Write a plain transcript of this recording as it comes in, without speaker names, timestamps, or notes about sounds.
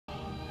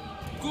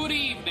Good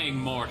evening,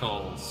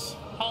 mortals.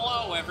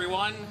 Hello,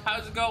 everyone.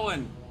 How's it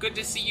going? Good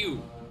to see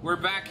you. We're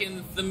back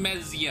in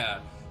Themisia.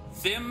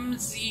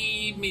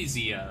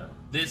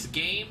 This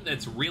game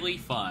that's really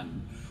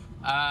fun.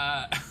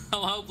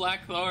 Hello,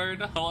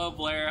 Blackthorn. Hello,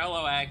 Blair.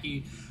 Hello,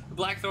 Aki.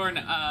 Blackthorn,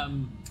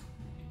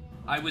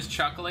 I was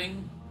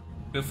chuckling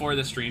before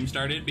the stream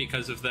started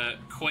because of the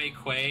quay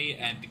quay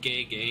and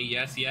gay gay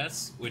yes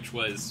yes, which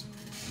was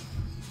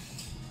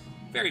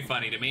very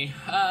funny to me.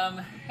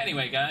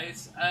 Anyway,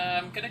 guys,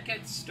 I'm gonna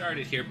get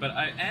started here, but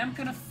I am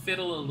gonna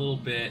fiddle a little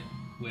bit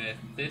with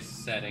this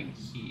setting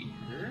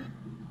here.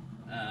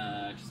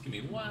 Just give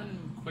me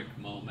one quick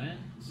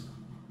moment.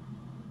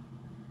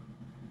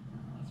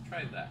 Let's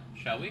try that,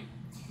 shall we?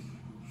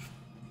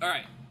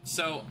 Alright,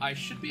 so I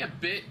should be a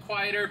bit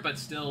quieter, but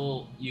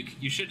still,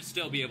 you should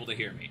still be able to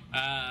hear me.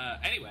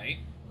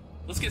 Anyway,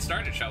 let's get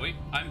started, shall we?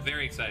 I'm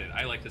very excited.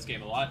 I like this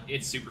game a lot.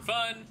 It's super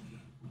fun.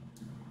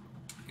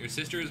 Your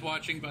sister is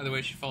watching, by the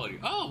way, she followed you.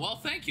 Oh, well,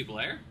 thank you,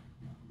 Blair.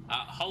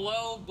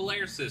 Hello,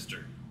 Blair's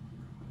sister.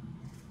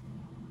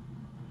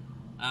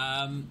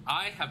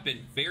 I have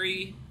been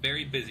very,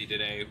 very busy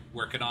today,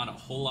 working on a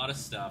whole lot of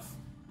stuff.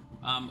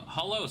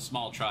 Hello,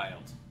 small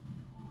child.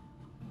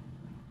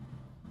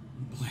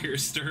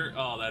 Blairster?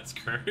 Oh, that's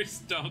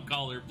cursed. Don't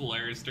call her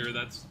Blairster,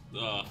 that's...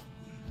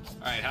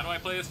 Alright, how do I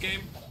play this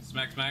game?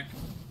 Smack, smack.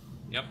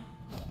 Yep.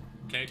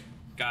 Okay,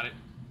 got it.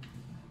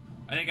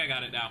 I think I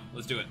got it now.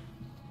 Let's do it.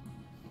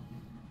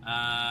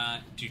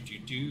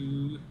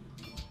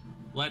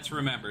 Let's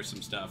remember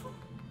some stuff.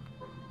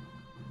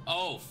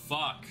 Oh,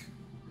 fuck.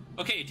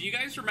 Okay, do you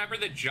guys remember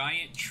the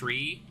giant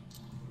tree?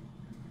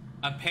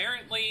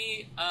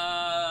 Apparently,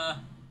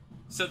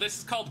 so this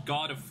is called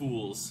God of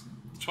Fools.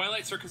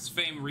 Twilight Circus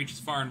fame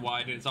reaches far and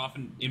wide and is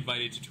often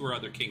invited to tour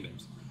other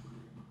kingdoms.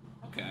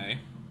 Okay.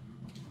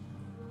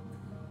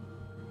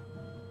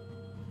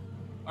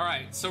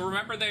 Alright, so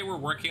remember they were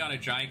working on a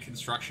giant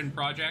construction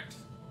project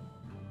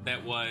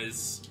that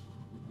was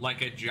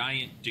like a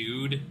giant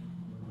dude?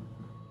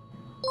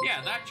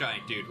 Yeah, that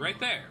giant dude right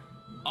there.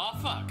 Oh,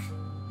 fuck.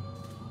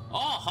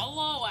 Oh,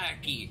 hello,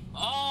 Aki.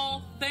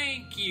 Oh,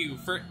 thank you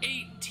for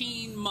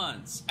 18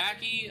 months.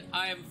 Aki,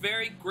 I am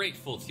very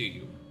grateful to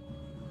you.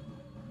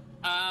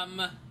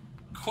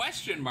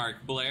 Question mark,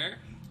 Blair.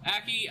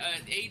 Aki,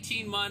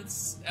 18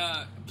 months,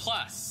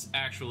 plus,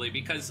 actually,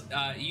 because,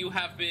 you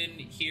have been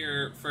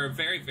here for a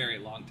very, very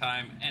long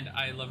time, and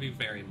I love you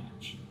very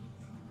much.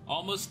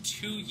 Almost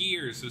 2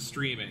 years of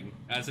streaming,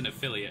 as an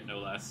affiliate, no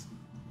less.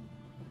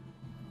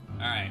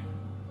 Alright.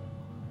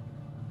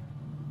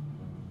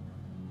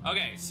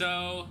 Okay,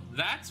 so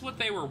that's what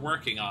they were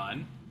working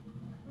on.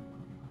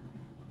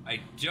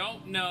 I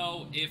don't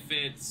know if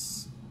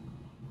it's...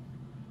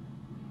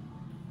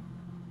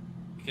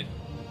 Okay.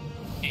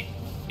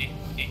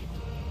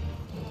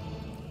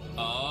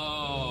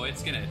 Oh,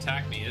 it's gonna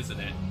attack me, isn't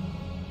it?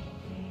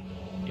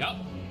 Yup.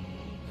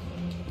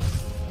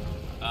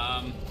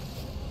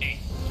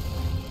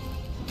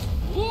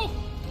 Woo!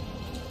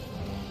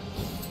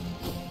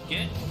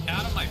 Get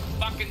out of my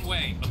fucking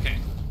way. Okay.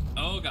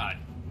 Oh, God.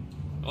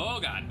 Oh,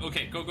 God.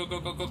 Okay, go, go,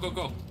 go, go, go, go,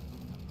 go.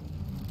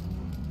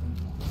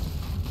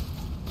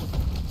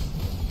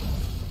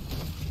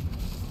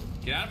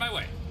 Get out of my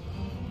way.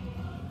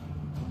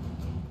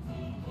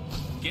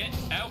 Get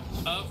out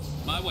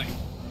of my way.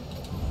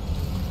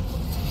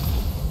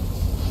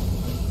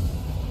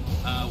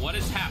 What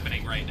is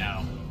happening right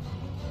now?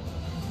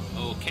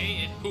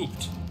 Okay, it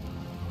pooped.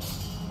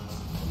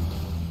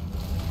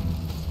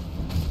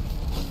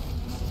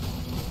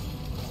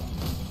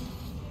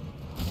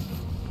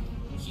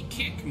 He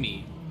kicked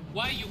me.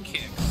 Why you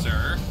kick,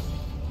 sir?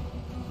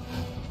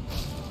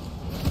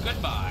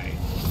 Goodbye.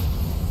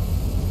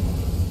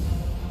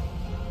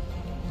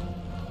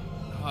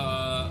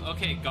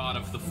 Okay, God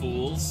of the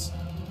Fools.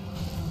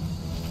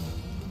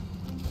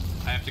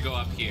 I have to go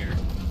up here.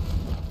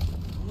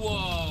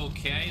 Whoa,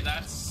 okay,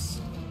 that's...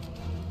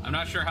 I'm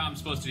not sure how I'm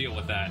supposed to deal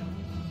with that.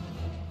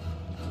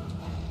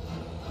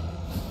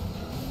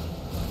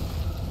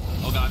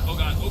 Oh god, oh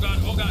god, oh god,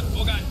 oh god,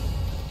 oh god!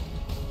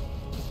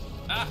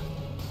 Ah!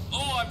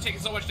 Oh, I'm taking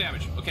so much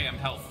damage. Okay, I'm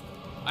health.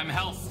 I'm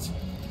healthed.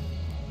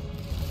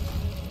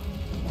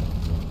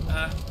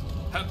 I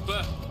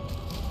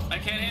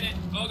can't hit it.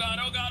 Oh god,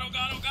 oh god, oh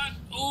god, oh god!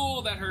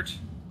 Oh, that hurt.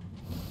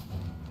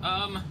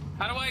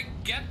 How do I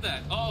get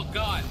that? Oh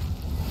god.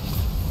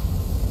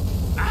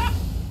 Ah!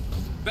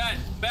 Bad,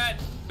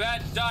 bad,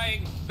 bad,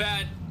 dying,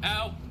 bad,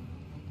 ow.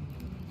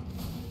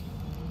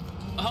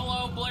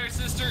 Hello, Blair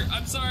sister.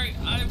 I'm sorry.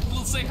 I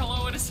will say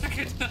hello in a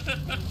second.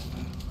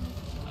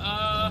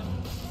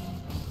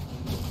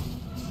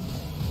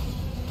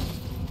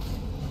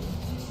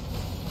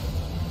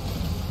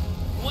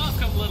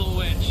 Welcome, little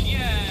witch.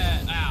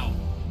 Yeah. Ow.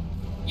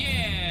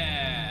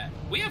 Yeah.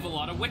 We have a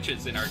lot of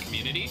witches in our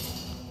community.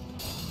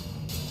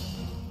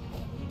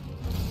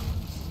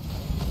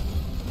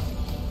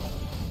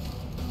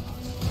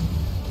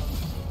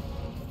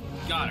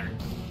 Got her.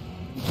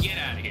 Get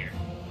out of here.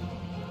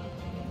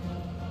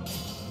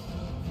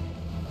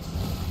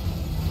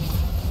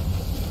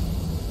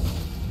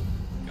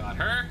 Got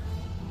her.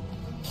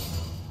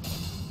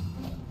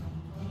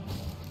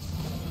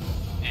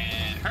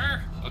 And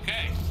her.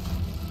 Okay.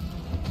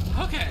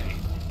 Okay.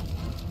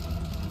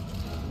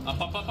 Up,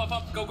 up, up, up,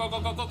 up. Go, go,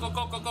 go, go, go, go,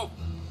 go, go, go.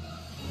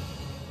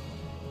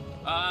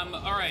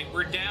 Alright,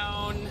 we're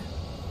down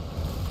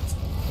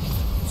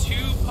 2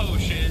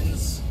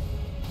 potions.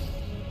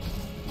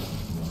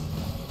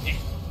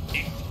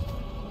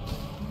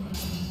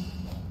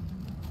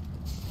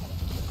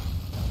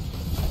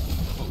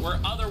 But we're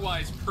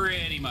otherwise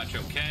pretty much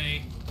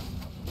okay.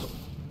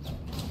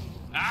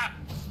 Ah!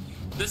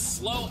 This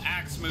slow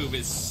axe move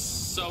is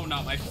so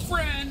not my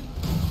friend.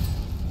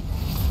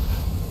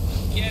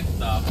 Get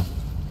the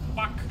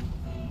fuck.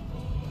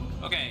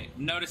 Okay,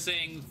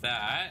 noticing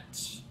that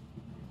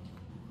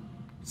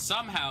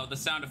somehow the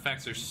sound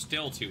effects are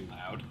still too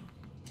loud.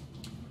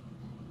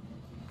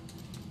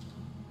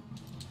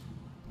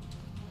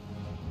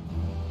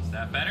 Is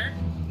that better?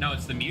 No,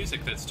 it's the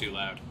music that's too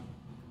loud.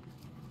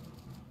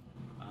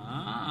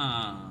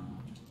 Ah.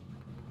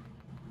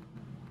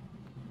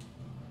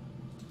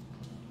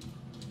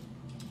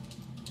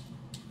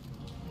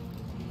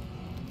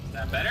 Is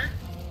that better?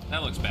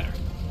 That looks better.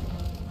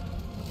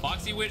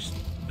 Foxy Witch,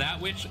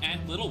 That Witch,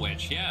 and Little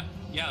Witch. Yeah,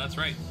 that's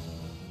right.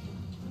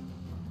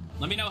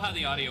 Let me know how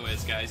the audio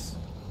is, guys.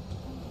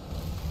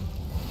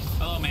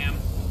 Hello, ma'am.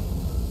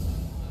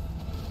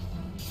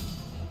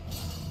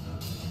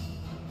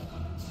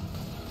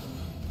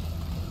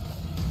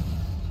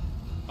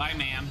 Bye,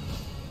 ma'am.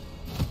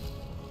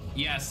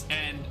 Yes,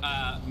 and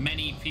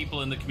many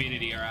people in the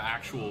community are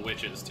actual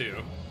witches,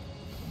 too.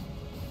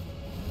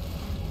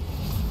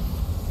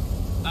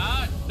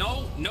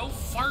 No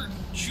fart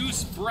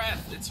juice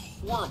breath. It's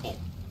horrible.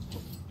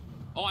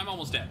 Oh, I'm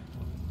almost dead.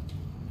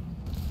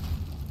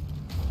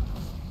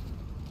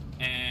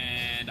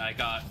 And I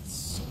got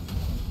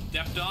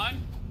stepped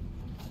on.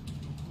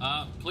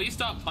 Please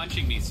stop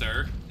punching me,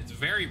 sir. It's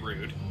very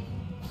rude.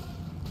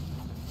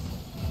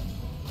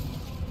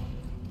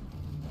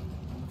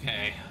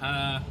 Okay,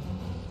 a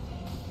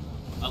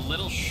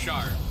little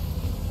sharp.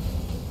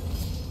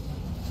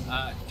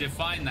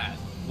 Define that.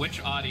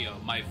 Which audio?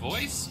 My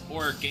voice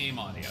or game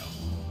audio?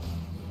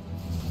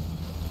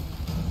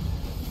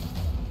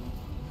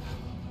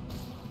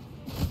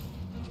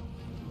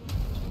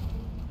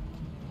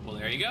 Well,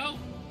 there you go.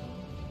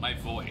 My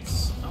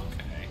voice.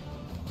 Okay.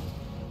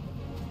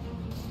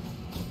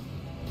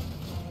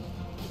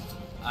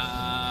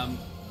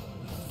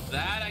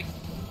 That I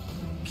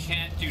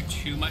can't do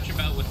too much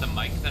about with the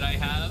mic that I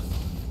have.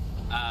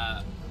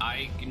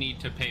 I need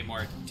to pay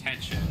more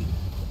attention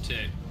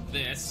to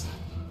this.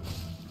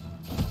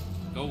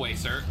 Go away,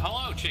 sir.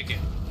 Hello, chicken.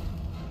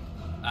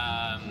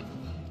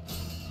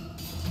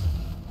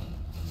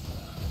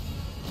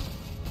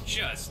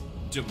 Just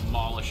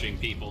demolishing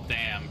people,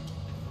 damn.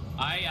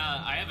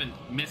 I haven't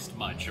missed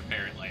much,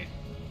 apparently.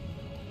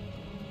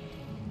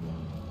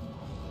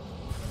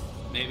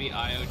 Maybe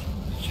Io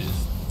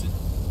just...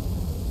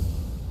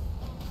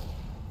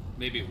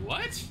 Maybe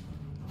what?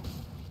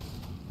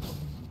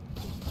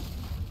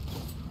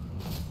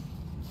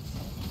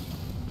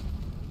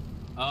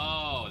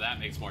 Oh, that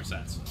makes more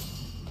sense.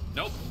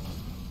 Nope.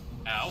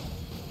 Ow.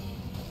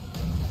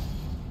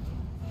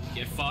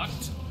 Get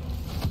fucked.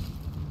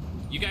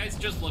 You guys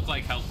just look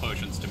like health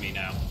potions to me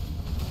now.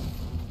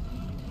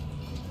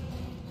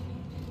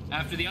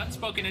 After the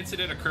unspoken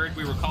incident occurred,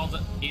 we were called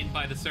in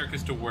by the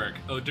circus to work.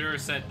 Odur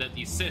said that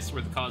the cysts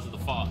were the cause of the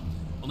fall.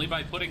 Only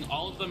by putting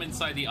all of them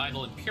inside the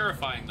idol and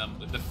purifying them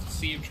would the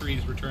Sea of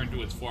Trees return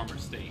to its former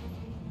state.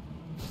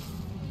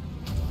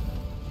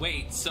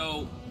 Wait,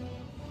 so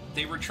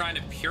they were trying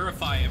to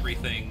purify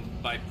everything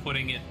by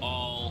putting it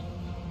all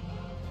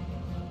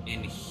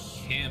in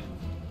him.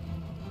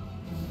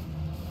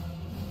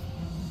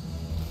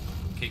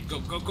 Okay, go,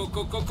 go, go,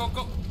 go, go, go,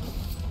 go.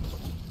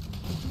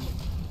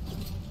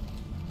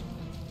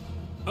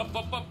 Up,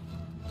 up, up.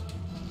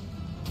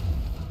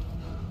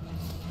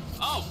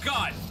 Oh,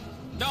 God.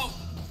 No,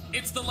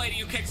 it's the lady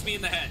who kicks me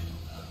in the head.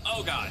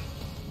 Oh, God.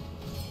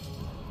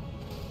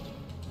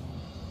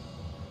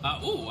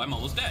 Ooh, I'm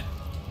almost dead.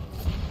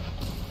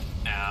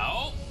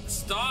 Ow.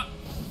 Stop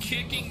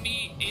kicking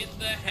me in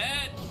the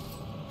head.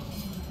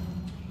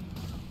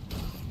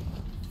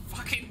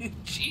 Fucking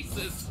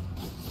Jesus.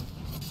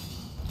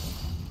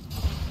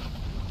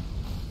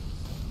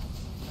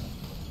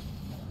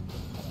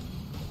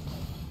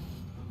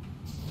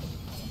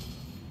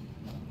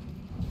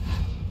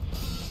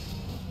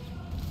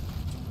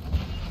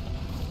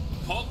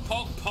 Poke,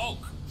 poke,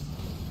 poke.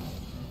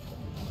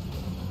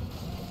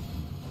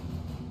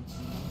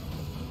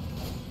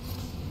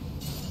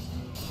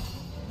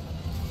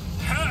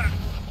 Ha!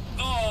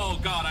 Oh,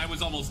 God, I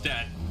was almost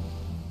dead.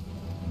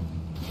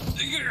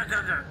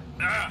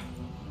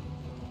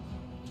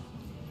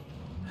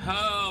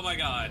 Oh, my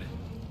God.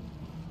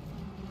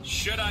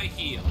 Should I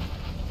heal?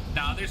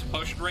 Nah, there's a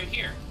potion right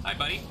here. Hi,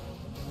 buddy.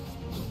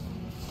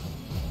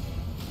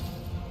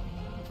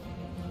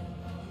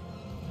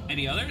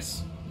 Any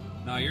others?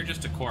 No, you're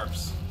just a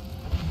corpse.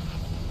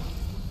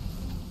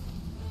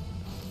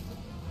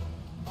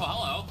 Oh,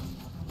 hello.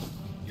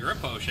 You're a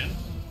potion.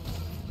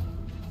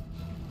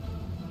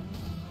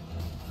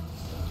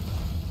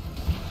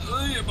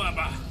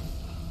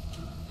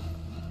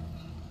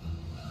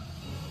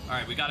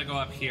 Alright, we gotta go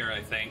up here,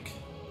 I think.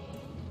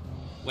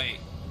 Wait.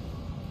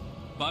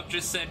 Bob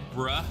just said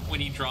bruh when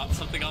he dropped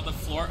something on the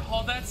floor.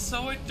 Oh, that's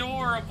so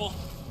adorable.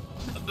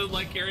 Nothing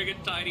like carrying a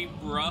tiny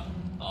bruh.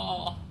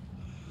 Oh.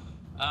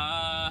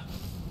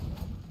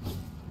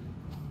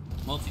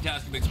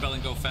 Multitasking makes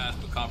spelling go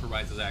fast, but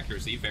compromises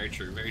accuracy. Very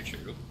true, very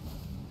true.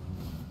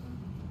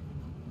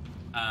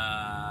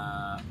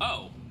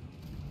 Oh.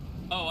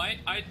 Oh,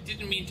 I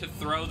didn't mean to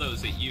throw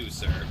those at you,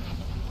 sir.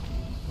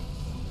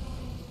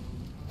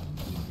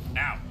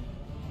 Ow.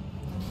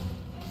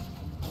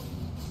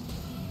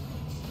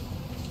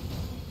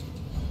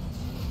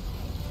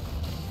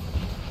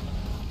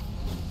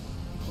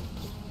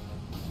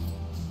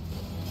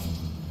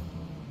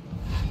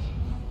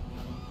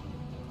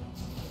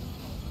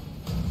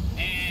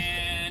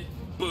 And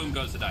boom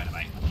goes the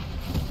dynamite.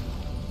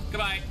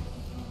 Goodbye.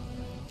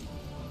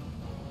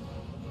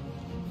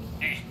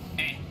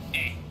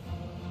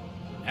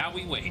 Now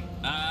we wait.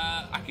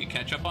 I could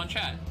catch up on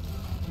chat.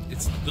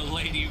 It's the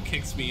lady who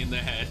kicks me in the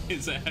head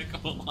is a heck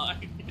of a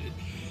line.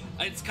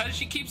 It's because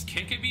she keeps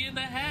kicking me in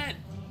the head.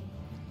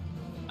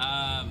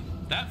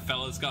 That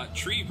fella's got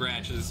tree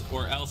branches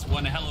or else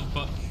one hell of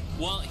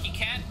well, he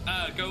can't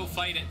go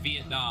fight at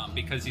Vietnam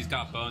because he's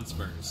got bone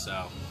spurs,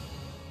 so.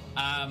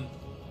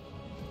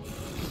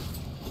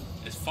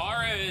 As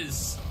far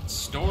as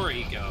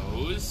story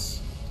goes...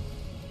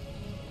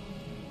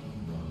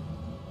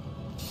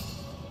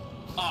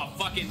 Oh,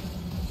 fucking...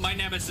 My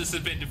nemesis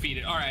has been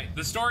defeated. Alright,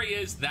 the story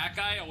is that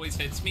guy always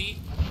hits me,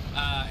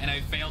 and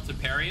I failed to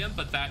parry him,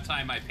 but that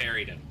time I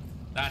parried him.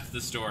 That's the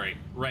story,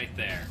 right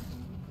there.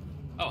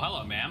 Oh,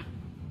 hello, ma'am.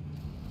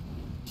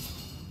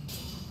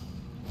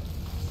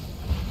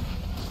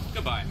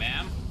 Goodbye,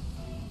 ma'am.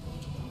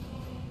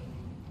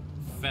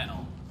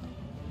 Fennel.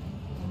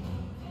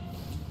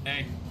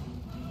 Hey.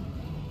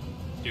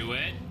 Do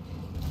it.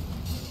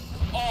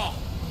 Oh!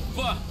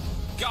 Fuck!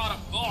 Got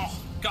him! Oh!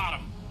 Got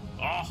him!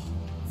 Oh!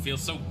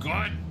 Feels so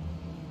good!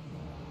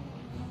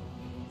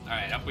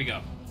 Alright, up we go.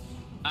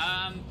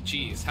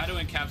 Geez, how to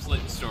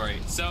encapsulate the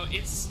story? So,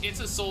 it's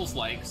a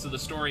Souls-like, so the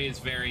story is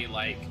very,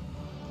 like,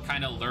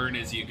 kind of learn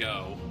as you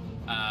go.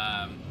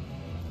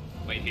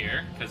 Wait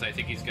here, because I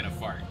think he's gonna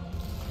fart.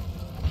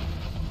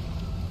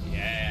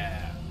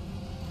 Yeah.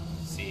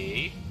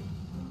 See?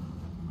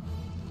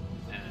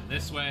 And then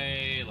this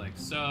way, like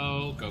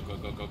so. Go, go,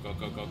 go, go, go,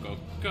 go, go, go,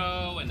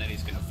 go. And then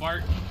he's gonna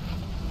fart.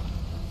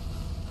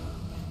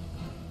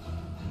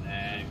 And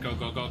then go,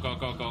 go, go, go,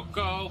 go, go,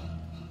 go.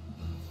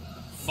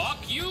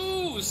 Fuck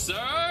you,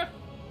 sir!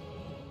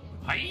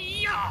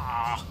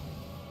 Hiya!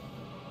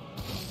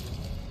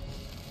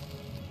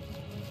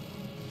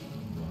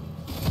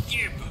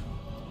 Gib!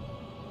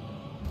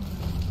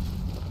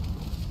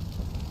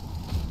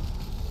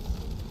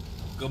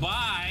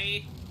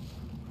 Goodbye!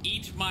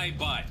 Eat my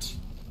butt.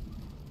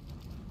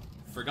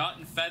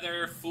 Forgotten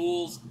Feather,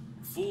 Fool's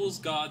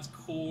God's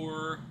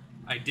Core.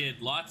 I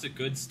did lots of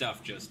good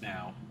stuff just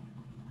now.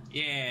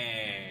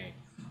 Yay!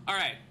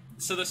 Alright,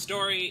 so the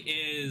story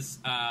is,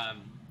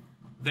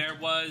 there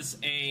was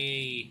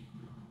a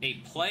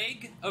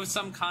plague of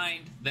some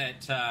kind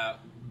that,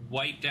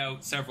 wiped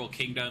out several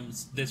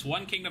kingdoms. This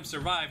one kingdom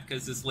survived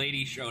because this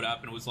lady showed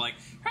up and was like,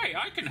 hey,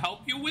 I can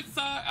help you with,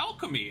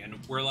 alchemy. And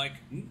we're like,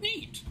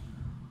 neat.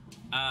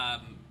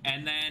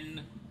 And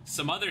then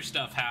some other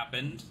stuff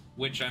happened,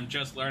 which I'm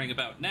just learning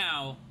about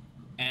now,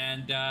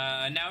 and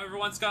now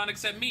everyone's gone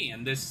except me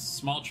and this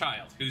small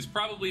child, who's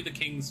probably the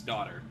king's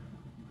daughter.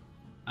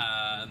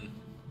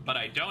 But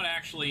I don't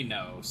actually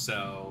know,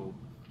 so...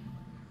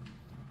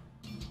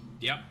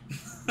 Yep.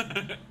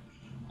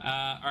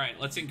 Alright,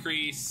 let's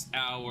increase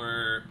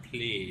our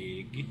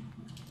plague.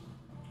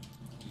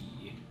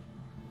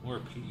 More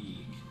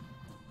plague.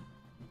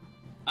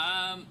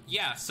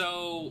 Yeah,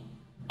 so...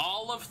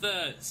 all of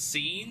the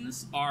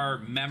scenes are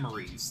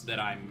memories that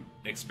I'm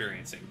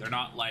experiencing. They're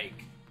not,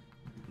 like,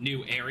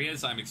 new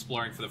areas I'm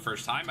exploring for the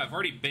first time. I've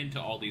already been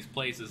to all these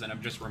places, and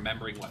I'm just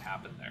remembering what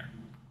happened there.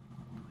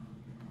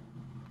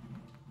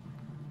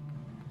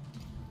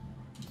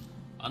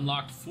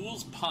 Unlocked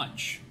Fool's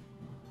Punch.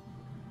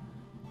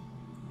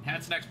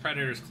 Enhance next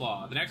Predator's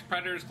Claw. The next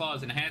Predator's Claw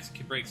is enhanced and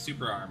can break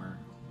super armor.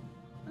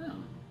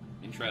 Oh,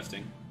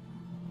 interesting.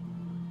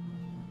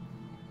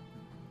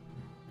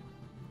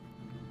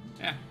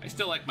 Yeah, I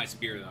still like my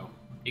spear, though.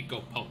 It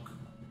go poke.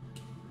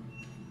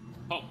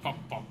 Poke,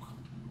 poke, poke.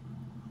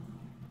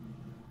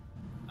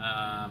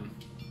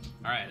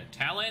 Alright, a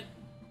talent.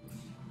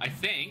 I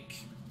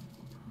think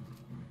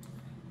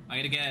I'm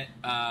gonna get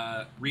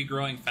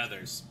regrowing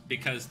feathers,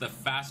 because the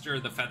faster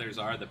the feathers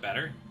are, the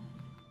better.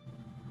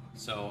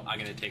 So I'm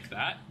gonna take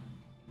that.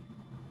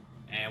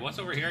 And what's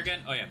over here again?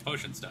 Oh yeah,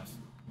 potion stuff.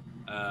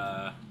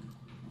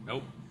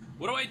 Nope.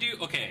 What do I do?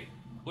 Okay.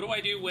 What do I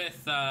do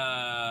with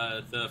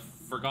the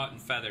forgotten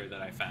feather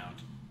that I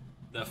found?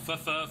 The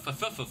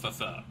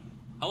f-f-f-f-f-f-f.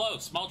 Hello,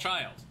 small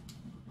child.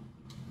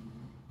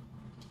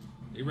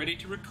 Are you ready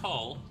to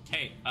recall?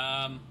 Hey,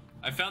 I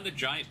found the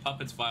giant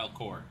puppet's vile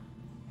core.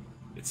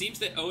 It seems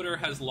that Oder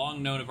has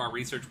long known of our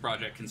research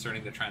project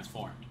concerning the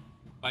Transformed.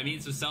 By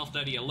means of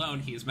self-study alone,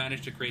 he has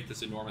managed to create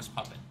this enormous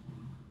puppet.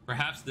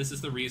 Perhaps this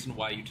is the reason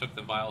why you took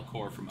the vile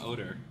core from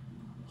Oder.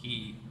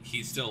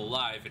 He's still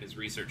alive and his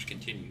research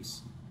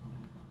continues.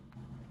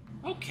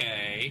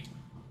 Okay.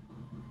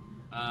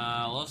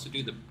 I'll also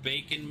do the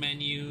bacon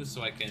menu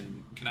so I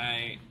can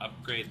I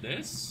upgrade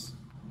this?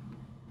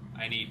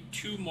 I need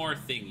 2 more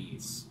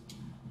thingies.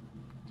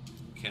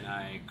 Can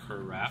I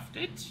craft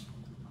it?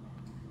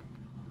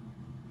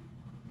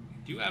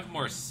 I do have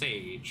more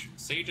sage.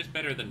 Sage is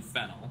better than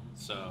fennel,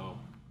 so...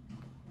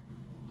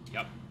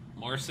 Yep,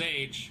 more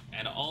sage.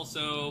 And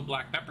also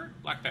black pepper.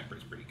 Black pepper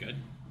is pretty good.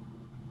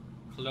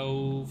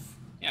 Clove.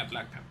 Yeah,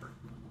 black pepper.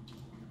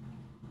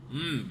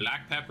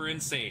 Black pepper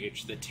and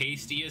sage, the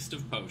tastiest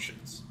of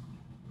potions.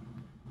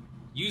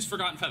 Use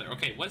Forgotten Feather.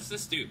 Okay, what does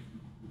this do?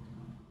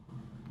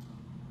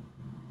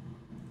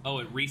 Oh,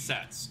 it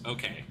resets.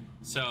 Okay.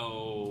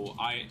 So,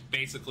 I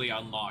basically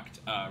unlocked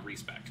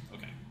respec.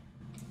 Okay.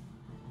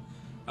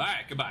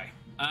 Alright, goodbye.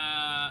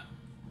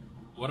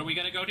 What are we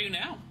gonna go do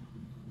now?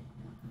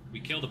 We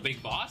killed a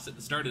big boss at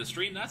the start of the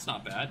stream? That's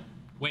not bad.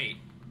 Wait.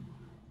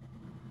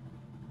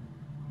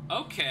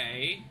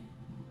 Okay.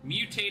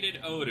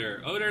 Mutated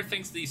Oder. Oder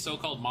thinks these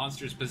so-called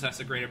monsters possess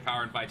a greater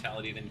power and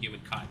vitality than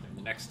humankind. They're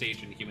the next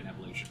stage in human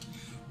evolution.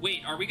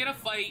 Wait, are we gonna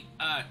fight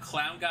a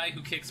clown guy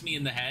who kicks me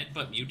in the head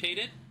but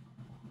mutated?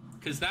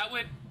 Because that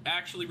would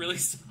actually really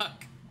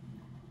suck.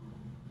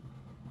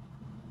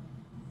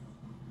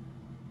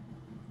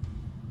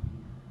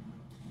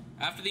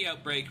 After the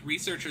outbreak,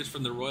 researchers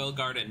from the Royal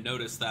Garden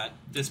noticed that,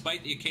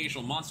 despite the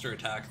occasional monster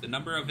attack, the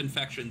number of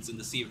infections in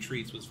the Sea of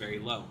Trees was very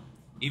low.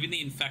 Even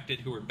the infected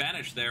who were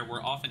banished there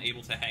were often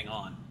able to hang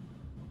on.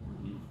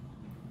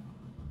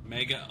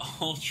 Mega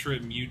Ultra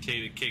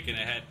Mutated kick in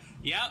the head.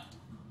 Yep,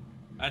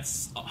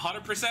 that's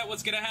 100%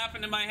 what's going to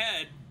happen in my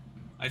head.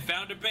 I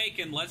found a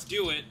bacon, let's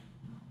do it.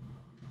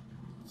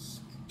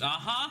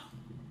 Uh-huh.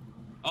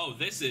 Oh,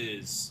 this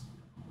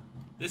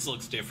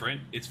looks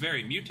different. It's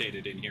very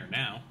mutated in here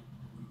now.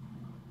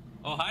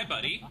 Oh, hi,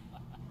 buddy.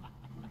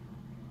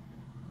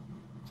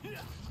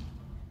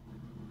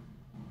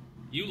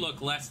 You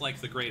look less like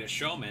the Greatest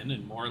Showman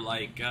and more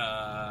like,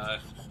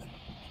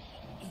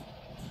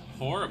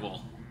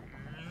 horrible.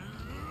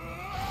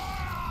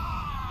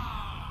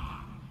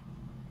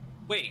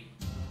 Wait.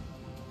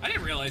 I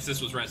didn't realize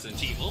this was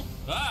Resident Evil.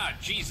 Ah,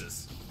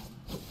 Jesus.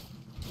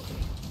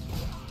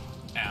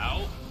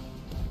 Ow.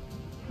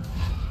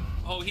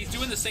 Oh, he's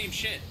doing the same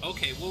shit.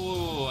 Okay,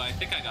 whoa, I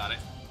think I got it.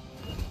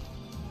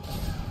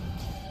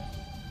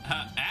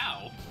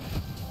 Ow.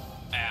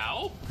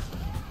 Ow.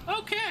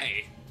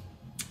 Okay.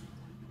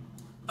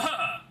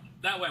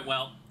 That went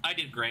well. I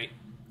did great.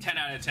 10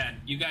 out of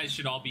 10. You guys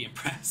should all be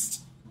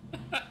impressed.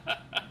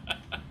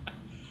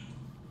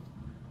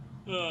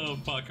 Oh,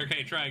 fuck.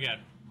 Okay, try again.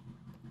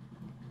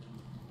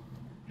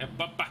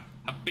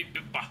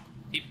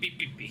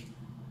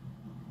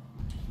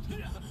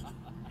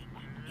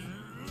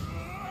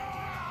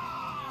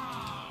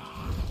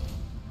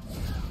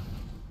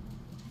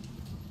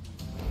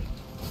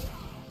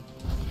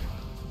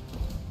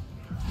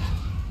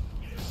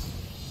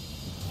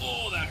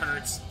 Oh, that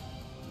hurts.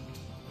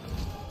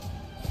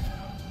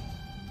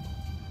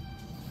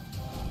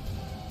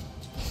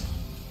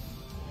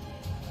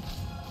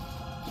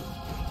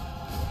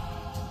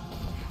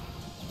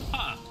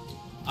 Huh.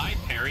 I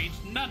parried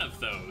none of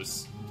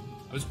those.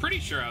 I was pretty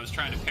sure I was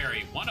trying to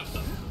parry one of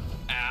them.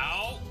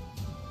 Ow.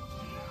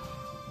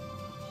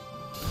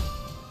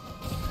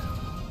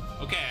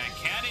 Okay, I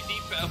can't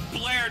indeed...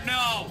 Blair,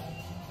 no!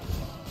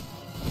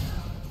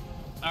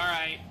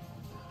 Alright.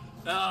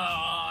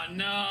 Oh,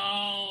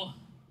 no.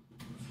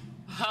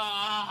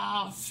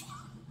 Oh,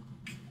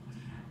 fuck.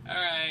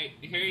 Alright,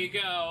 here you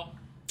go.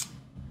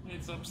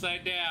 It's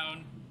upside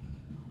down.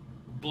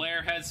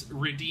 Blair has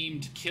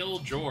redeemed Kill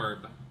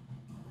Jorb.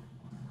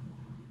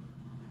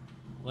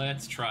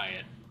 Let's try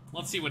it.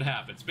 Let's see what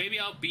happens. Maybe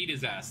I'll beat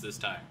his ass this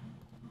time.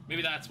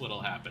 Maybe that's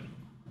what'll happen.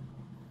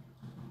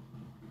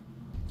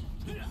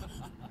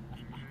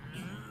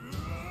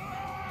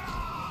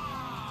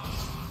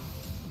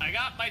 I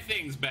got my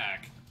things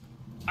back.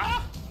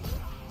 Ah!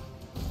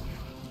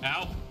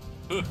 Ow.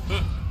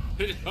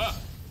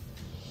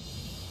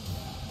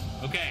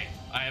 Okay,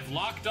 I have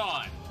locked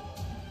on.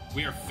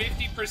 We are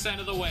 50%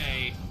 of the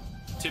way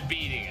to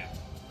beating it.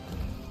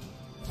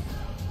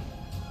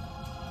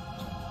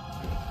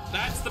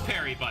 That's the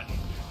parry button.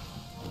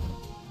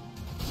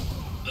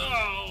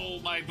 Oh,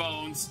 my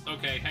bones.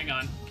 Okay, hang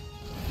on.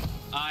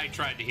 I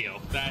tried to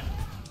heal. That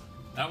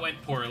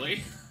went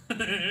poorly.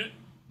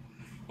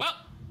 Well,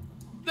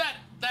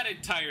 that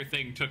entire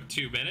thing took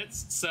 2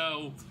 minutes,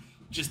 so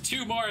just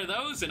 2 more of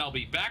those and I'll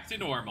be back to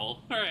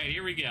normal. All right,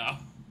 here we go.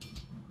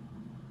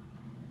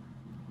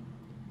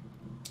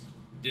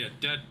 Da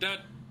da da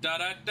da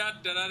da da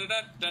da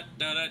da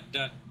da da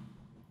da.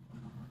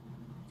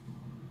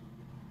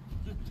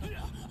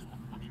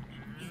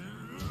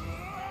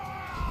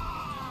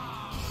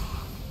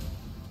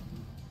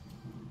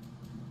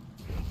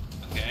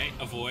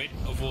 Avoid,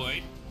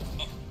 avoid.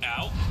 Oh,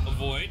 ow,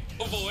 avoid,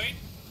 avoid.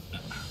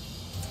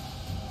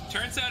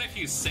 Turns out if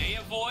you say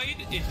avoid,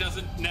 it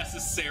doesn't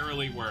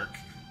necessarily work.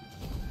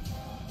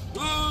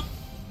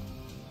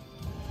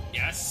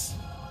 Yes.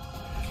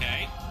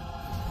 Okay.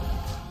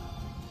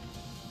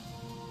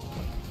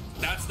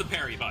 That's the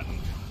parry button.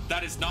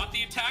 That is not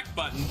the attack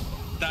button.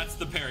 That's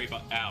the parry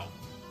button. Ow.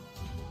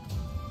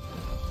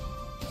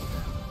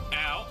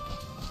 Ow.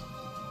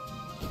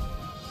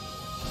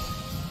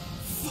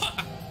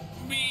 Fuck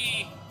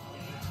me.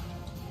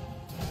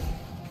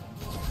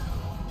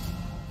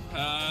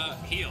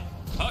 Heal.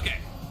 Okay.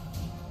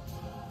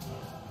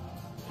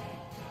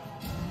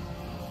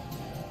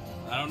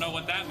 I don't know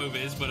what that move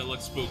is, but it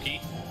looks spooky.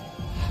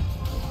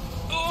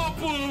 Oh,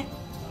 boom!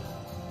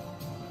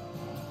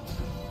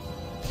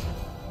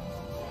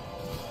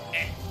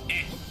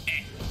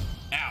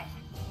 Ow.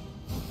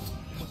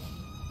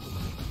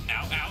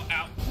 Ow, ow,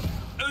 ow.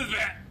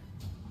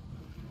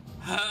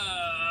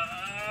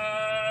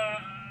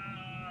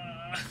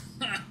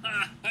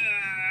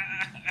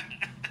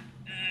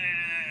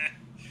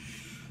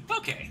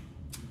 Okay.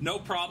 No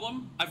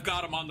problem. I've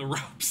got him on the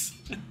ropes.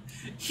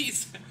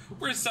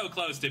 We're so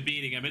close to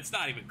beating him. It's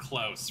not even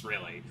close,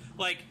 really.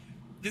 Like,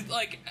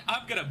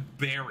 I'm gonna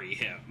bury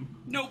him.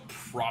 No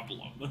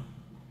problem.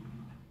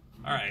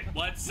 All right,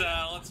 let's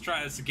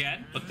try this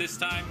again, but this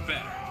time better.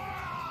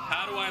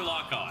 How do I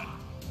lock on?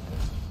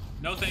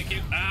 No, thank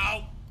you.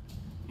 Ow!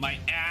 My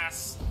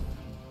ass.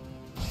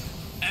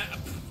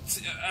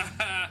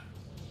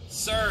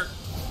 Sir,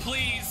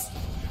 please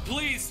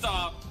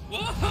stop.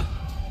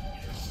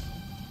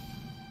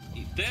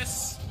 Eat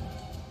this.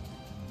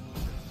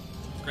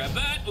 Grab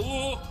that.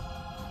 Ooh.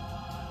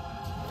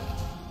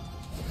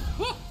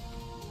 Whew.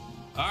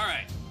 All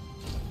right.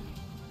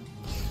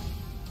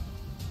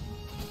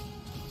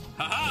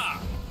 Haha!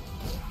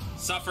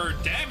 Suffer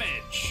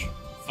damage,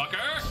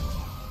 fucker!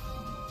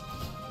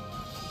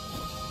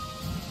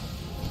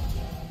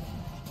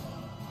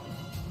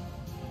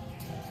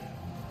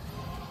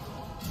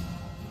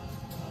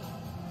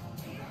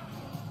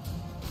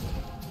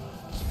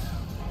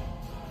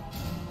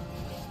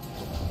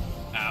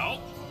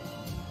 Ow.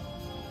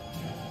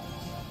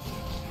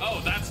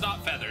 Oh, that's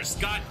not feathers.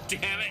 God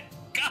damn it!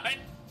 God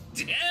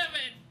damn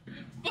it!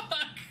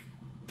 Fuck!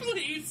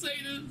 Please say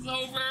this is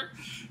over!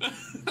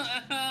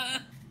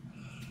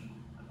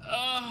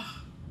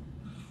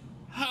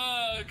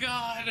 Oh,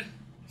 God.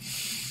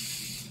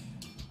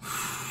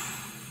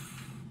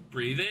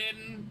 Breathe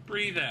in,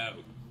 breathe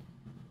out.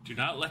 Do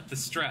not let the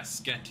stress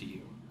get to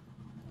you.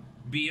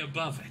 Be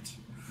above it.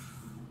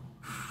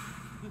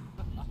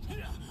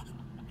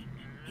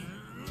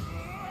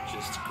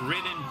 Just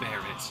grin and bear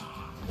it.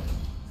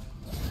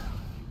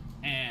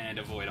 And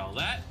avoid all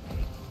that.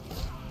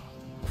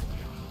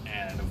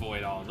 And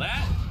avoid all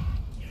that.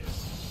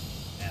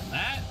 And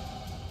that.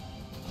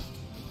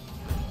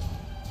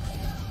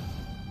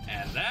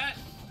 And that.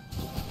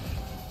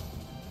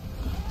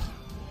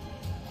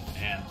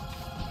 And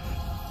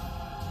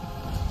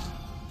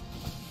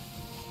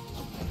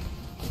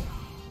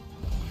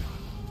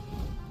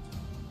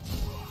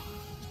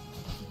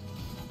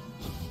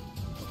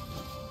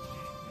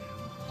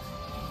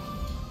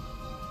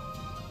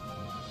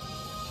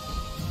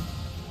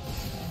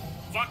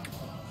fuck.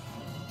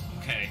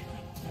 Okay.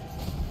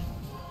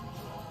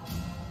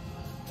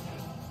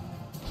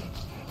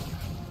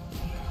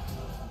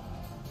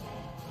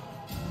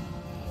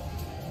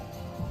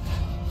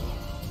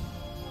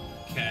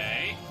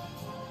 Okay.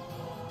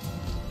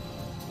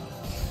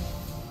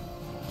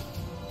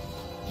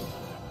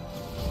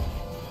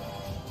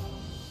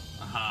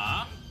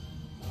 Uh-huh.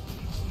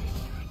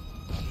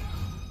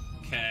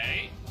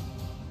 Okay.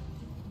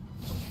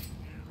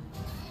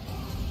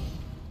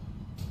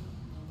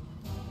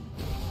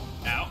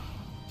 Ow.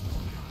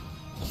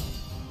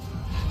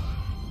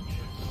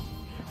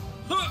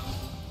 Huh.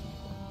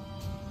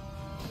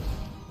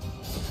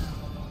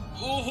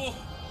 Oh.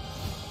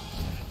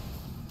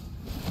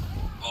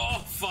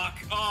 Oh, fuck.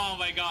 Oh,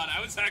 my God. I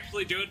was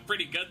actually doing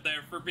pretty good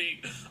there for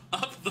being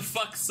up the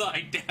fuck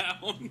side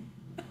down.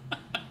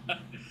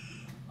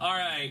 All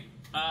right.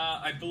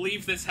 I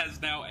believe this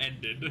has now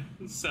ended.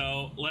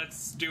 So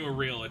let's do a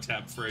real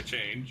attempt for a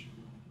change.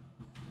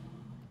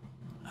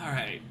 All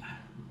right.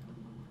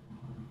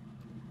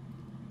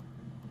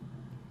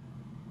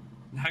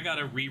 I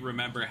gotta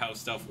remember how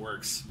stuff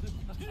works.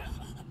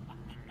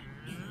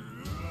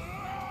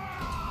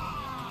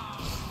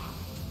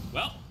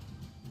 Well,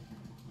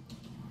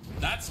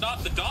 that's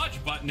not the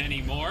dodge button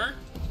anymore.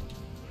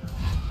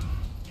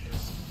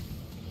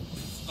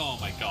 Oh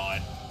my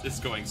God, this is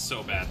going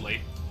so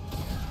badly.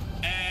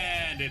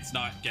 And it's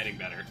not getting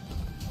better.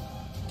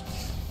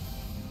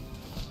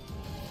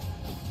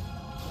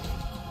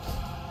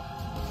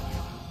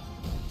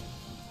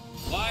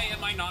 Why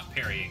am I not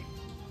parrying?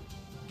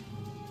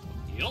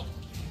 Heal.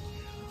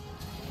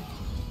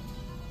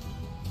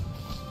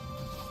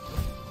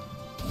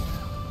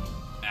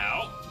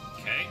 Ow.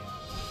 Okay.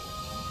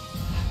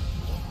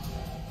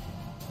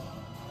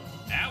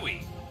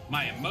 Owie.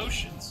 My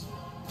emotions.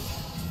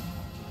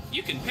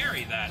 You can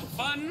parry that.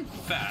 Fun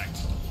fact.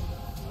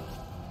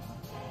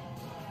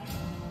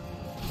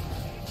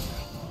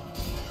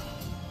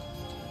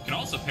 You can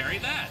also parry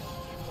that.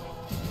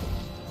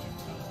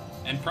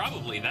 And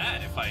probably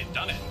that if I had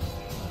done it.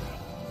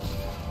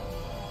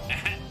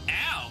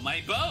 Ow,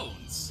 my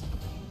bones!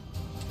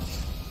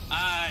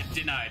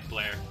 Denied,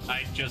 Blair.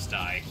 I just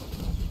died.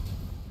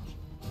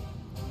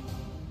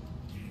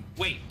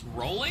 Wait,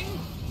 rolling?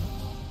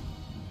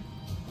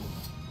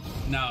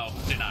 No,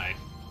 denied.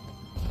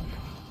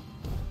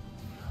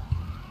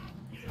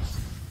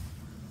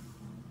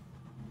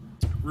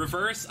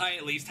 Reverse, I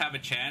at least have a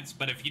chance,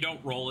 but if you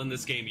don't roll in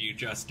this game, you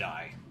just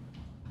die.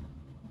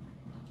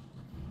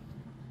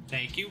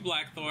 Thank you,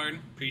 Blackthorn.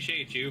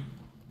 Appreciate you.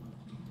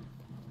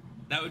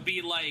 That would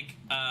be like,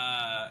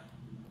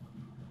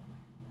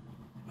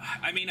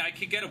 I mean, I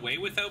could get away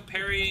without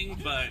parrying,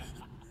 but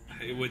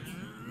it would...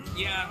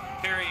 Yeah,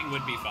 parrying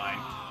would be fine.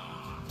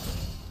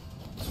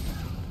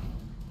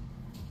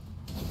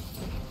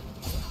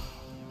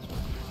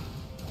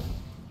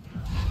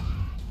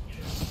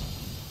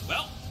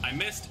 Well, I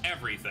missed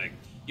everything.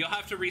 You'll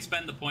have to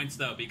respend the points,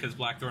 though, because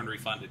Blackthorn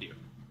refunded you.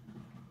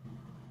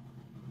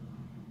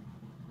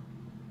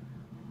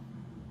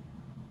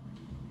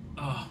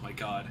 Oh, my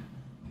God.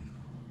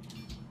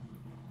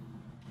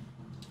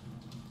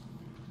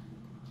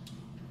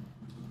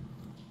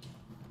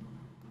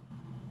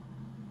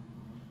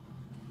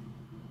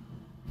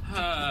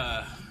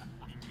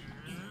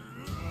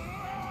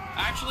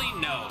 Actually,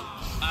 no.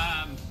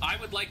 I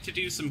would like to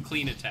do some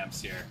clean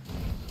attempts here.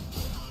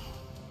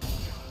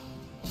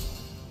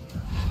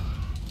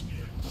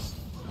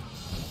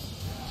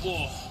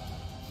 Whoa.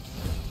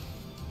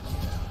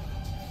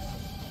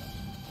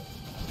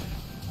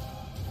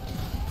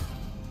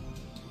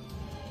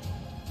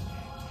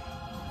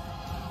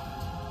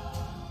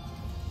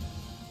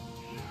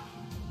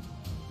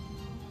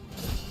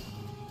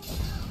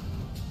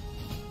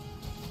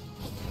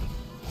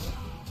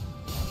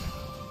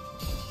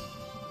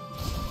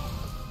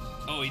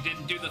 Oh, he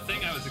didn't do the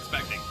thing I was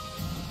expecting.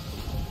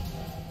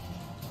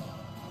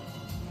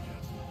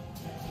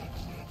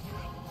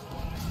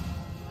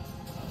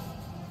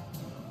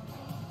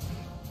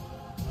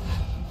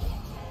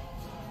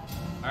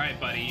 Alright,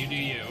 buddy, you do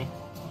you.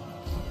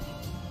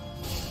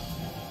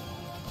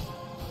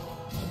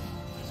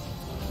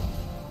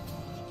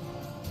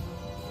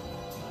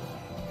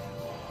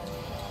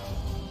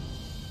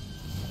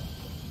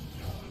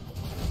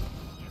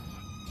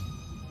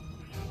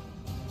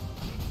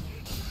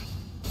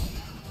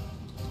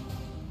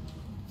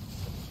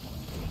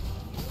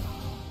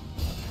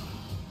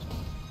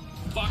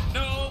 Fuck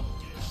no!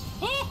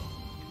 Oh!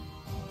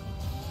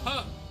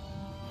 Huh.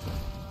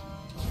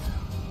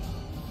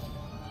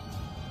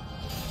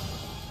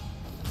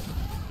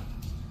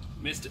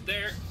 Missed it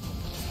there.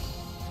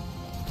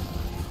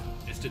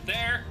 Missed it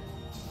there.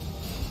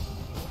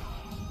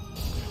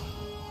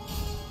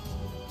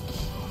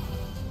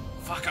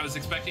 Fuck, I was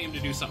expecting him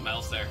to do something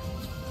else there.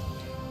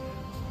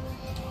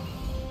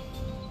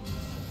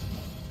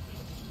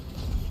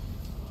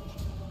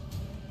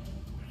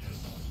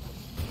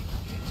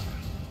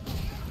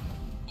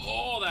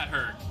 Oh, that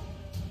hurt.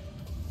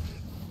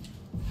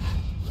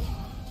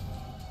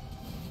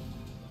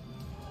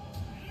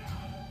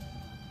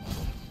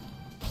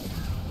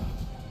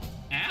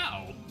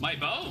 Ow, my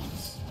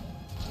bones.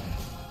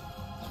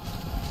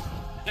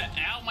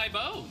 Ow, my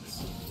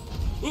bones.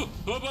 Ooh,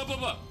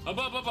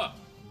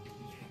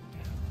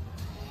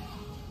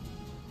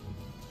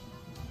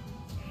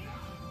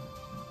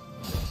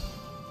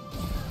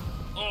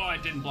 Oh, I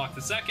didn't block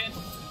the second.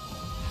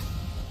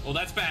 Oh,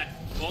 that's bad.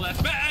 Oh,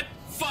 that's bad.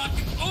 Fuck.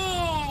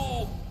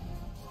 Oh.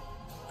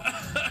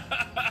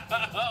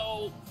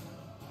 Oh.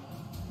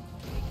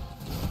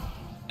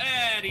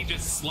 And he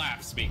just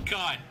slaps me.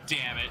 God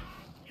damn it.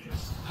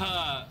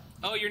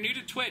 Oh, you're new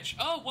to Twitch.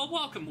 Oh, well,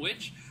 welcome,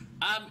 Witch.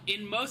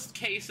 In most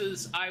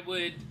cases, I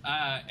would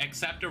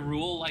accept a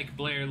rule like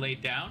Blair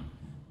laid down.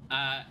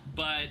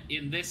 But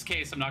in this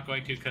case, I'm not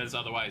going to, because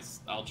otherwise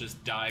I'll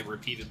just die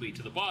repeatedly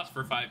to the boss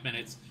for 5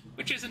 minutes,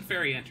 which isn't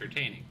very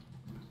entertaining.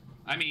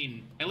 I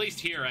mean, at least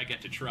here I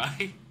get to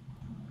try.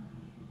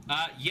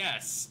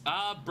 Yes.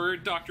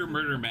 Bird Dr.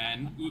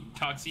 Murderman.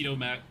 Tuxedo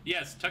Mask.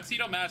 Yes,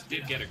 Tuxedo Mask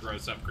did get a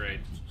gross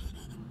upgrade.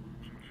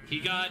 He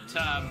got,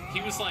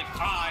 he was like,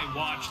 I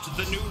watched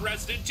the new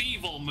Resident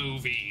Evil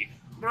movie.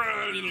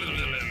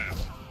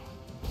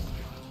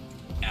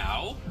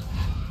 Ow.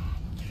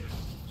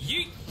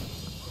 Yeet.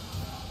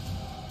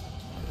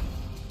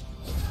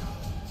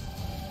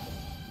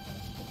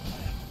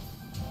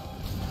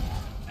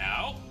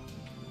 Ow.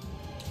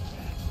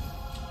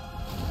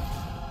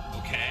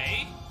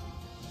 Okay.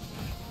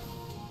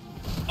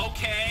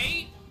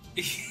 Okay.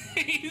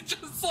 He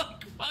just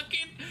like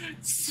fucking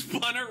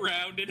spun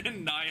around and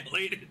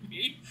annihilated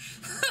me.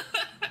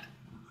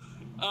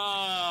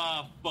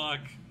 Oh, fuck.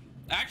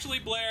 Actually,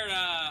 Blair,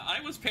 I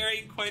was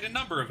parrying quite a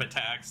number of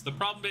attacks. The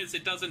problem is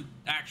it doesn't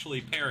actually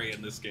parry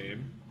in this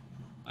game.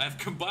 I've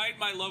combined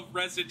my love of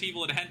Resident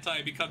Evil and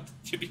hentai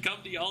to become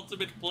the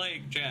ultimate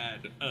plague,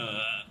 Chad.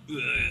 Oh,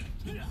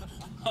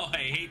 I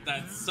hate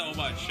that so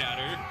much,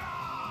 Shatter.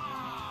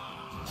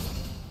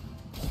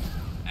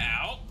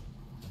 Ow.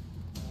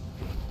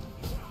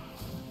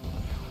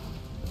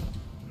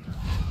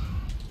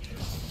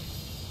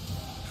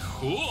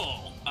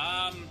 Cool.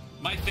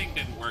 My thing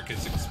didn't work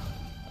as expected.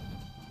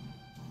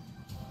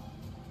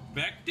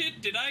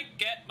 Did I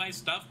get my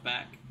stuff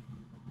back?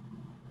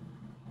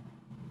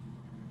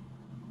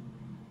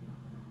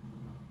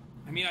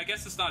 I mean, I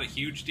guess it's not a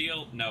huge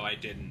deal. No, I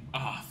didn't.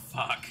 Oh,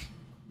 fuck.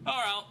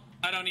 Oh, well,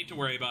 I don't need to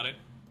worry about it.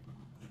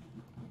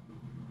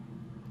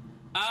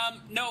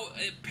 No,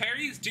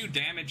 parries do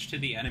damage to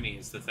the enemy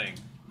is the thing.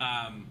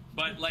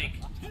 But, like,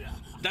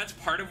 that's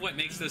part of what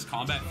makes this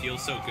combat feel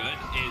so good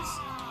is,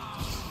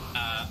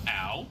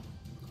 ow.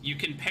 You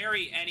can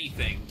parry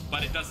anything,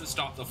 but it doesn't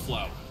stop the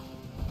flow.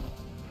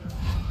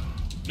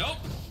 Nope.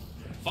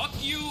 Fuck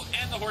you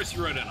and the horse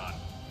you rode in on.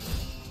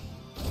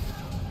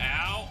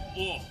 Ow.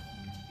 Oh.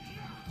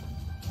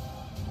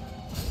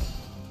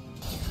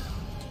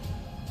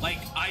 Like,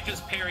 I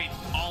just parried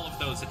all of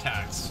those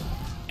attacks.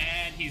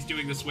 And he's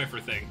doing the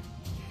Swiffer thing.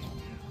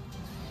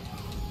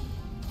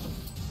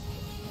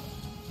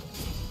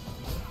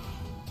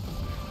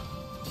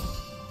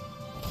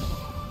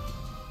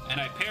 And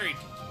I parried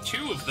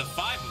 2 of the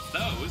 5 of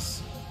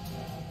those.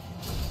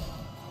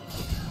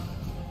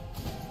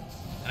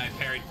 And I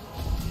parried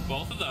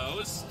both of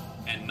those,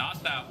 and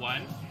not that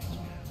one.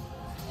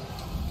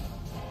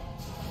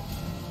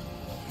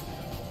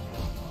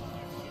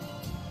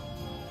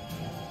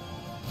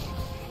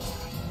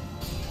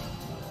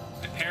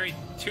 I parried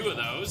 2 of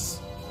those.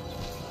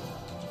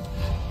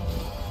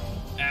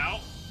 Ow.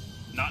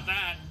 Not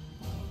that.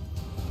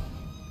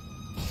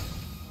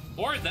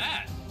 Or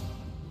that.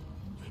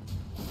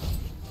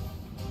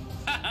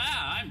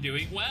 Haha, I'm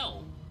doing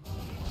well.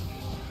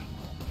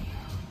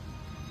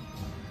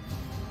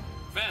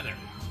 Feather.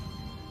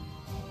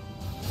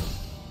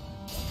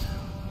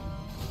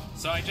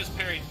 So I just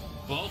parried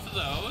both of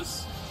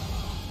those.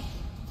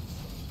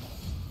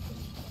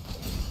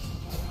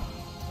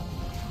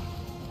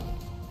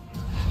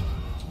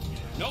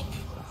 Nope.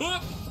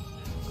 Whoop.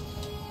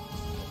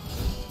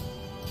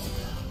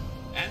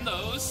 And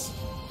those.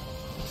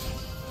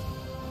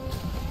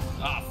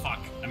 Ah, fuck.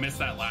 I missed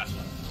that last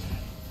one.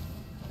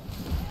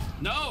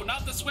 No,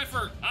 not the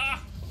Swiffer.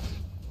 Ah.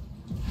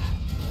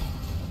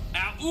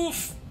 Ow,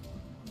 oof.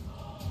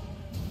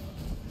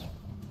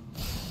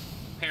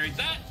 Parried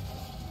that.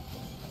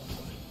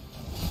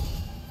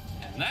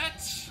 And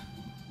that.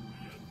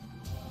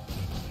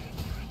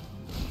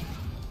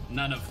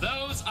 None of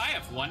those. I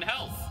have 1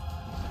 health.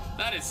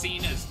 That is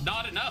seen as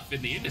not enough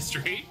in the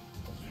industry.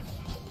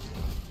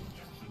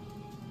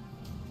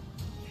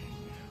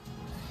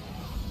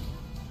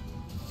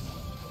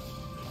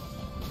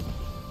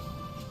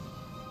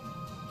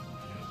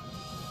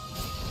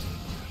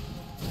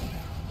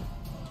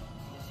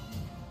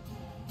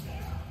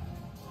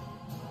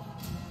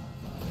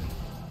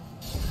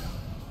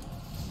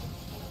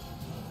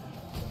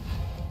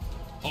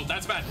 Oh,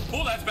 that's bad.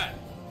 Oh, that's bad.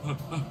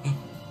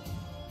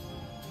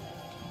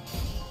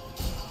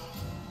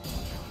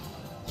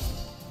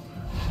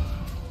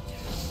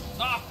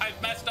 Oh, I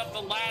messed up the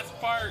last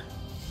part.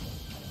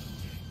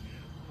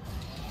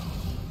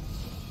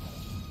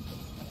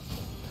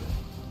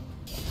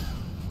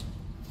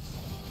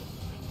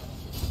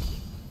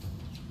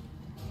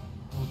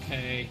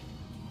 Okay.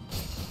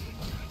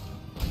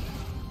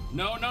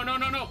 No, no, no,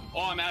 no, no.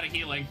 Oh, I'm out of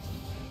healing.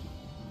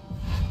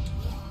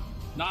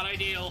 Not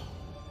ideal.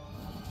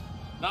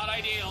 Not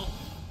ideal.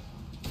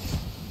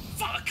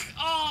 Fuck!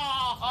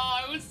 Oh,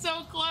 I was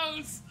so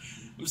close!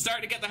 I'm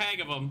starting to get the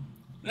hang of them.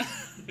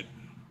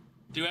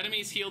 Do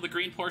enemies heal the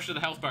green portion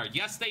of the health bar?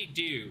 Yes, they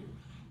do.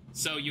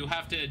 So you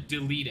have to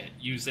delete it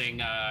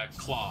using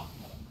claw.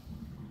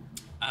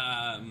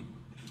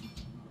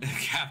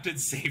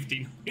 Captain's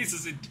safety noise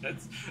is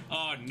intense.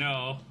 Oh,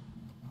 no.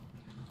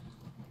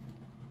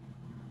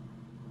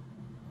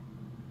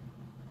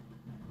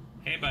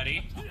 Hey,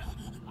 buddy.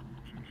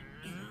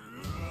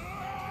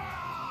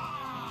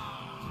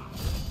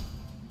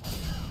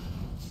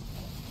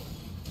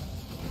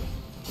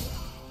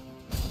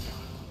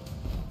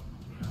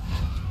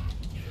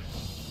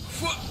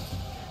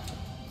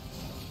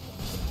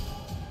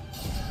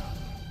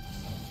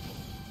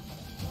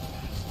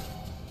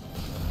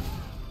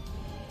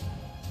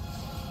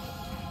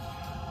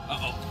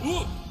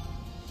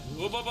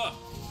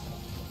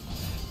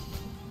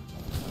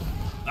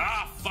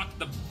 Ah, fuck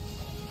the...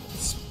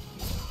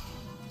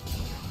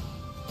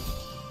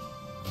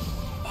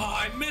 Oh,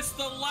 I missed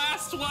the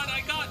last one.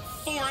 I got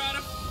 4 out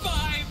of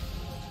 5.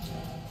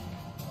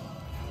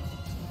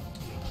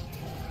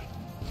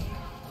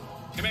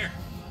 Come here.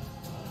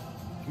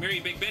 Come here,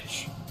 you big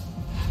bitch.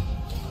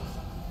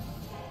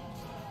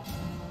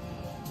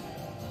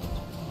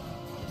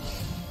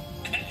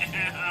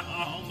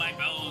 Oh, my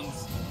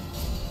bones.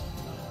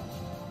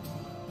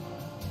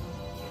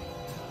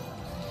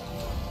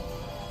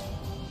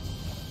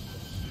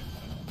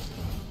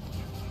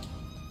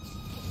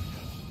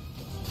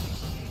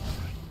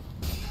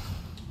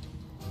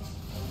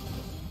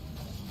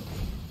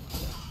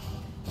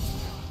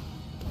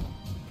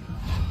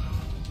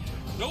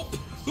 Nope.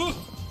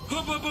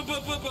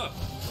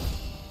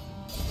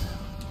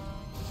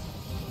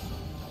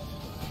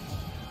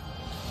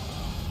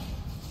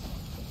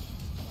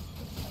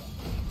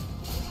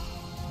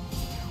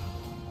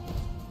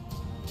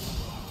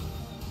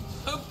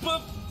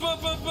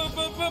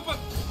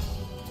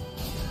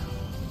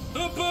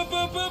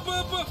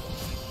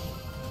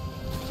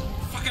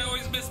 Fuck, I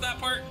always miss that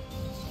part.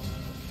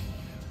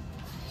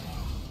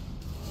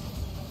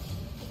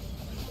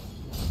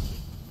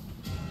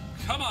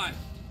 Come on.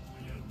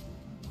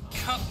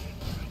 Come.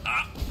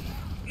 Ah.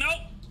 No.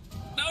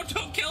 No,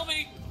 don't kill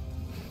me.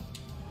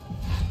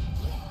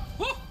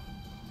 Woo.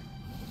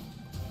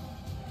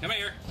 Come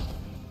here.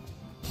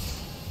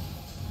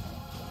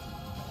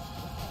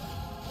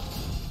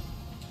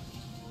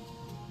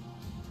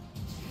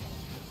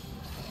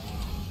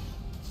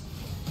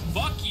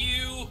 Fuck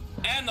you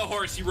and the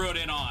horse you rode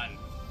in on.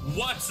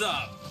 What's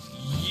up?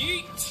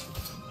 Yeet.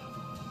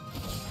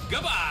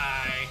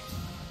 Goodbye.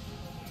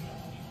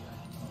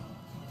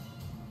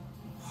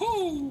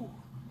 Whoo.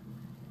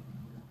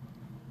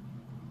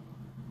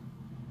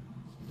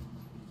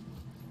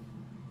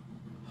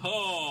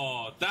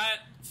 Oh, that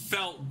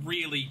felt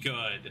really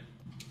good.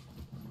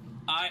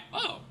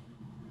 Oh.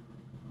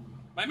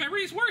 My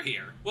memories were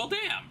here. Well,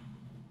 damn.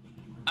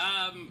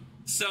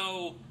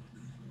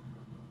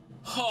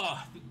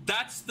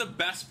 That's the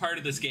best part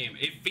of this game.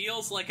 It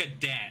feels like a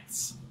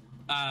dance,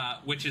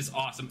 which is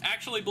awesome.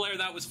 Actually, Blair,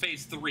 that was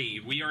phase 3.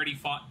 We already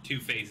fought 2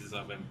 phases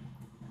of him.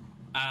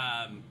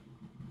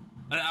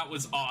 That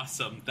was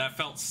awesome. That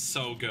felt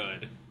so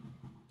good.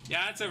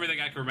 Yeah, that's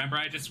everything I can remember.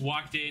 I just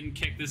walked in,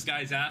 kicked this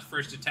guy's ass,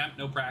 first attempt,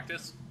 no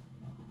practice.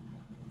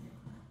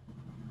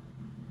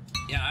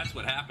 Yeah, that's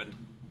what happened.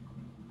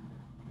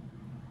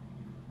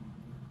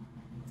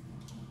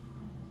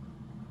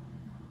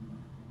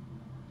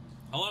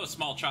 Hello,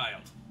 small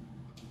child.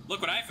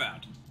 Look what I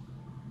found.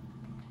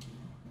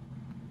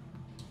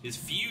 His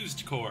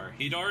fused core.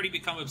 He'd already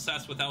become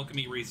obsessed with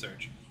alchemy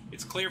research.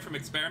 It's clear from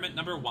experiment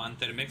number 1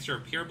 that a mixture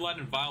of pure blood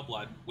and vile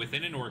blood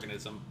within an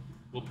organism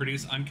will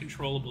produce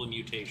uncontrollable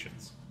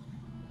mutations.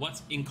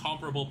 What's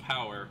incomparable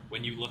power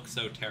when you look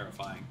so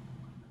terrifying?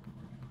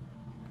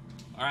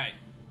 Alright,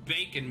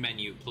 bacon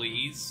menu,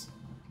 please.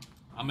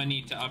 I'm gonna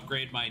need to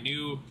upgrade my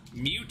new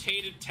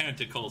mutated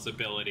tentacles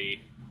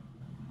ability.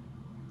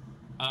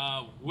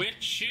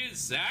 Which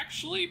is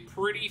actually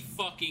pretty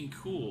fucking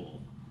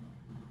cool.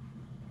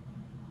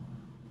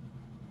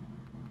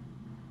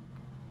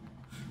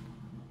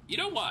 You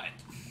know what?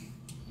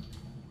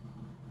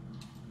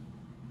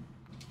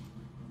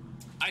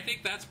 I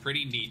think that's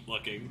pretty neat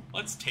looking.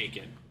 Let's take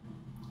it.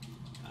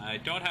 I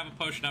don't have a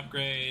potion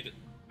upgrade.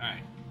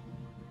 Alright.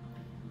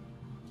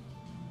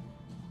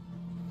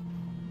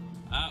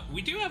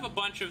 We do have a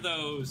bunch of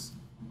those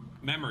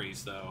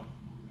memories, though.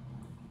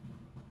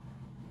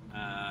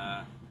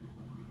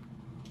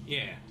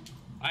 Yeah.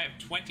 I have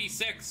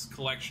 26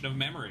 collection of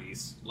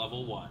memories,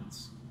 level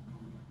 1s.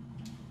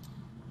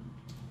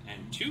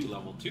 And 2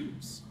 level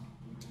 2s.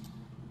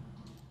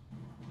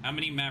 How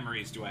many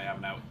memories do I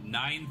have now?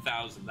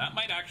 9,000. That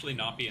might actually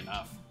not be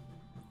enough.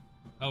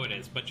 Oh, it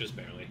is, but just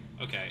barely.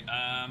 Okay,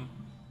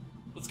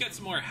 let's get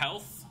some more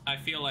health. I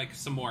feel like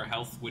some more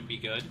health would be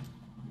good.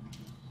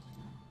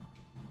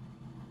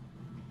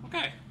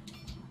 Okay.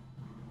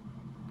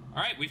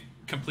 Alright, we've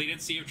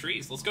completed Sea of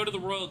Trees. Let's go to the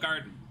Royal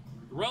Garden.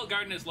 The Royal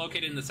Garden is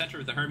located in the center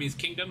of the Hermes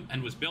Kingdom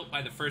and was built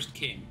by the first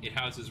king. It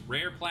houses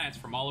rare plants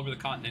from all over the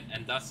continent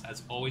and thus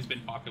has always been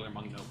popular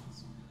among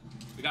nobles.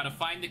 We gotta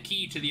find the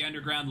key to the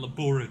underground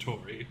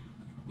laboratory.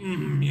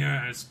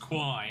 Yes,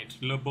 quite.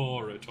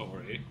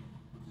 Laboratory.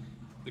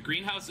 The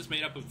greenhouse is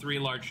made up of 3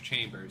 large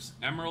chambers.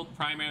 Emerald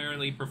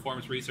primarily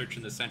performs research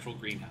in the central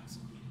greenhouse.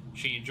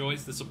 She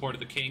enjoys the support of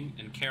the king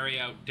and carry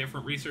out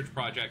different research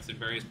projects in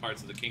various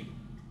parts of the kingdom.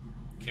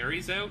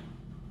 Carries out?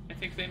 I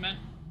think they meant.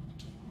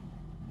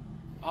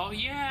 Oh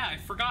yeah, I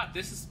forgot.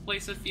 This is a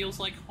place that feels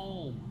like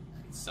home.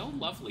 It's so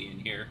lovely in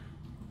here.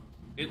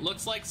 It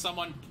looks like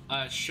someone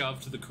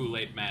shoved the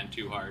Kool-Aid Man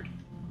too hard.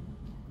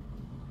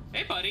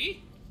 Hey,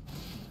 buddy!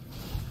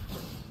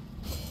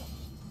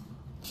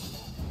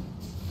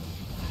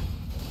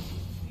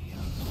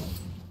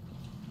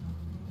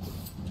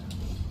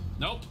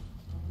 Nope.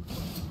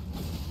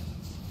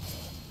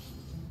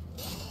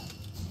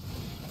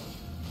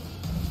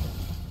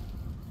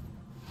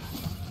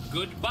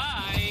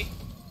 Goodbye!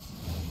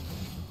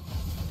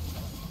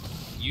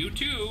 You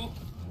too!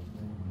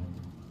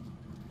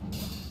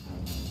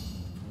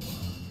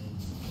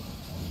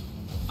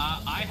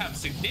 I have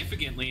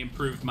significantly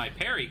improved my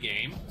parry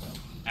game.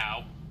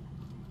 Ow.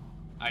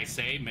 I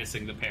say,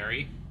 missing the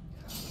parry.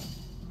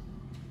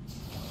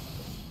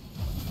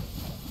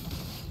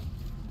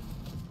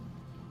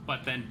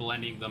 But then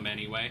blending them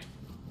anyway.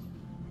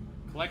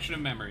 Collection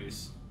of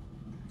memories.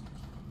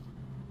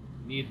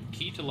 Need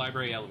key to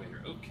library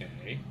elevator.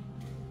 Okay.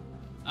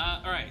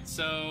 Alright,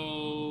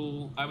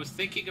 so I was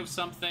thinking of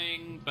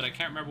something, but I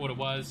can't remember what it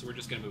was, so we're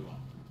just gonna move on.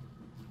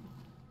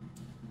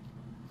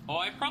 Oh,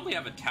 I probably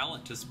have a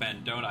talent to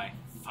spend, don't I?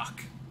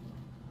 Fuck.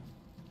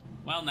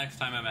 Well, next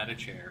time I'm at a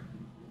chair.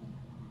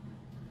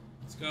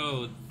 Let's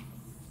go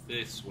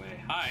this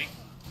way. Hi.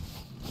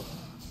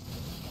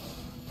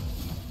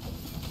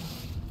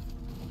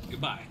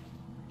 Goodbye.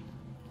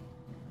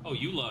 Oh,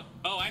 you look...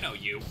 Oh, I know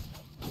you.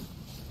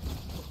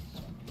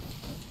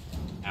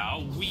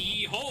 Ow,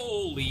 wee,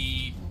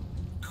 holy...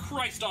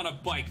 Christ on a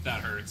bike, that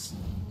hurts.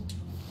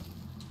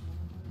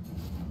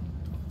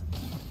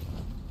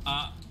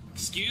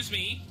 Excuse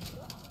me?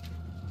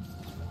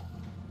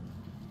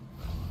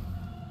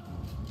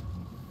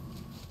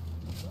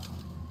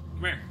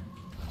 Come here.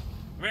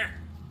 Come here.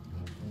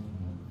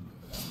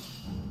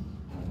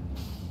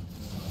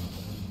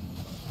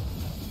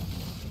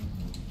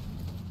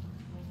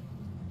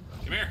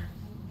 Come here.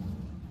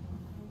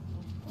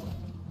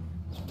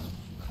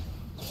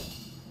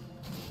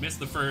 Missed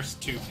the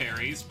first two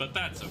parries, but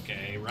that's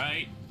okay,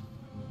 right?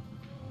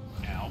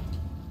 Ow.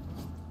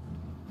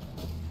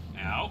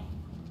 Ow.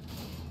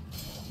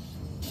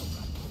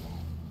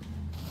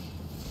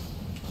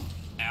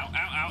 Ow, ow,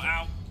 ow,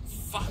 ow.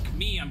 Fuck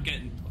me, I'm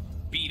getting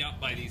beat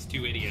up by these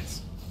two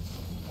idiots.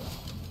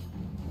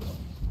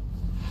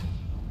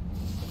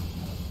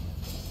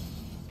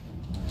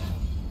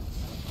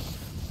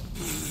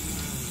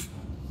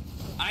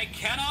 I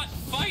cannot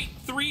fight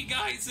three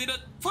guys in a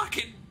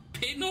fucking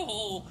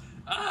pinhole.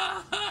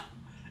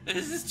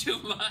 This is too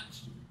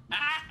much.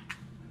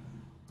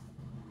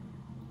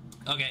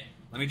 Okay,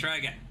 let me try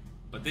again.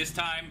 But this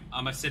time,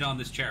 I'm gonna sit on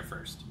this chair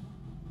first.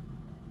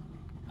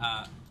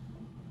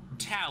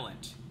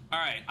 Talent.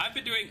 Alright, I've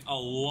been doing a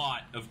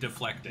lot of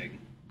deflecting.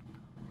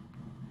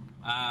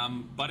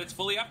 But it's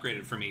fully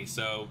upgraded for me,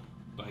 so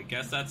I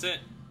guess that's it.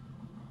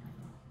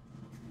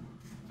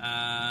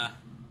 I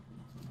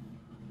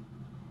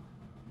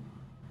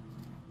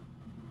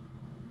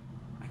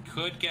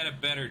could get a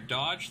better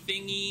dodge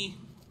thingy,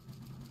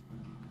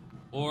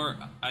 or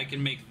I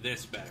can make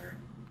this better.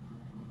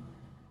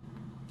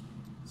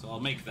 So I'll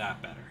make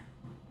that better.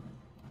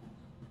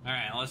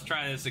 Alright, let's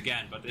try this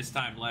again, but this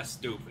time less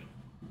stupid.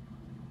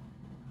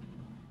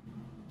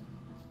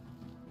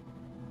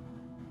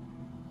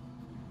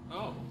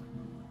 Oh.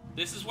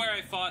 This is where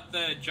I fought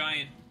the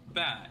giant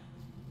bat.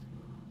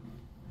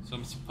 So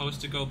I'm supposed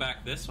to go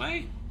back this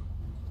way?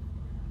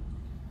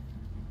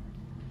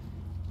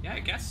 Yeah, I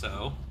guess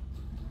so.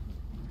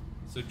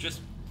 So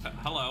just...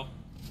 hello.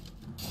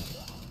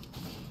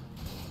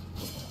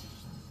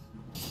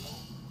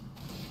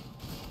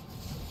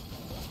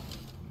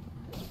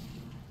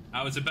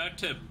 I was about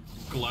to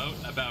gloat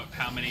about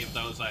how many of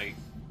those I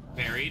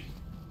parried,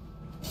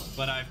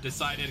 but I've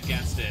decided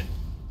against it,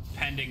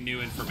 pending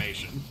new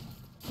information.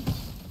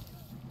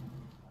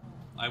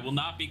 I will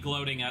not be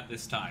gloating at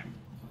this time.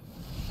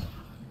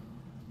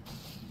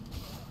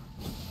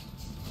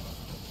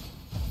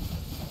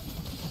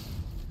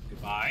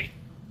 Goodbye.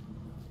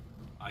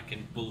 I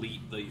can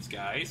delete these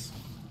guys.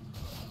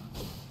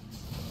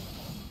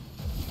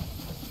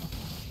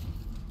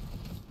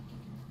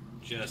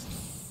 Just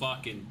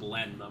fucking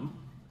blend them.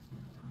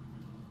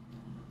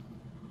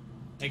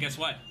 Hey, guess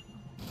what?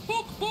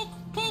 Pook, pook,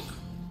 pook!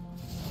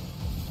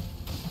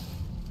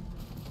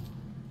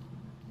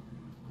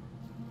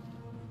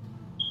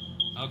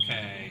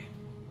 Okay,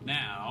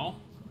 now...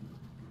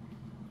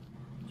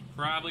 there's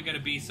probably gonna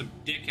be some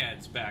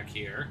dickheads back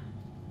here.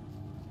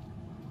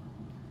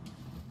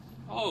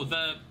 Oh,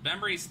 the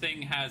memories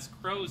thing has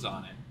crows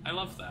on it. I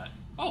love that.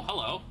 Oh,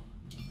 hello.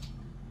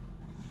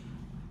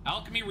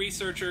 Alchemy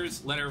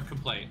Researchers Letter of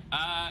Complaint.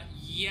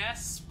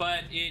 Yes,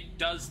 but it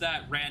does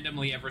that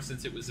randomly ever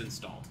since it was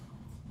installed.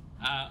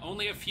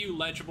 Only a few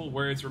legible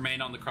words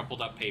remain on the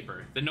crumpled up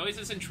paper. The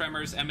noises and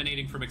tremors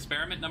emanating from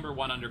experiment number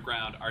 1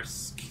 underground are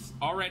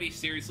already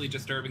seriously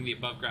disturbing the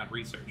above ground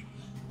research.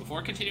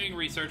 Before continuing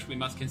research, we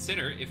must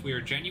consider if we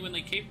are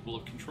genuinely capable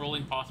of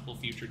controlling possible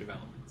future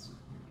developments.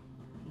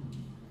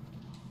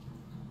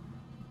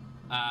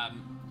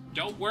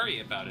 Don't worry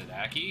about it,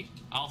 Aki.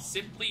 I'll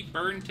simply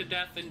burn to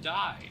death and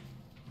die.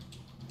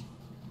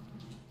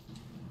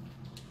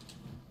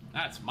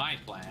 That's my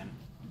plan.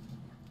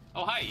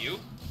 Oh, hi, you.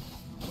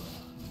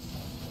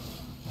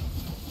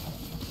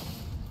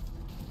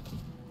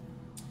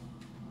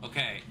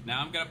 Okay,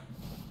 now I'm gonna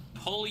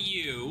pull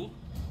you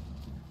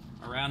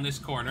around this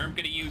corner. I'm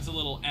gonna use a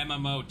little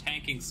MMO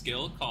tanking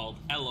skill called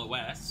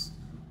LOS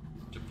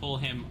to pull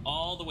him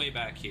all the way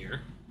back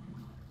here.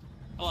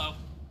 Hello.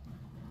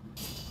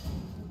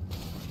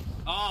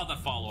 Oh, the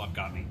follow-up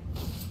got me.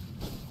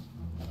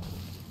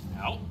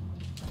 Ow.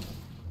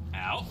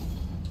 Ow.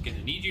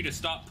 Gonna need you to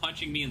stop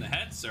punching me in the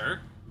head,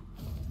 sir.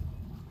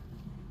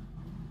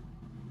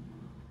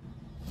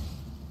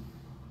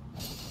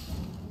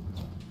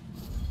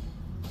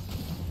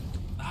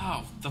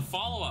 Oh, the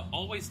follow-up.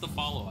 Always the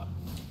follow-up.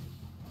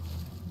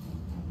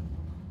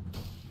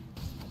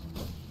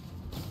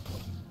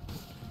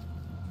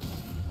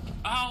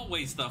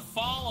 Always the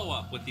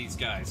follow-up with these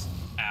guys.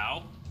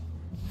 Ow.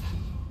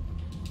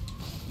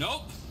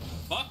 Nope.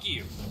 Fuck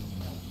you.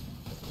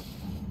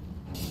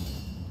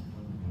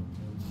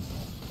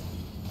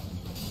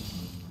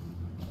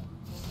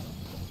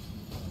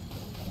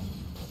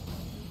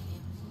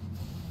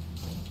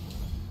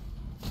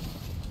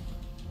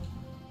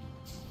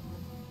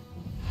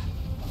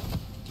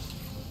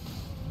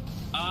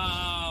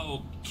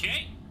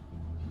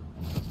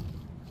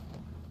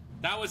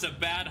 was a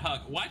bad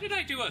hug. Why did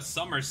I do a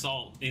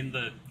somersault in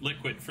the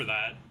liquid for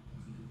that?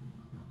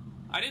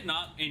 I did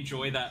not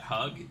enjoy that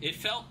hug. It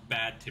felt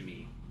bad to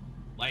me.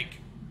 Like,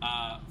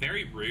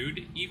 very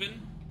rude,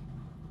 even.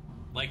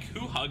 Like,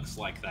 who hugs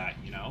like that,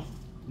 you know?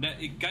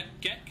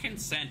 Get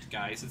consent,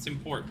 guys. It's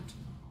important.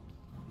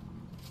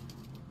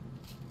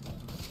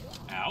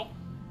 Ow.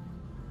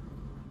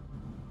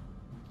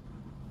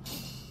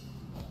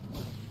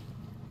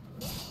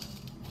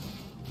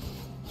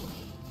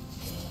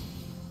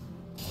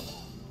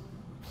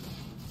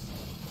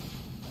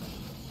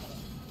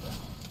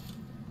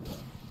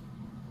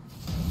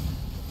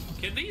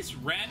 Can these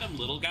random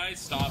little guys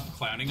stop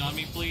clowning on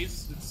me,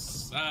 please?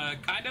 It's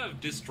kind of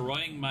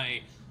destroying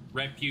my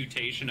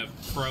reputation of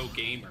pro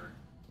gamer.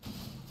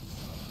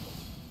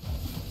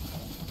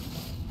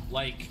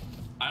 Like,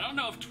 I don't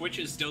know if Twitch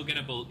is still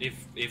gonna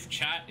if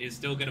chat is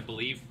still gonna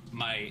believe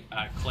my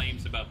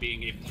claims about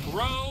being a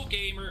pro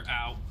gamer.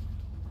 Ow.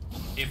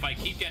 If I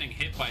keep getting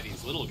hit by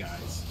these little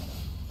guys.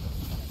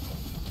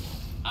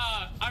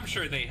 I'm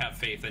sure they have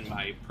faith in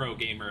my pro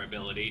gamer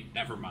ability.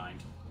 Never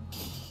mind.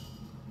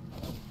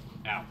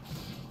 Ow.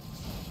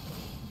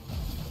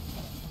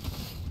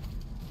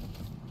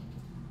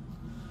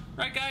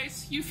 Right,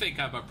 guys? You think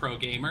I'm a pro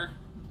gamer.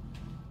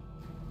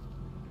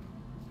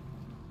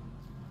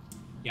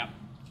 Yep.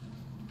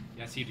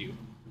 Yes, you do.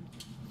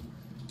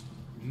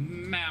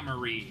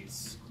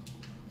 Memories.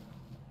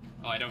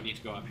 Oh, I don't need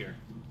to go up here.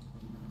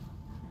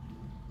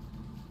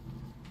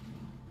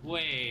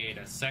 Wait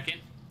a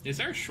second. Is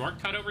there a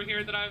shortcut over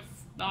here that I've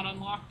not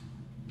unlocked?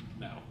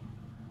 No.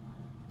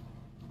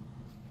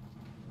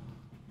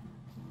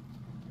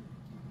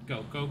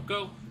 Go, go,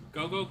 go.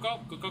 Go, go, go.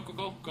 Go, go, go,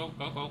 go. Go,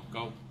 go, go,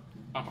 go.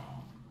 Oh.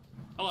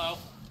 Hello.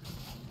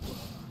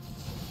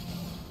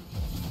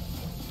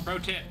 Pro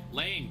tip,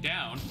 laying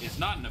down is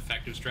not an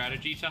effective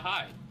strategy to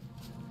hide.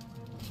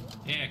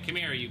 Yeah, come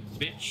here, you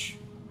bitch.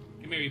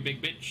 Come here, you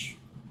big bitch.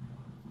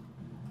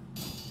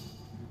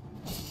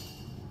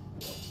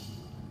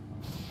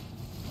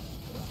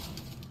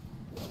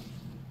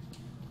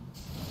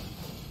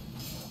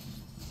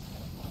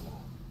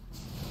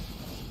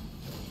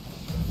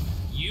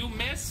 You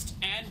missed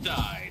and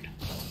died.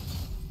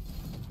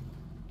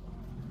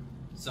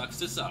 Sucks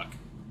to suck.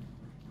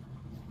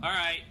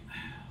 Alright.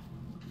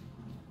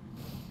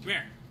 Come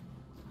here.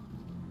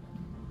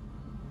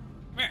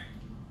 Come here.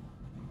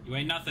 You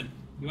ain't nothing.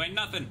 You ain't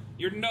nothing.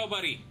 You're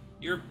nobody.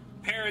 Your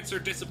parents are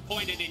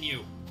disappointed in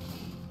you.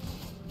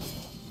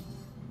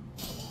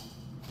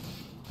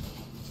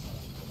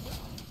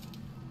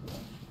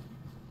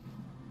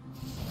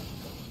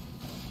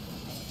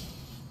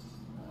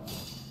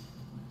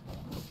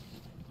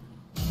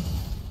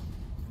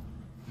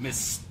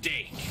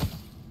 Mistake.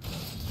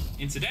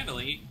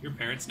 Incidentally, your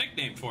parents'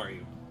 nickname for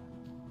you.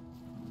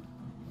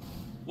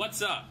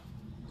 What's up?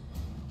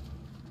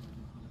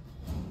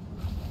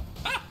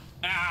 Ah!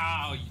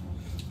 Ow!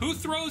 Who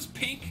throws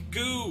pink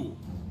goo?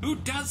 Who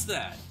does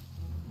that?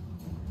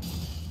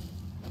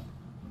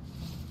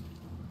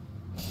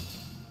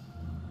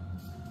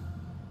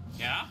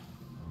 Yeah?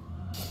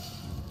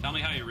 Tell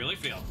me how you really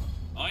feel.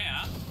 Oh,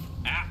 yeah?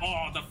 Ah,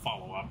 oh, the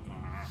follow-up.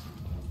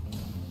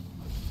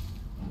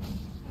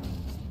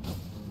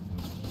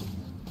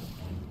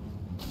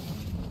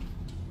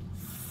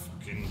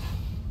 Fucking...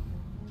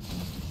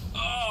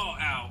 Oh,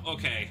 ow,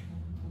 okay.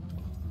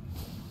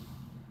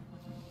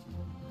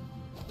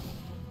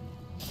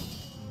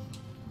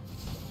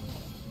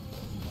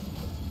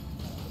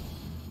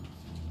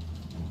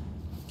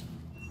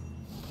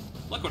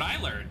 Look what I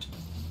learned.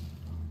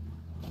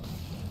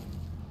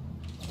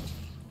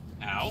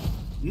 Ow.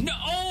 No,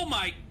 oh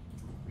my...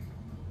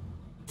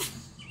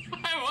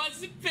 I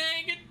wasn't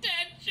paying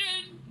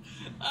attention!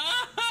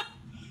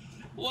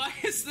 Why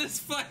is this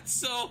fight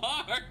so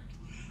hard?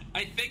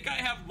 I think I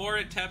have more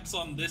attempts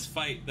on this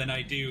fight than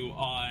I do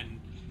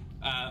on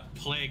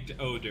Plagued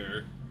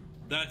Odor.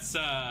 That's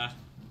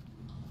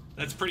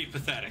pretty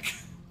pathetic.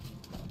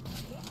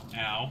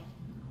 Ow.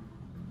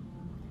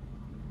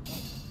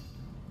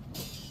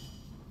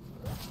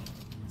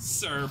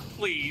 Sir,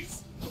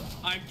 please.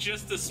 I'm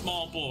just a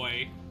small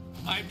boy.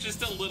 I'm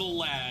just a little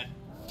lad.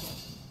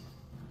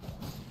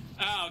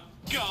 Oh,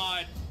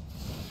 God.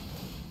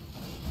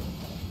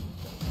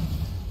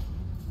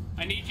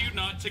 I need you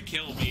not to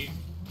kill me.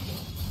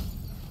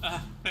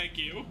 Thank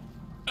you.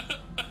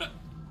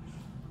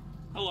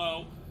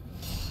 Hello.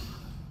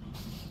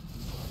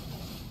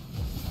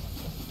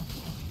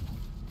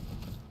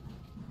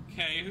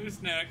 Okay,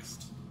 who's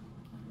next?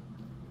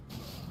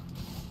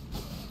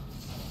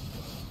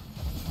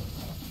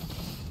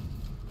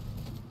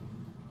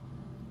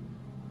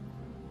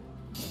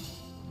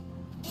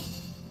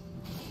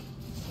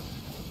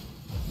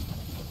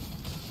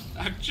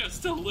 I'm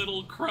just a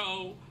little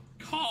crow.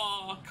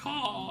 Caw,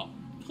 caw,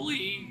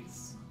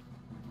 please.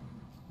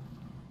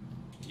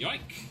 Yoink.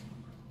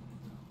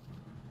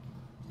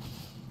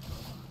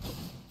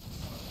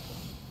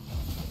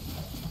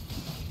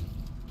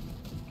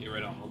 Get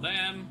rid of all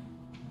them.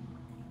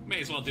 May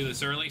as well do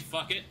this early.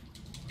 Fuck it.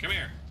 Come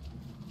here.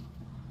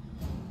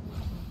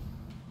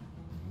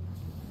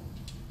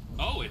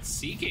 Oh, it's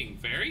seeking.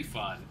 Very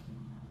fun.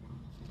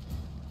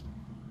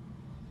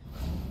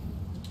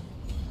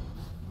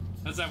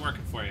 How's that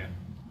working for you?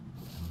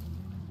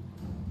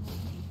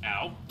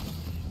 Ow.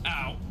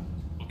 Ow.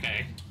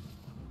 Okay.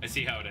 I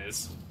see how it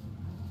is.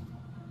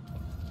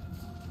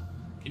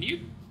 Can you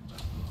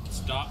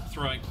stop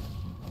throwing...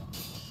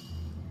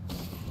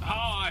 Oh,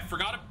 I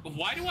forgot it.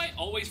 Why do I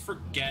always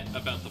forget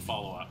about the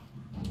follow-up?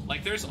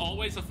 Like, there's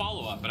always a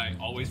follow-up, but I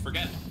always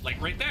forget it. Like,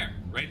 right there.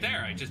 Right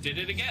there. I just did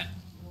it again.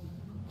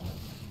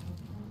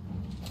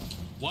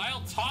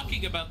 While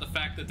talking about the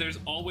fact that there's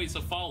always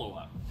a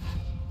follow-up.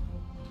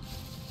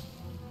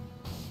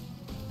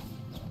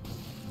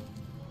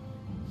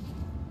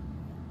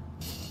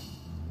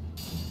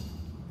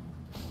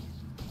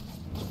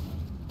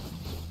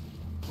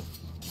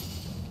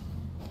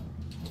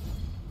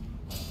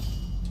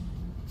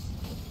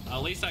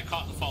 At least I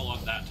caught the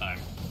follow-up that time.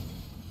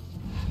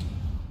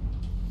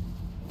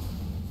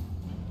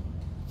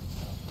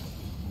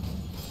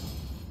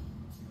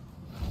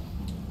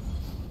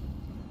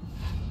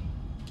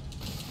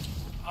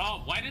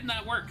 Oh, why didn't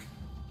that work?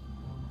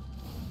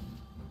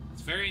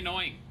 It's very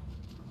annoying.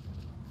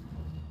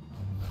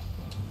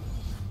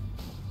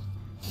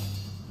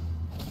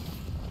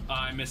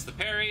 I missed the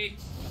parry.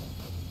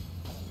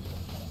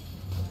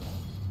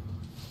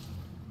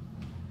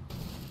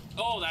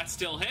 Oh, that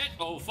still hit.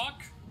 Oh,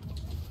 fuck.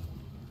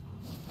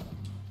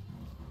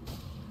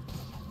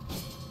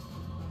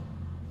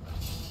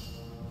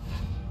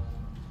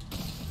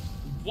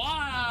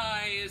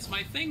 Why is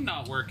my thing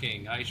not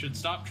working? I should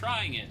stop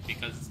trying it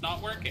because it's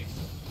not working.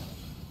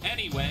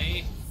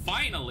 Anyway,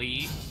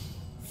 finally,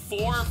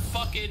 4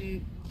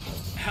 fucking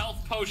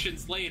health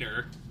potions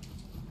later.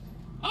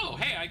 Oh,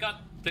 hey, I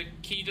got the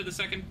key to the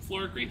 2nd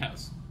floor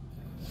greenhouse.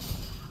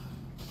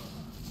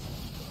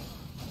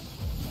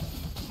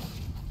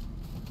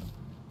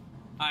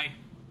 Hi.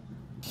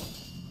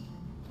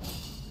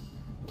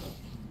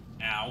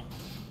 Ow.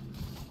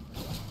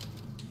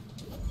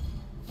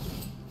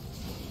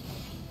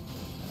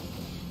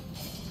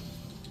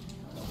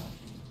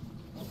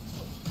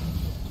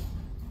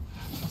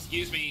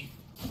 Excuse me.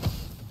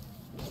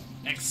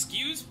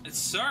 Excuse...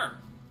 Sir.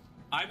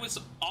 I was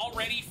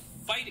already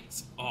fighting...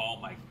 Oh,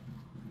 my...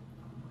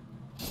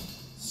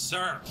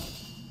 Sir.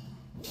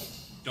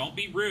 Don't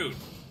be rude.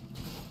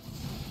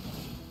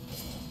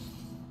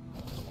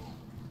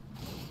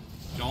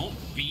 Don't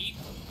be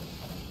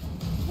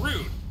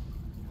rude.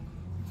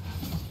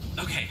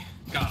 Okay,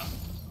 got him.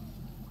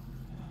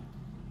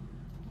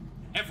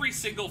 Every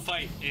single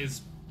fight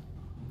is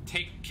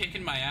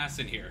kicking my ass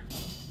in here.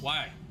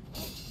 Why?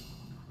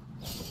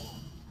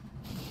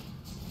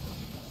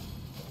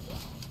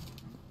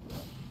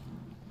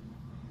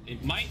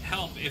 It might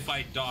help if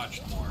I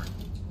dodged more.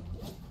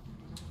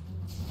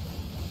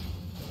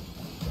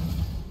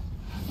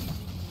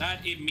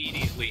 That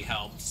immediately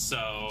helped,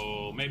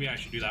 so maybe I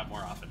should do that more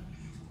often.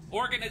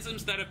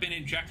 Organisms that have been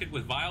injected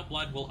with vile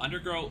blood will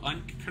undergo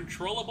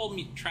uncontrollable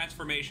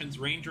transformations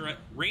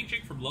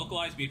ranging from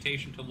localized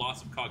mutation to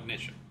loss of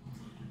cognition.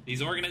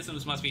 These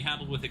organisms must be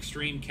handled with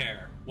extreme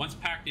care. Once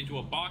packed into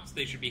a box,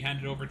 they should be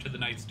handed over to the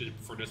Knights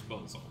for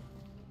disposal.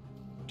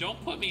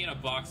 Don't put me in a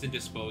box and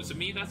dispose of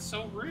me, that's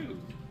so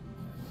rude.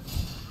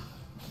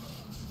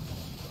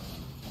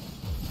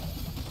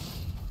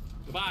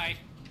 Goodbye.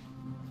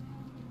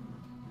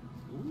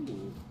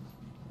 Ooh.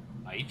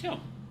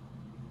 Item.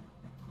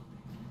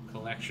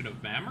 Collection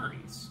of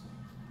memories.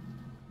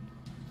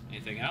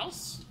 Anything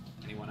else?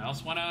 Anyone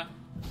else wanna...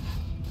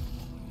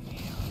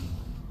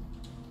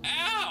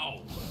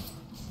 Ow!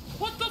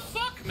 What the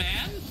fuck,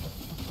 man?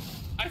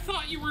 I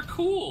thought you were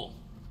cool.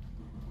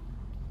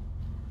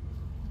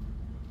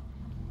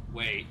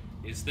 Wait,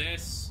 is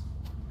this...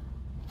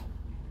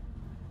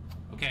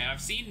 Okay,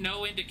 I've seen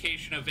no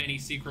indication of any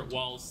secret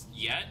walls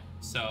yet,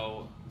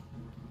 so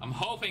I'm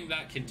hoping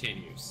that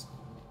continues.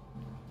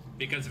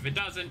 Because if it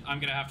doesn't, I'm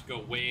gonna have to go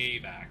way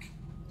back.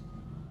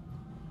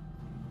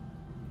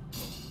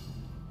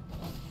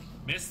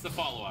 Missed the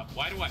follow-up.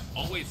 Why do I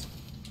always...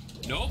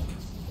 Nope.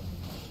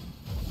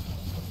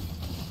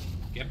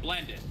 Get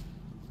blended.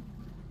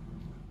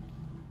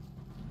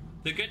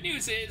 The good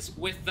news is,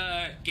 with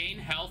the gain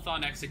health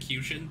on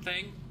execution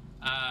thing,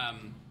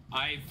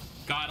 I've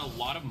got a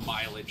lot of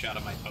mileage out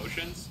of my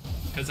potions,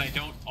 because I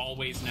don't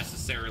always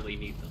necessarily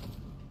need them.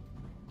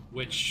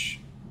 Which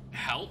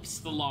helps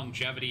the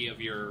longevity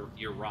of your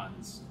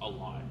runs a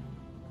lot.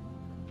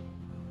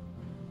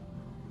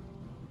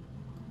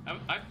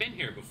 I've been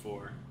here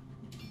before.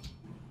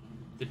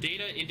 The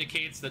data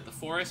indicates that the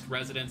forest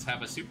residents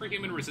have a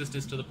superhuman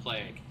resistance to the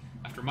plague.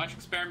 After much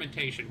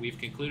experimentation, we've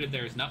concluded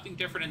there is nothing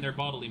different in their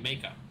bodily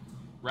makeup.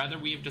 Rather,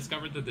 we have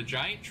discovered that the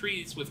giant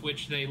trees with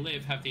which they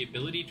live have the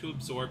ability to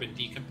absorb and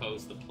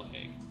decompose the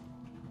plague.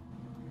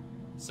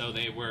 So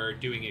they were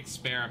doing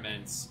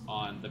experiments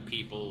on the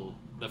people,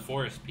 the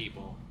forest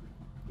people,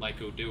 like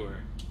Odur.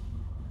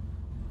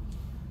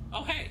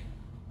 Oh, hey!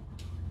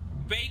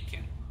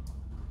 Bacon!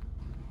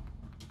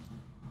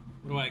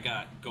 What do I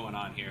got going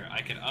on here?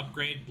 I can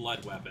upgrade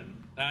blood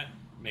weapon. That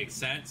makes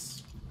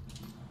sense.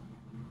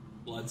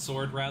 blood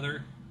sword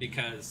rather,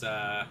 because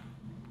I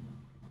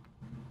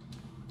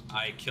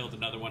killed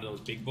another one of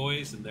those big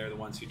boys, and they're the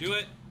ones who do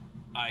it.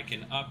 I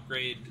can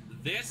upgrade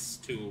this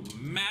to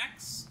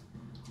max.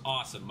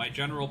 Awesome. My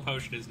general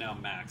potion is now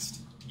maxed.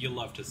 You'll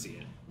love to see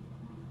it.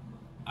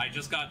 I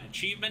just got an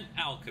achievement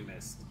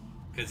alchemist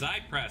because I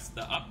pressed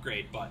the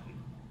upgrade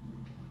button.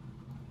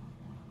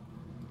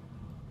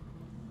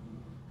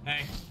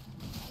 Hey.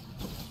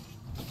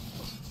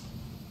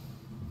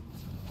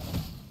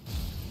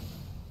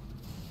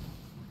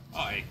 Oh,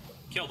 I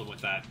killed him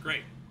with that.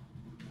 Great.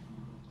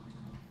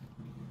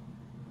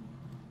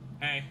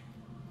 Hey.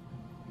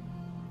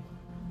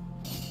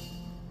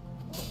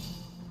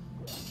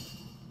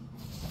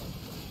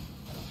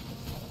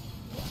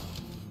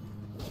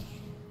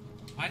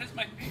 Why does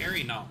my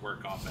parry not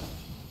work often?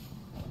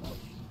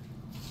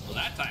 Well,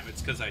 that time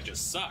it's because I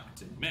just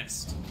sucked and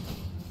missed.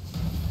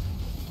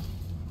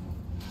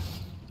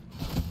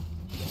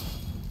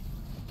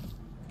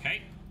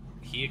 Okay.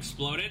 He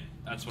exploded.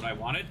 That's what I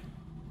wanted.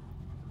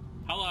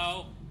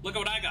 Hello. Look at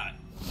what I got.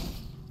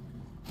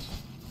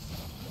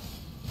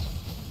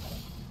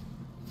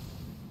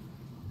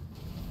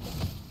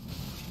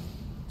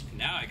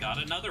 Now I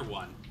got another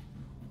one.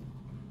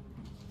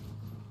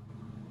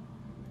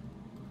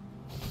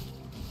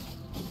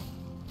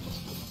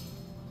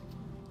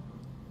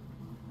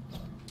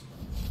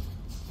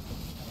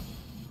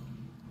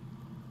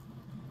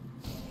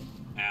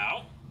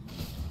 Ow.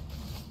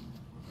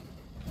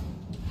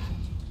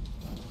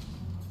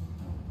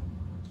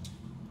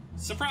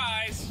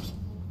 Surprise!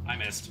 I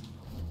missed.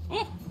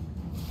 Ooh.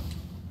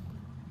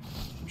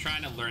 I'm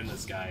trying to learn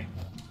this guy.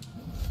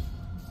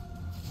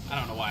 I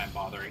don't know why I'm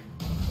bothering.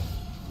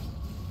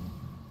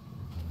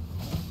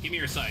 Give me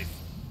your scythe.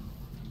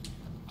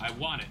 I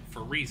want it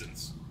for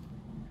reasons.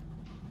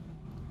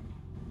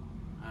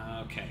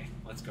 Okay,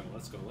 let's go,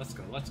 let's go, let's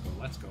go, let's go,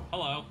 let's go.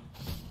 Hello.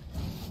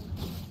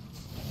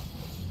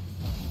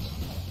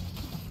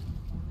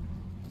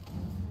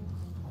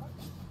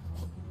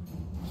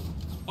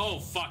 Oh,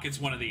 fuck, it's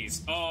one of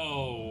these.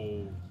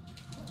 Oh.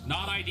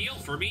 Not ideal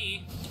for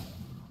me.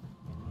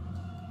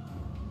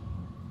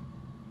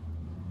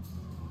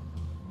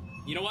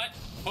 You know what?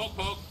 Poke,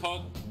 poke,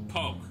 poke,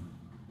 poke.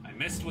 I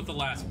missed with the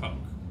last poke.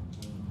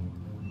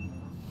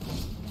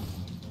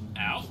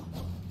 Ow.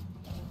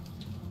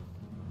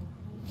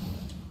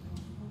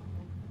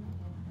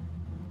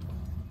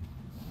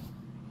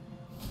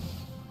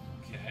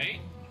 Okay.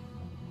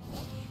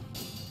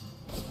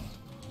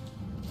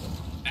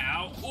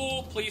 Ow.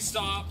 Oh, please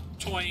stop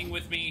toying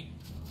with me.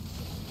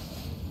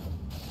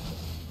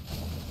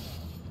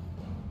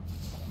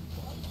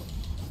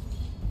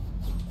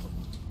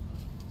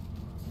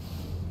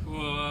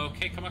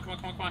 Okay, come on, come on,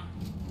 come on, come on.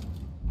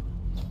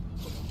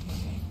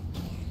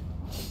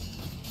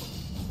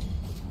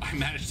 I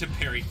managed to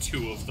parry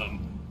 2 of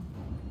them.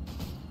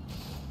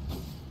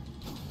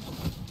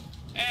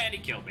 And he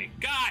killed me.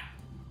 God!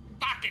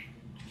 Fuck it!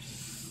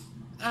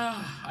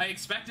 I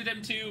expected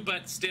him to,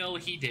 but still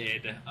he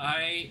did.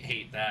 I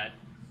hate that.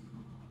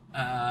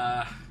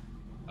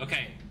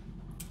 Okay.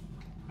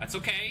 That's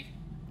okay.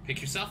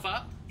 Pick yourself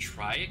up.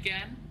 Try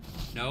again.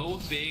 No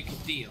big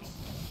deal.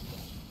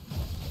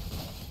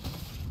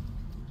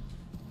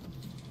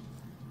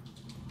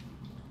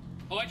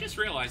 Oh, I just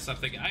realized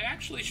something. I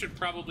actually should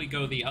probably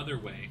go the other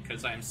way,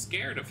 because I'm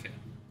scared of him.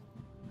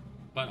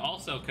 But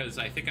also because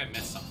I think I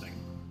missed something.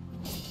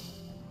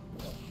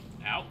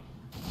 Ow.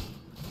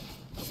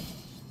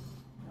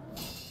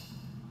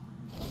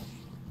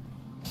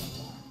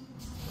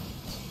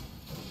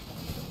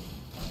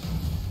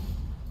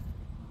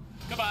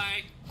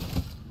 Goodbye.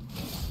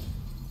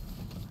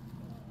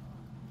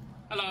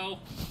 Hello.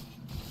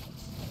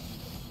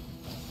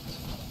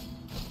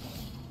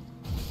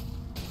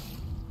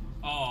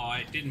 Oh,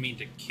 I didn't mean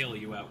to kill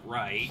you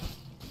outright.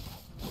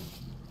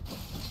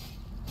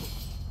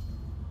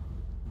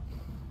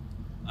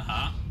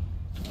 Uh-huh.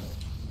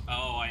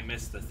 Oh, I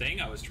missed the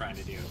thing I was trying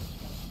to do.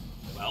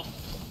 Well.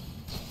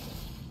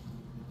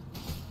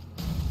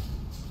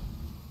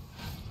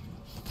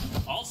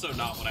 Also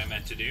not what I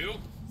meant to do.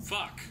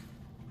 Fuck.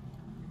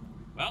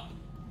 Well.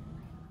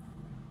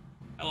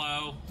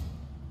 Hello.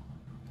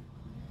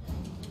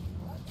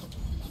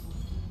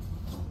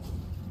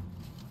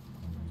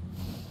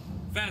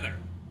 Feather.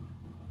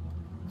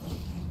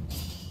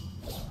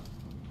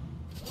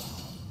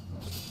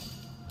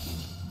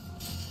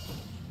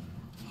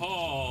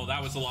 Oh,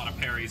 that was a lot of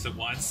parries at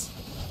once.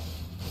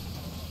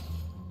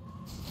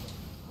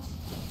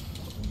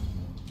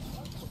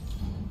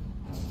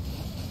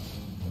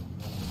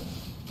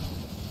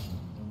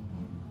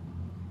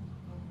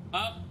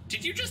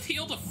 Did you just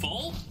heal to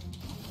full?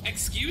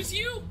 Excuse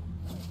you?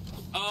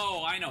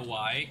 Oh, I know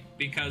why.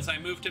 Because I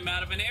moved him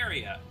out of an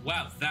area.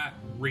 Wow, that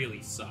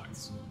really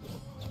sucks.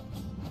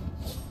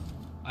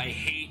 I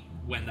hate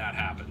when that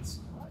happens.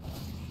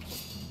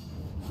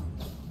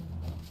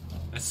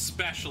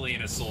 Especially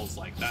in a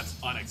Souls-like. That's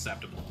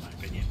unacceptable in my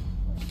opinion.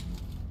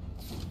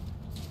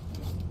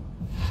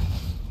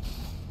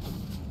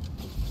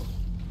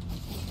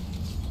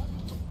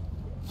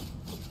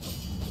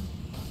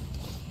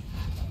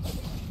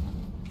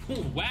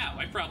 Wow,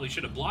 I probably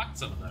should have blocked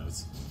some of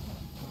those.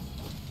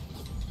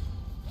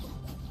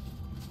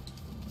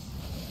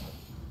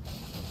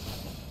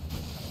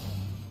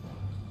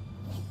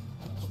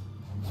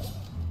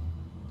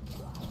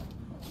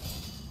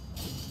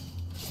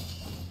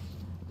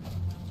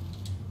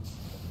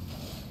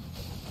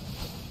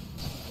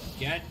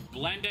 Get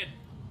blended.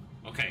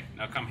 Okay,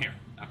 now come here.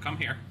 Now come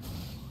here.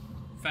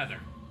 Feather.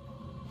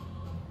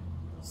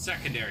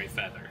 Secondary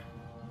feather.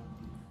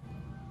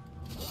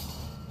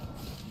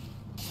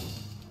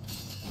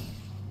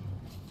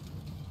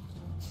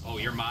 Oh,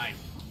 you're mine.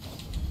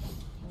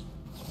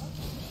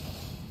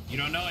 You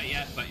don't know it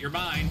yet, but you're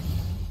mine.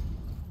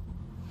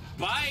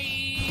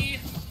 Bye!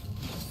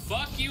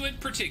 Fuck you in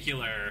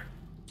particular.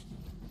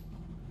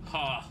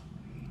 Ha.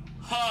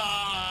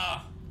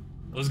 Ha!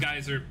 Those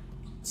guys are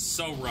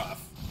so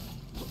rough.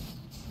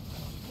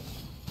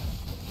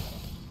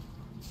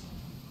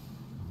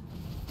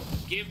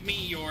 Give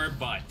me your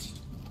butt.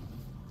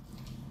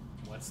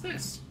 What's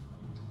this?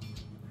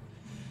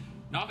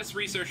 Novice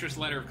Researcher's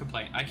Letter of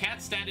Complaint. I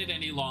can't stand it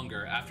any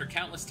longer. After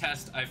countless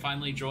tests, I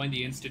finally joined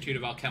the Institute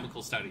of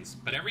Alchemical Studies.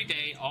 But every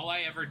day, all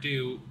I ever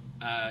do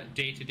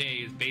day to day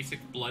is basic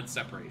blood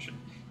separation.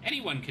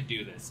 Anyone could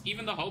do this,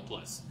 even the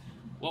hopeless.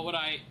 What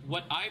I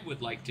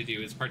would like to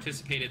do is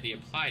participate in the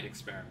applied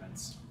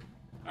experiments.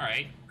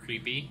 Alright,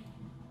 creepy.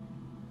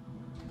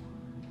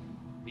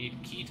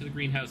 Need key to the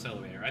greenhouse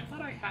elevator. I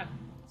thought I had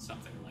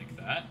something like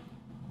that.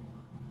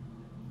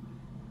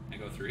 Can I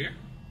go through here?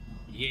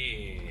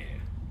 Yeah.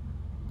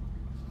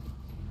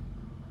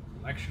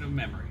 Collection of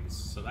memories.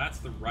 So that's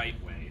the right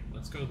way.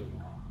 Let's go the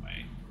wrong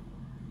way.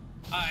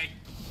 Hi.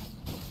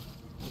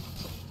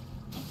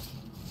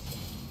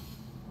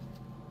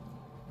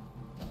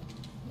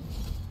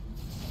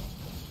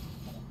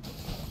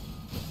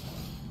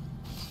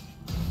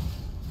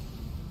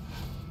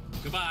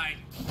 Goodbye.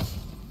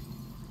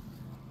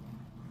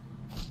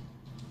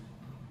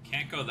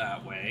 Can't go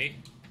that way.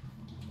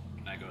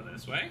 Can I go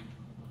this way?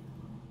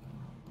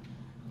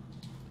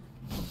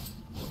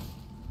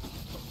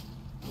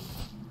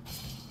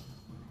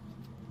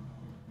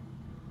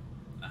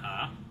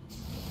 Uh-huh.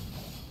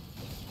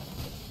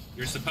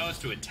 You're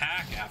supposed to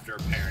attack after a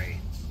parry.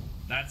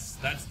 That's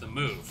the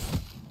move.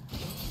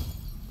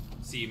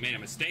 See, you made a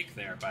mistake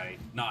there by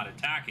not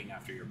attacking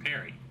after your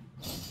parry.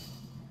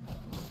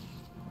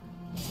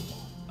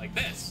 Like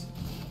this.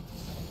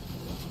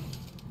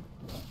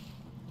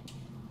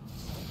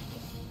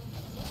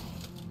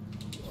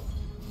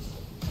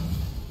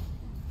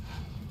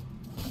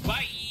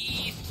 Bye!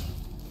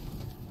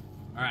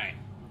 Alright,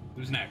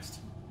 who's next?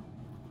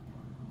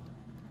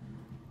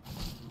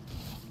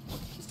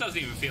 This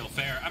doesn't even feel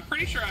fair. I'm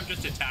pretty sure I'm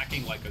just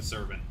attacking like a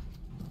servant.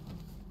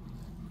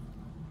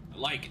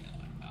 Like,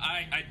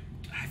 I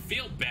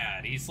feel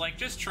bad. He's like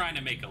just trying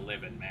to make a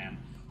living, man.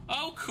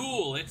 Oh,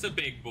 cool, it's a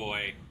big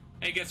boy.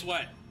 Hey, guess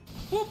what?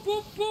 Boop,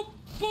 boop, boop,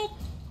 boop.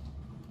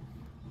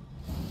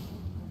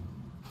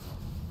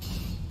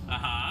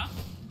 Uh-huh.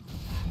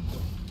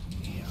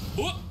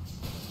 Whoop!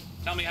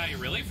 Tell me how you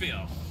really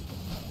feel.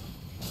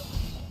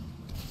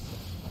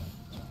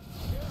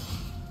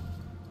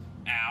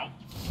 Ow.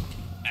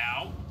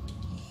 Ow.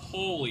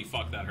 Holy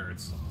fuck, that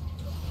hurts.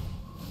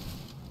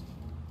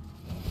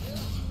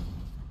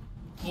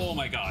 Oh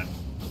my god.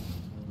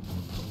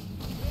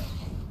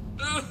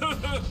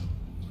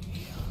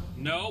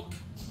 Nope.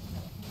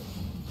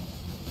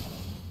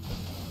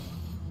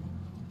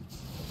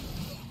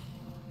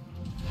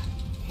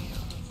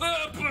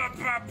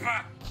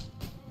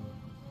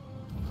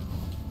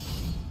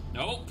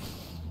 Nope.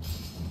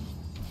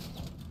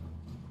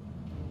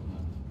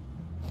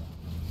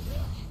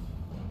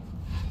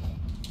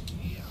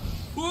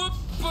 Whoop,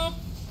 whoop.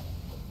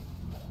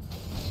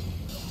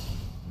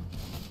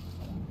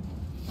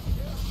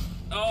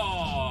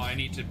 Oh, I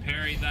need to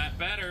parry that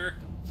better.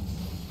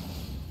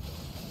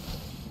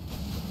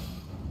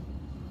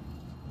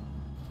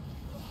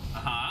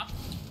 Uh-huh.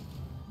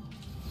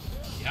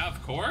 Yeah,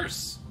 of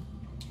course.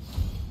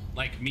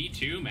 Like, me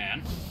too,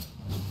 man.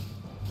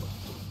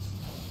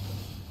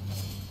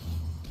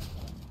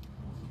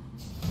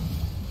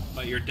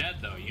 But you're dead,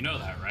 though. You know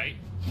that, right?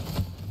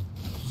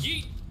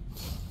 Yeet!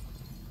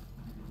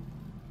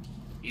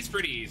 He's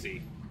pretty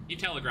easy. He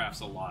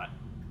telegraphs a lot.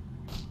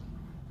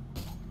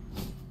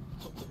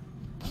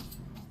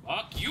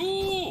 Fuck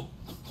you!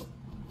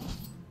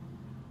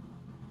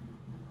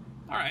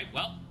 Alright,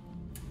 well.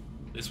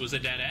 This was a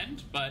dead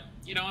end, but,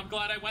 you know, I'm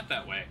glad I went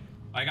that way.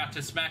 I got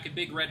to smack a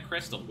big red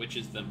crystal, which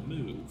is the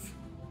move.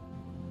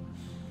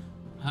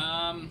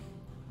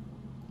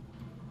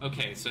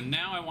 Okay, so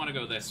now I want to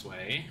go this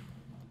way.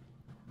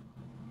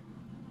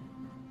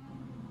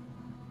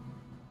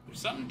 There's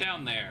something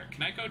down there.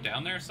 Can I go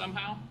down there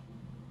somehow?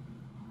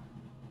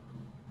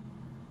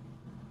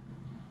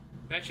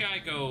 Bet you I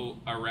go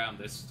around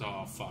this.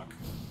 Oh, fuck.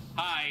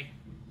 Hi.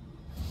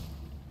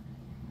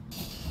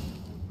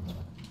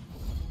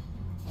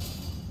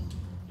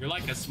 You're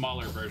like a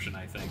smaller version,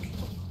 I think.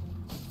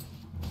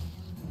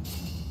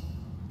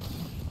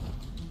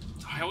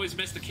 I always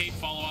miss the cape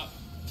follow-up.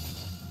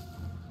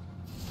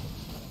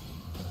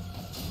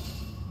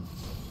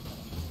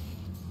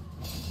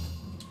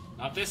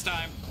 Not this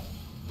time.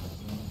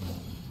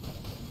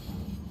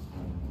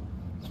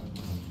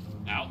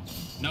 Ow.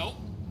 No.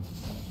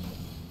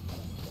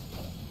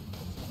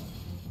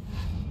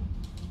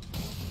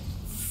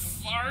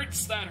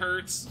 Farts, that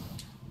hurts.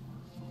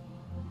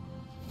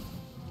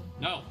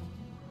 No.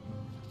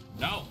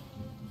 No.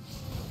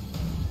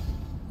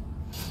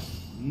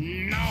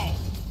 No!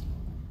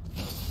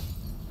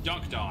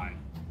 Dunked on.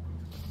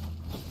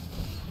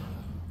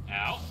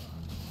 Ow.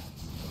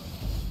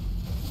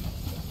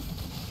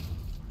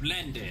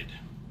 Blended.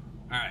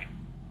 Alright.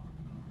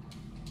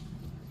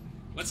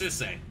 What's this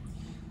say?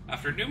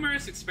 After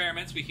numerous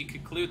experiments, we can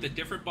conclude that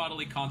different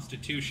bodily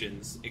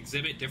constitutions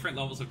exhibit different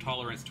levels of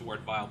tolerance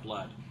toward vile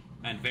blood,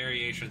 and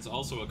variations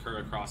also occur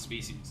across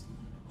species.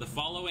 The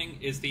following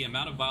is the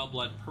amount of vile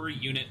blood per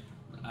unit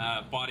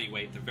body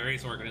weight that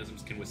various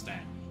organisms can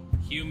withstand.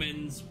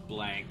 Humans,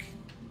 blank.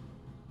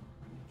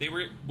 They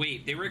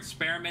were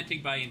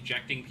experimenting by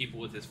injecting people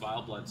with this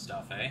vile blood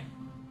stuff, eh?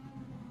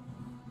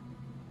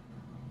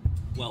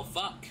 Well,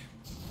 fuck.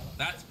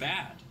 That's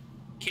bad.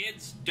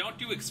 Kids, don't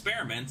do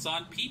experiments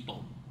on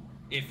people,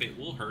 if it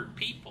will hurt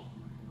people.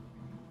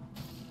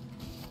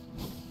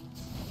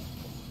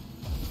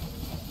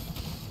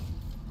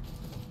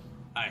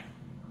 Hi.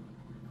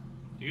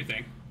 Do your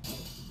thing.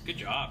 Good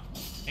job.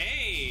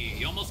 Hey,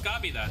 you almost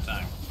got me that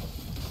time.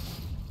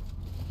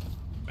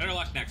 Better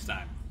luck next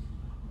time.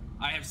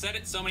 I have said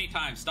it so many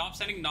times, stop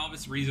sending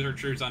novice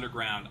researchers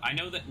underground. I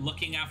know that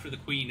looking after the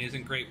Queen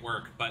isn't great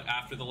work, but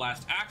after the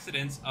last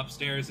accidents,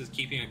 upstairs is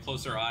keeping a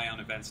closer eye on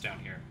events down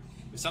here.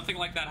 If something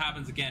like that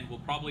happens again, we'll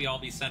probably all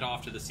be sent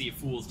off to the Sea of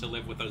Fools to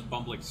live with those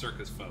bumbling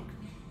circus folk.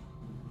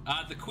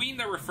 The queen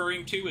they're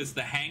referring to is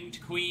the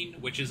Hanged Queen,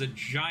 which is a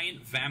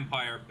giant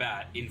vampire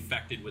bat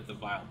infected with the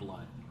vile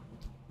blood.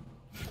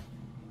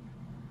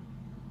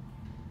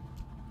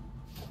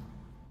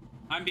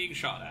 I'm being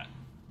shot at.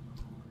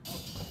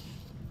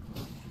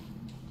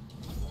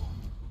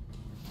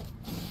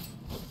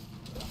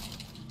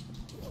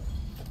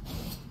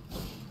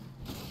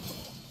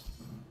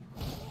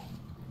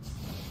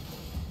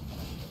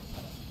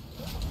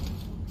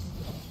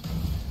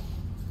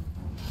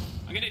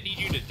 I'm gonna need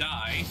you to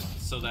die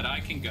so that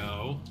I can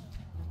go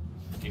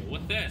deal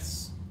with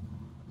this.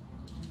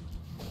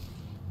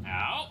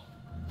 Ow!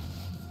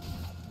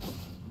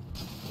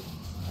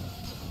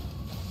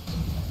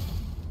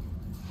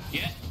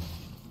 Get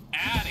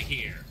out of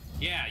here.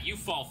 Yeah, you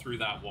fall through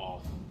that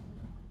wall.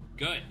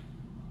 Good.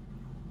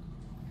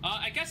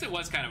 I guess it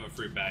was kind of a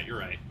fruit bat, you're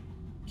right.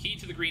 Key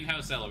to the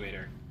greenhouse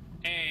elevator.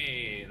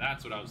 Hey,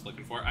 that's what I was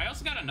looking for. I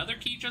also got another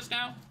key just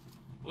now.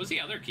 What was the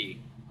other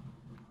key?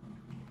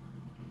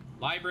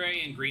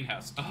 Library and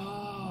greenhouse.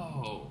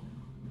 Oh.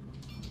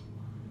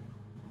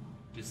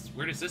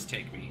 Where does this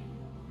take me?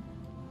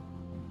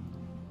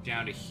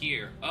 Down to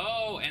here.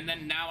 Oh, and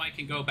then now I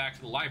can go back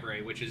to the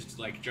library, which is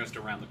like just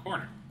around the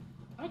corner.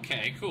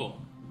 Okay,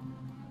 cool.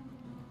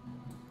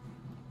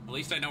 At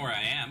least I know where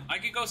I am. I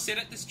could go sit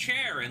at this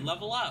chair and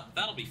level up.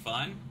 That'll be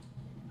fun.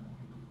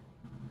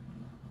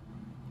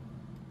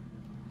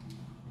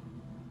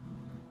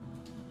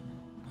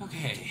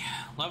 Okay,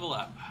 level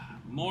up.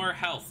 More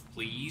health,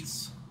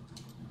 please.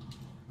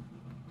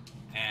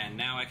 And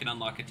now I can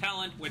unlock a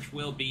talent, which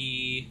will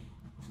be...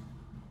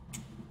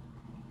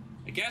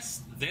 I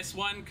guess this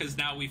one, because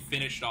now we've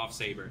finished off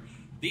Saber.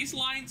 These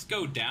lines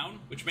go down,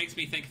 which makes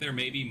me think there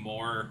may be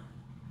more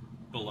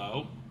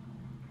below.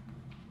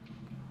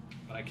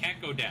 But I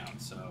can't go down,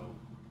 so...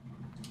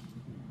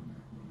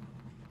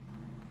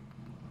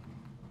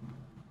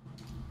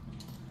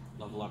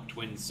 Level up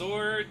twin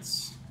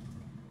swords.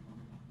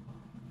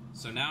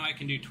 So now I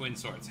can do twin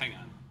swords. Hang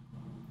on.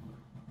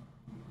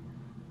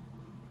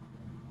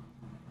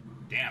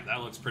 Damn,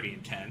 that looks pretty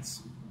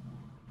intense.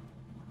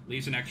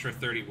 Leaves an extra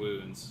 30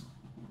 wounds.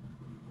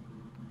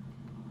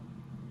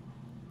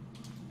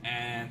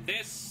 And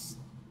this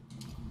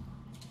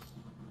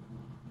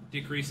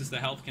decreases the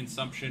health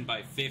consumption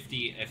by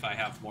 50 if I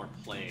have more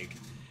plague.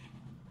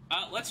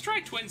 Let's try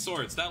twin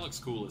swords. That looks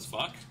cool as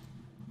fuck.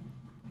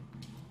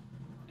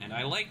 And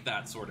I like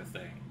that sort of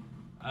thing.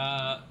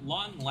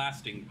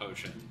 Long-lasting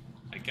potion.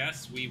 I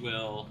guess we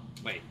will...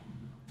 Wait.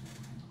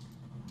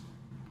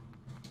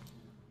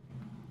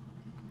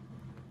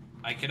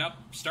 I could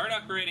start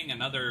upgrading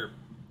another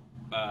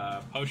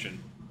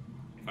potion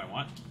if I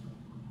want.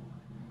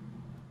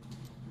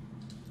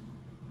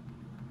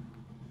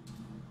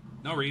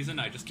 No reason,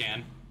 I just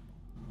can.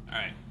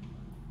 Alright.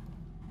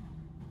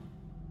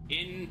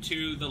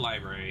 Into the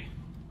library.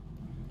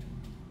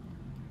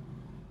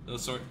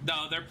 Those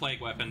no, they're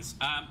plague weapons.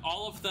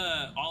 All of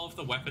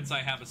the weapons I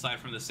have aside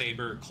from the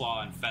saber,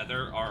 claw, and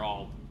feather are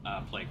all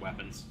plague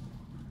weapons.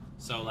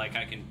 So like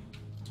I can...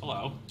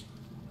 Hello.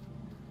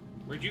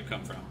 Where'd you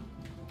come from?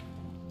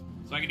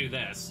 So I can do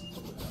this.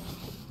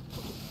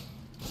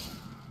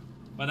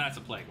 But that's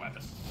a plague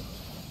weapon.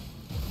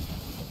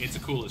 It's a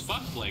cool as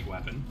fuck plague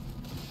weapon.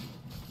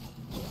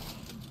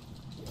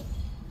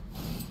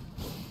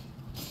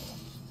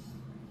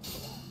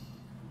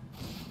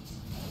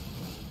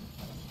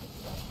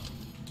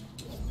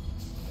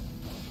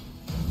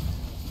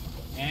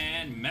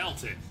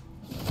 melted.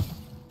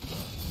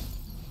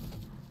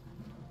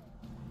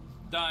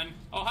 Done.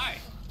 Oh, hi.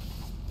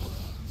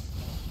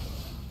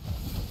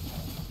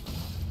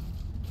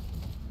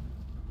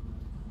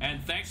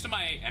 And thanks to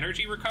my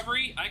energy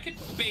recovery, I could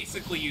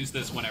basically use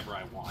this whenever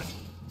I want.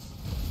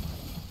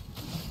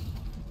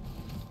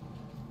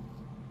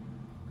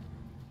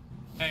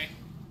 Hey,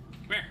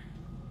 come here.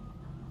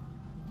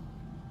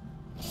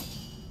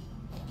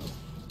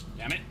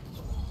 Damn it.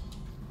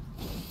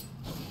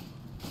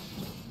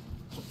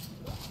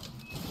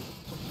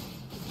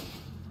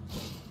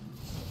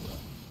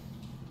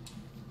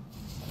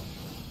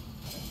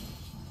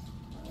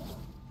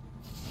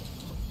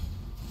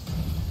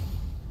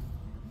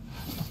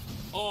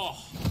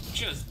 Oh,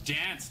 just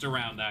danced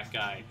around that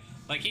guy.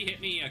 Like, he hit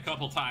me a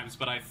couple times,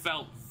 but I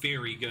felt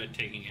very good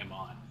taking him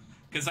on.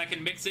 Because I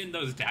can mix in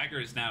those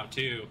daggers now,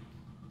 too.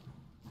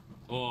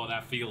 Oh,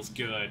 that feels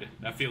good.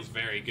 That feels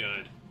very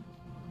good.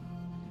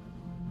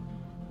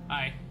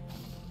 Hi.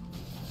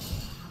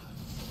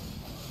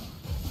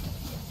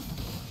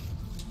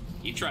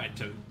 He tried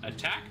to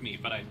attack me,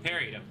 but I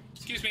parried him.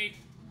 Excuse me.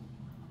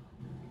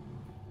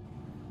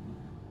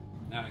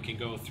 Now I can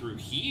go through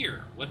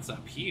here. What's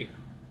up here?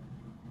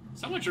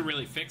 Someone should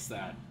really fix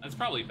that. That's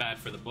probably bad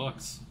for the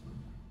books.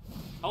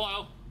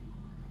 Hello?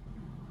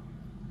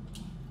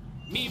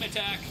 Meme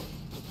attack!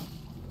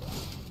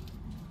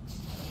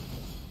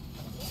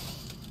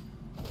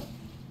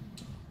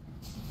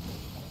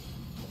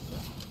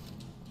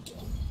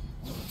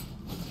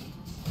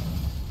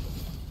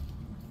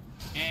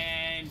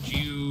 And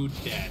you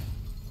dead.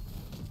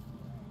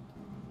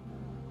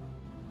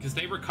 Because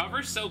they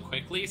recover so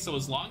quickly, so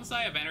as long as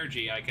I have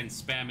energy, I can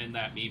spam in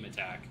that meme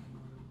attack.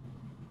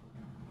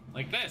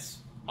 Like this.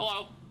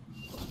 Hello.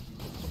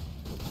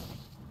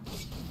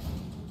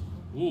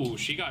 Ooh,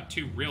 she got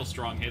 2 real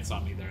strong hits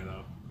on me there,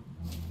 though.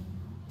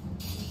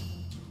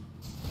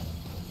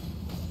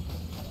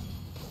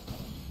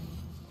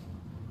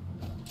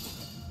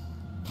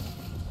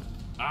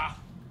 Ah!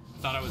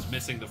 Thought I was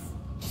missing the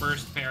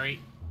first parry.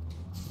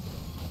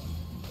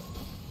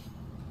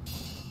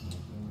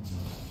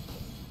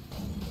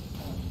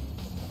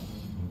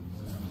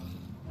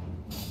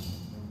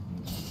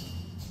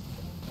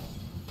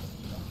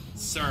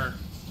 Sir.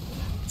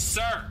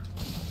 Sir!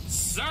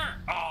 Sir!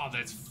 Oh,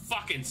 that's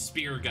fucking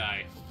spear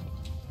guy.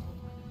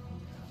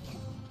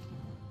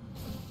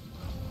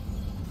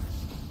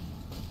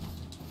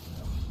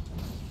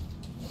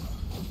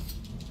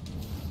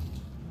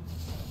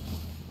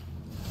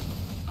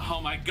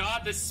 Oh my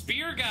god, the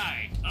spear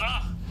guy!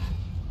 Ugh!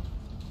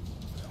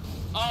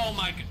 Oh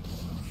my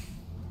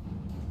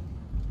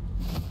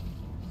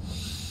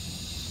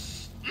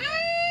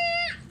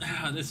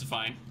god. This is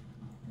fine.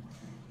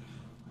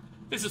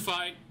 This is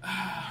fine.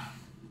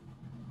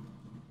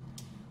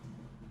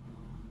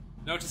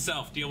 Note to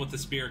self, deal with the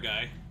spear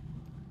guy.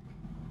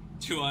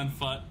 2 on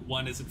foot,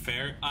 1 isn't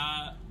fair.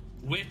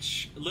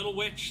 Witch, Little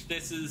Witch,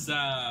 this is,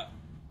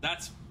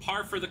 that's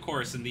par for the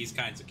course in these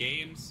kinds of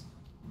games.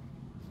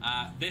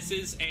 This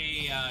is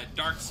a,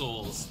 Dark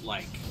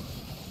Souls-like.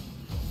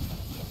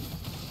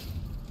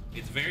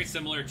 It's very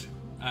similar to,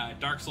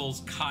 Dark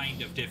Souls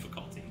kind of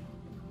difficulty.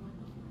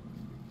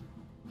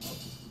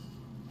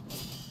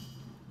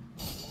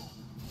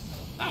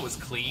 That was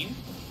clean.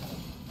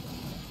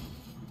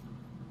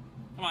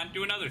 Come on,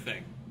 do another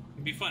thing.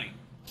 It'd be funny.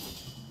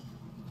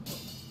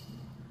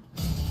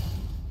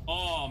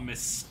 Oh,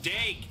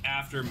 mistake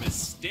after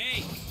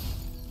mistake.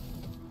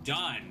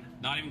 Done.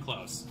 Not even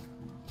close.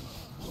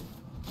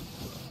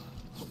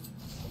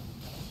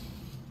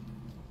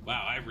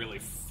 Wow, I really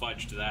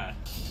fudged that.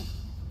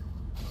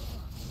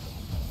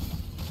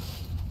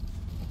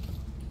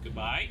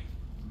 Goodbye.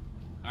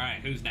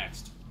 Alright, who's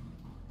next?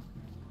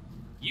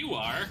 You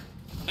are.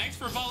 Thanks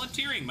for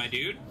volunteering, my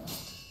dude.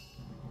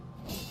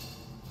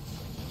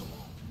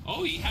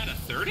 Oh, he had a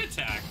 3rd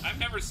attack. I've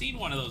never seen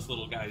one of those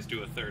little guys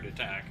do a 3rd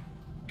attack.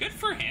 Good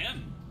for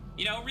him.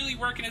 You know, really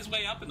working his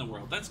way up in the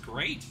world. That's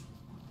great.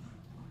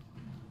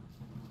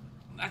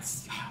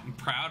 I'm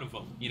proud of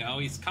him. You know,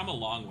 he's come a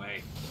long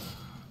way.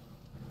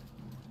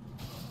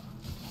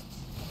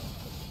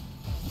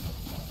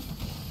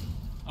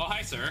 Oh,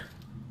 hi, sir.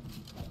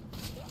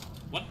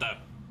 What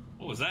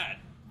was that?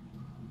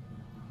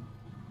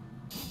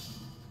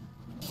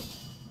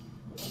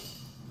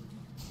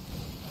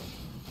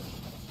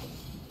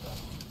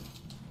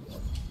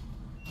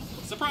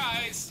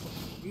 Surprise!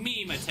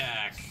 Meme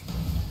attack.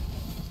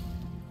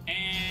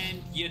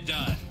 And you're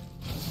done.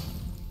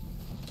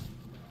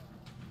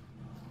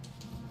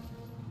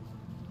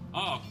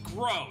 Oh,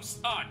 gross.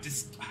 Oh,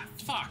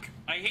 fuck.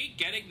 I hate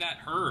getting that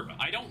herb.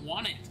 I don't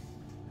want it.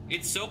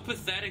 It's so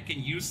pathetic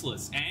and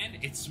useless, and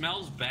it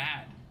smells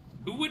bad.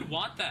 Who would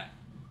want that?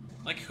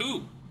 Like,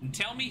 who? And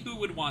tell me who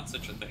would want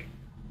such a thing.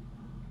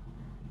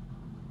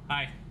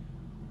 Hi.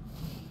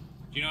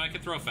 Do you know I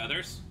could throw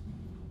feathers?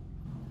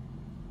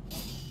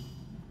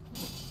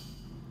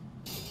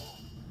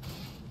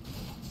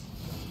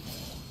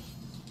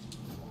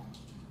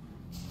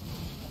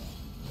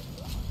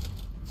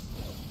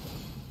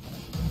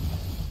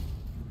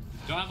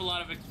 Don't have a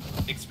lot of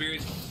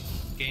experience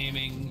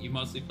gaming. You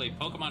mostly play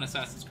Pokemon,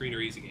 Assassin's Creed, or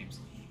easy games.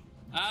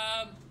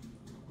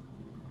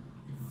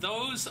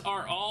 Those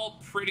are all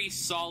pretty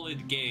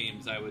solid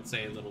games, I would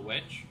say, Little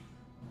Witch.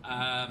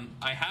 I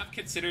have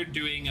considered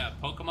doing a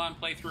Pokemon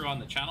playthrough on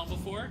the channel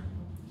before,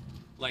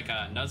 like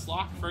a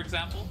Nuzlocke, for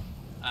example.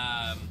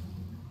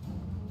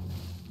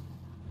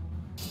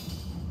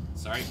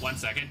 Sorry, 1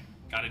 second.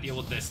 Gotta deal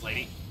with this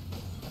lady.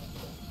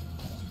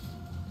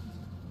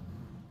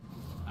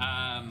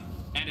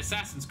 And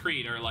Assassin's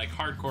Creed are like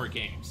hardcore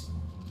games.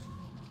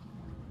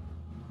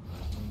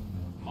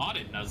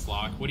 Modded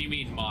Nuzlocke? What do you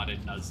mean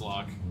modded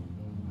Nuzlocke?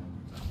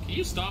 Can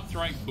you stop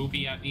throwing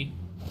poopy at me?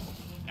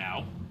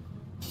 Ow.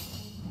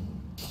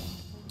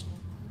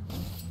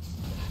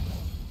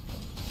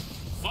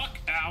 Fuck,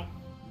 ow.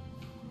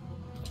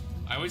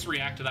 I always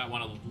react to that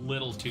one a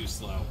little too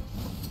slow.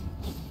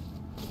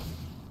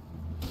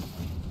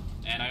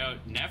 And I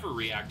never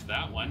react to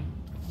that one.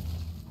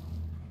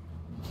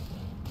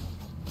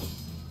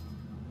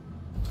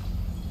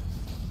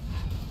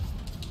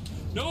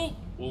 Nope!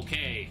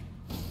 Okay.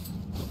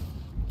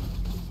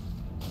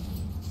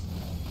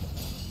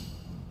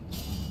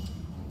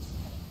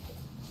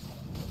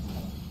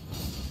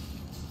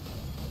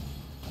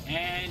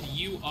 And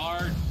you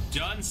are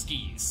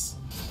Dunskies.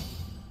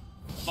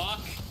 Fuck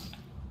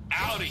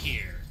out of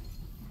here.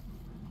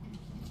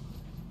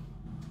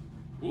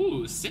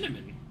 Ooh,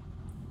 cinnamon.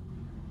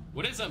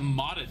 What is a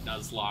modded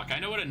Nuzlocke? I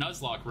know what a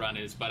Nuzlocke run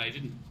is, but I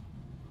don't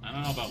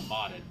know about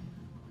modded.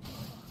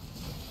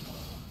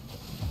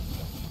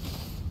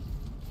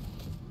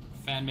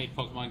 Fan-made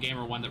Pokemon game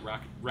or one that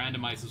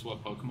randomizes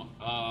what Pokemon...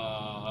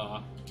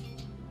 I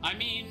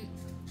mean,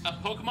 a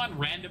Pokemon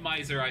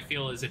randomizer, I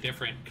feel, is a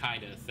different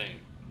kind of thing.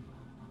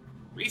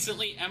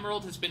 Recently,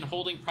 Emerald has been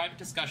holding private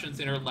discussions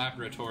in her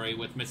laboratory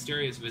with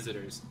mysterious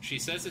visitors. She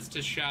says it's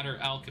to shatter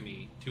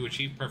alchemy, to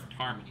achieve perfect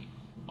harmony.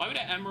 Why would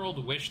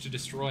Emerald wish to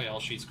destroy all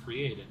she's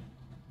created?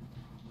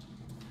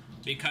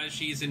 Because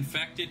she's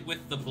infected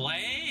with the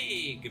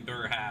plague,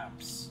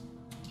 perhaps.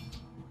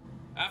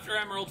 After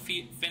Emerald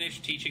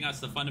finished teaching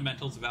us the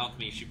fundamentals of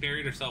alchemy, she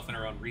buried herself in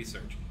her own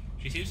research.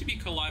 She seems to be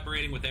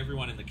collaborating with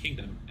everyone in the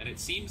kingdom, and it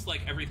seems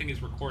like everything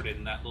is recorded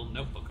in that little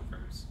notebook of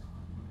hers.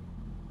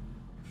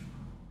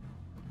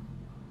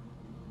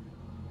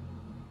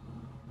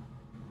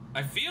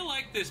 I feel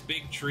like this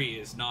big tree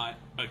is not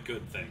a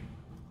good thing.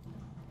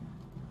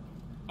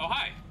 Oh,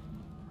 hi.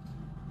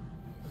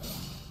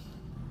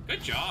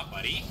 Good job,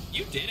 buddy.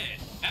 You did it.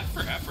 F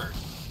for effort.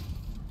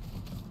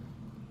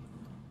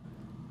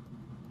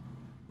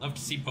 Love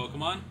to see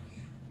Pokemon.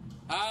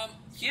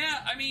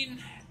 Yeah, I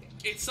mean,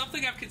 it's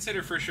something I've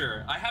considered for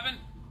sure. I haven't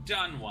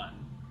done one,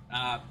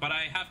 but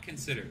I have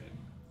considered it.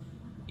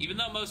 Even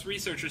though most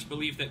researchers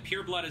believe that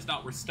pure blood is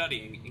not worth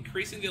studying,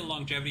 increasing the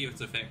longevity of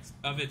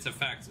its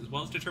effects, as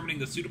well as determining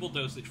the suitable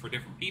dosage for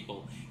different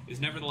people, is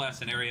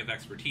nevertheless an area of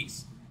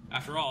expertise.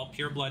 After all,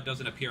 pure blood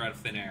doesn't appear out of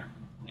thin air.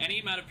 Any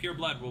amount of pure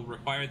blood will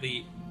require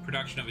the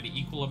production of an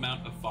equal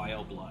amount of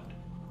vile blood.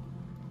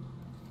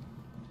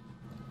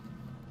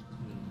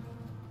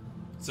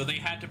 So they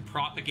had to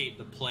propagate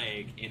the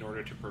plague in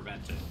order to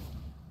prevent it.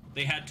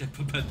 They had to...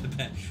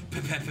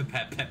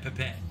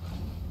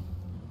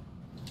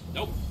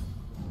 Nope.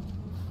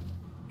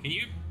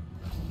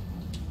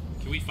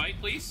 Can we fight,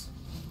 please?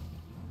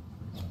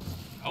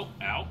 Oh,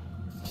 ow.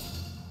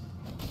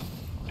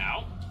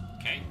 Ow.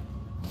 Okay.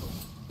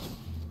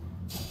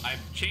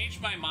 I've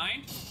changed my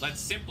mind. Let's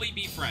simply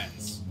be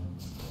friends.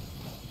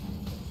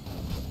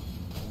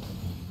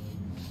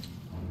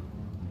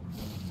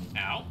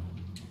 Ow.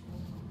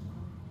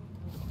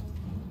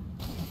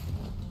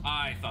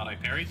 I thought I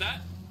parried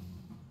that.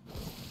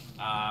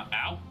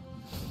 Ow.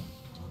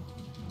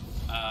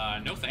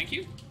 No thank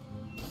you.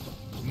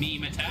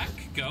 Meme attack,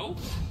 go.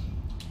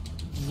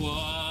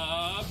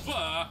 Whoop.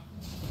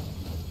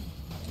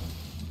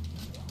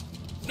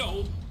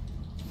 No.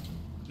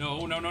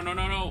 No, no, no, no,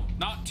 no, no.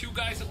 Not two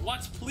guys at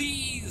once,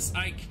 please.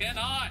 I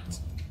cannot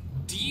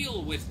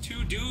deal with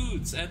two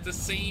dudes at the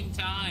same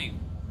time.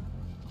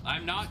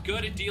 I'm not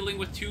good at dealing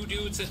with two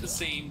dudes at the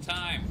same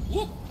time.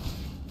 Whoop.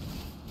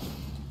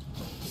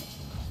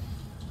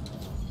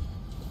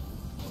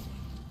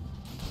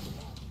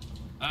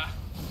 Ah.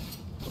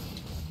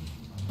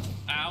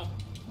 Ow.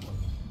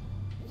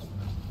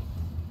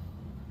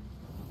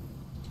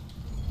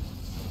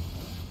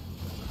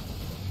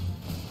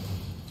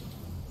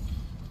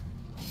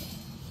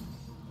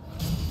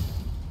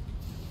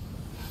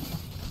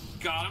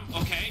 Got him,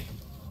 okay.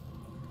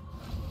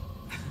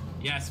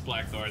 Yes,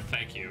 Blackthorn,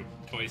 thank you.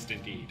 Toist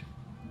indeed.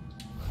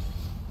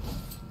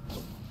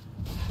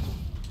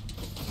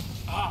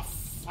 Oh,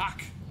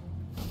 fuck.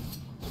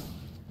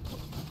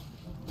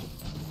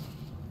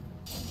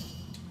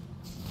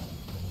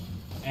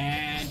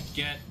 And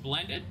get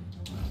blended.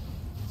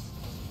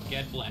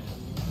 Get blended.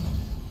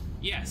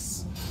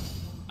 Yes.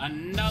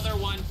 Another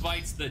one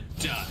bites the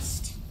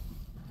dust.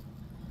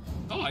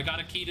 Oh, I got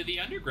a key to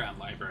the underground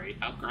library.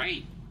 How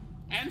great.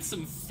 And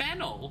some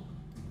fennel.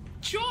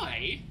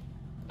 Joy.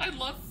 I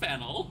love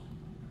fennel.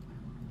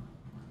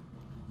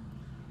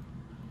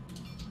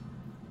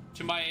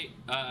 To my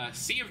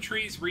Sea of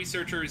Trees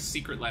researcher's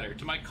secret letter.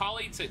 To my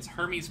colleagues at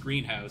Hermes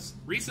Greenhouse.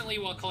 Recently,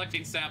 while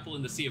collecting sample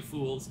in the Sea of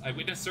Fools, I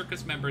witnessed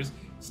circus members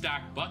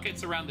stack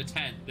buckets around the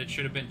tent that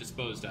should have been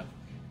disposed of.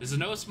 This is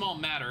no small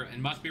matter and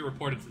must be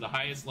reported to the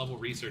highest level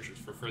researchers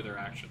for further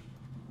action.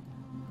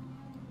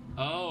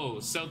 Oh,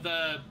 so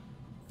the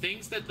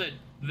things that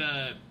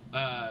the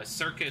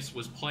circus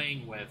was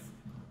playing with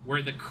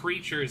were the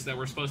creatures that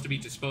were supposed to be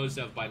disposed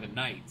of by the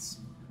knights.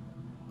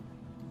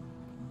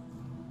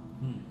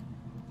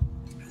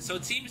 So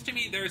it seems to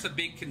me there's a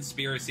big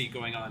conspiracy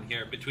going on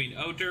here between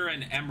Odur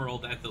and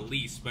Emerald at the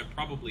least, but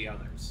probably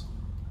others.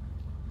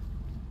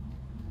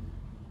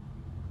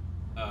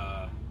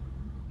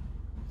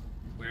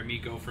 Where me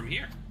go from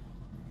here?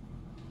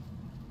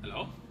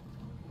 Hello?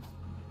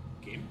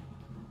 Game?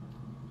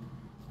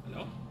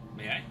 Hello?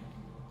 May I?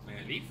 May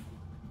I leave?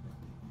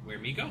 Where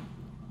me go?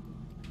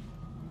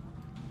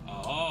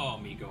 Oh,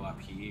 me go up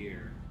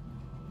here.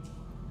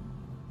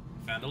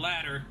 Found a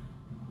ladder.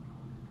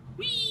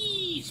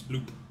 Whee!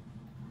 Sploop.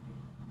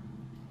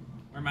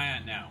 Where am I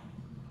at now?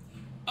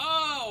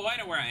 Oh, I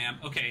know where I am.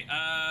 Okay,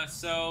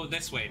 so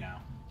this way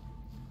now.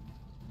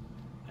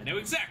 I know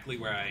exactly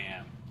where I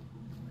am.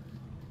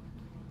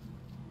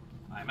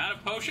 I'm out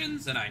of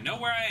potions, and I know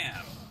where I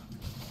am.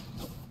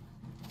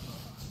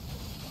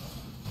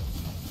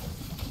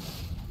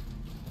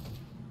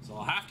 So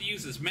I'll have to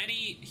use as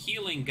many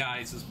healing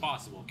guys as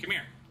possible. Come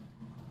here.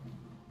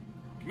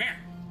 Come here.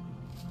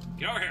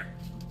 Get over here.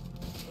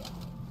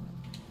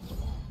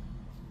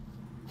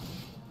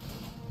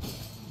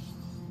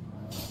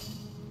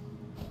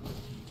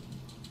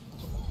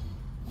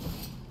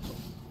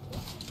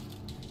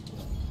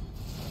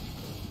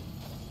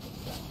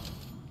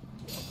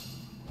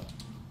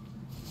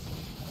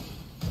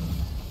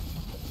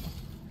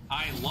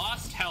 I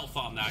lost health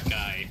on that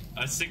guy.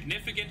 A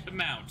significant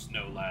amount,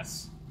 no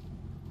less.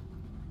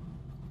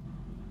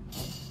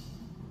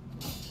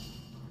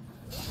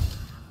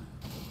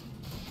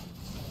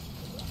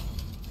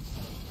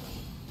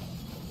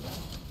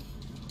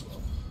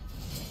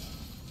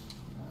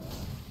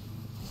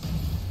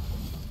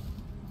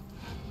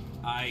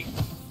 I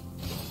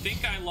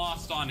think I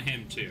lost on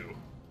him too.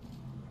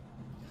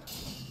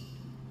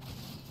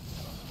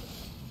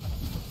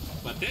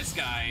 But this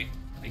guy,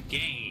 I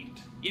gained.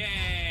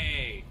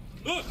 Yay!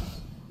 Ugh!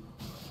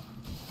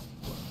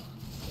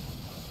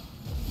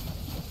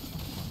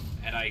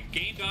 And I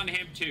gained on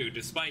him too,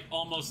 despite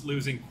almost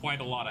losing quite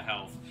a lot of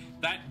health.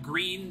 That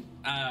green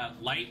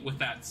light with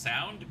that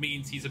sound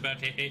means he's about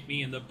to hit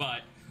me in the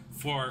butt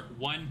for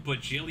 1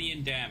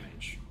 bajillion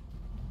damage.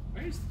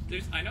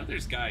 I know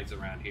there's guys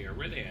around here.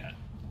 Where are they at?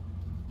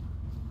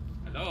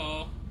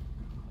 Hello?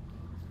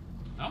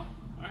 Oh?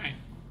 Alright.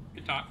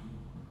 Good talk.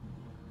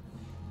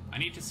 I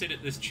need to sit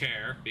at this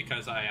chair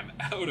because I am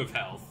out of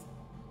health.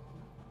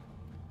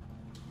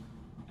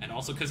 And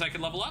also because I can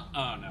level up?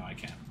 Oh, no, I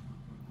can't.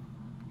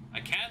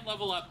 I can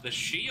level up the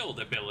shield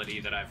ability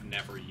that I've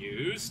never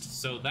used,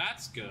 so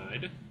that's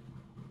good.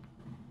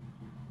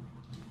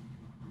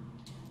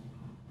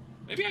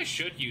 Maybe I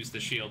should use the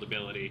shield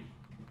ability.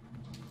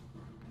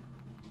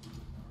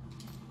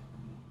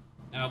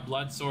 Now,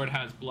 Blood Sword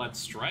has Blood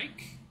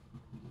Strike.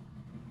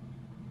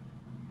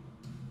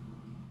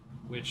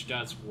 Which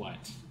does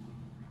what?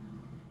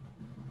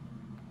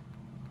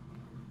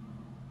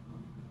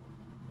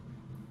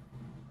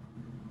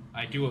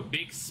 I do a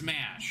big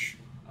smash.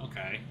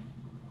 Okay.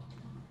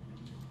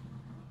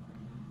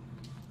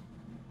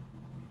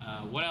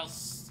 What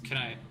else can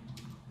I...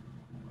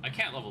 I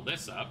can't level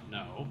this up,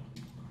 no.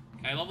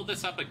 Can I level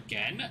this up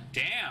again?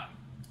 Damn!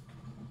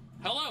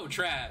 Hello,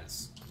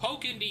 Traz!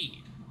 Poke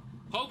indeed.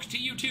 Poke to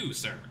you too,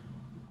 sir.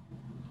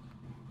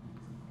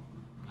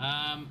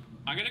 I'm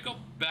gonna go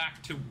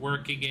back to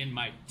working in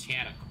my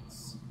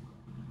tentacles.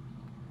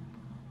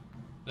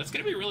 That's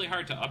gonna be really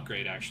hard to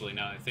upgrade, actually,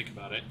 now that I think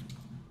about it.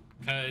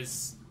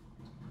 Because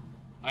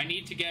I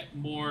need to get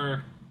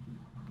more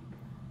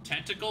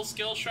tentacle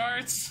skill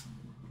shards,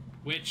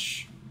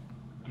 which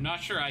I'm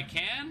not sure I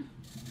can.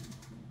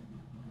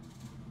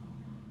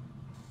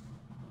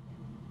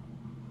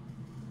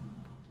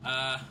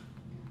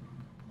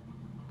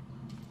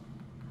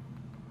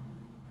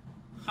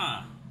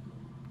 Huh.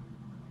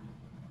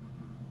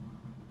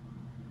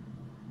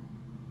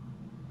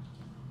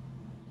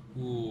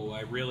 Ooh,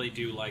 I really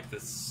do like the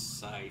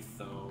scythe,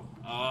 though.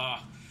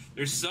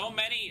 There's so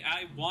many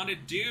I want to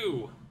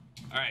do.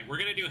 Alright, we're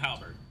gonna do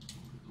Halberd.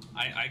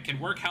 I can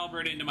work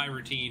Halberd into my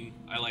routine.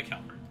 I like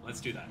Halberd. Let's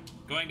do that.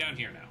 Going down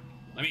here now.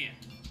 Let me in.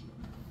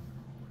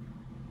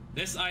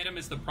 This item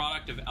is the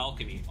product of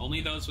alchemy.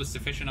 Only those with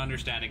sufficient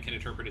understanding can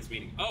interpret its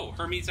meaning. Oh,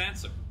 Hermes'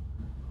 answer.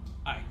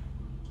 Hi.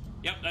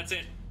 Yep, that's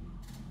it.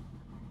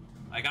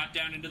 I got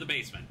down into the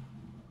basement.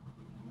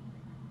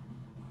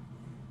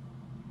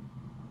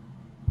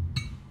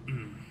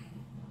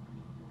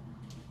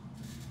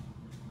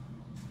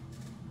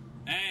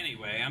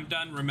 Anyway, I'm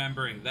done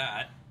remembering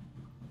that.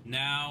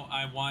 Now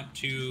I want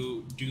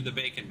to do the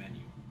bacon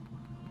menu,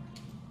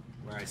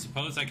 where I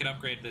suppose I could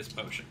upgrade this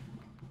potion.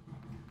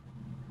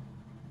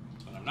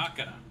 But I'm not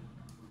gonna.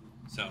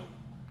 So,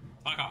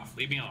 fuck off.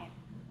 Leave me alone.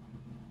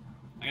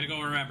 I'm gonna go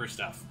remember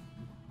stuff.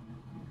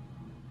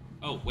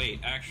 Oh, wait,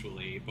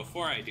 actually,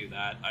 before I do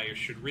that, I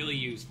should really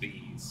use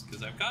these,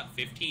 because I've got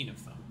 15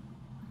 of them.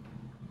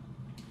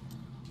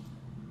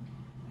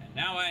 And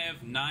now I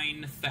have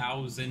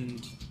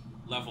 9,000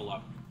 level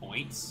up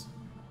points,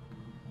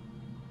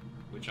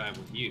 which I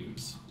will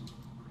use.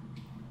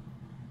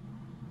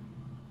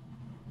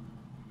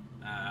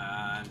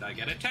 And I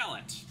get a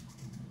talent.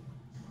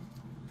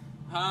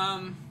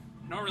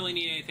 Don't really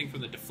need anything from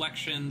the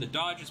deflection. The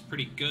dodge is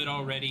pretty good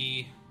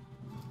already.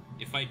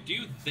 If I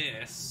do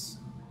this...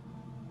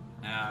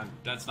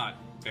 that's not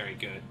very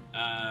good.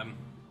 I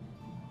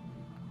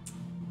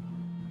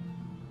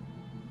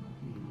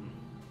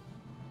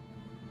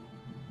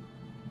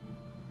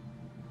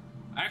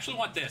actually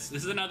want this.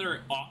 This is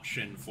another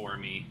option for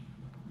me.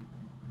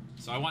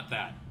 So I want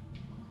that.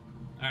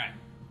 Alright.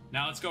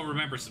 Now let's go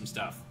remember some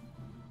stuff.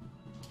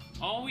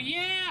 Oh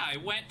yeah! I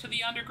went to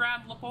the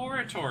underground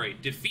laboratory.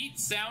 Defeat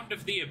Sound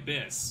of the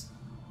Abyss.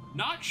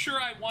 Not sure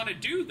I want to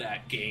do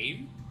that,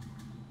 game.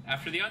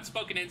 After the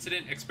unspoken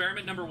incident,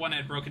 experiment number 1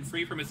 had broken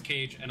free from its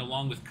cage, and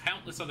along with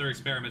countless other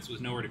experiments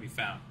was nowhere to be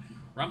found.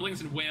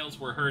 Rumblings and wails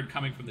were heard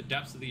coming from the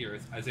depths of the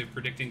earth, as if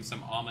predicting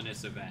some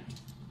ominous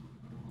event.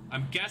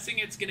 I'm guessing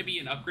it's going to be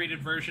an upgraded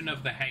version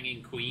of the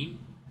Hanging Queen.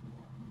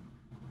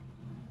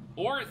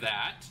 Or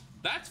that.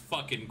 That's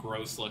fucking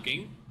gross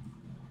looking.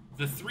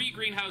 The 3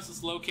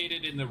 greenhouses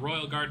located in the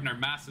Royal Garden are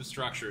massive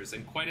structures,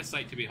 and quite a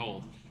sight to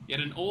behold. Yet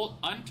an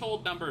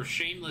untold number of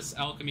shameless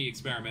alchemy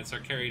experiments are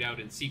carried out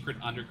in secret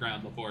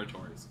underground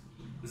laboratories.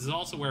 This is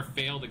also where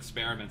failed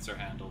experiments are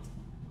handled.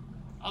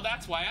 Oh,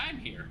 that's why I'm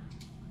here.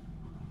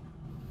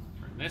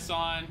 Turn this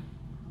on.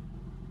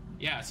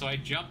 Yeah, so I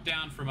jumped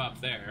down from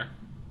up there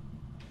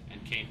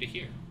and came to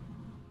here.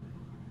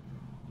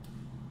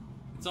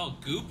 It's all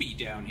goopy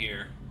down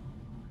here.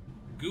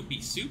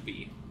 Goopy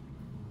soupy.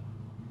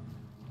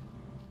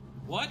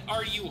 What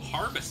are you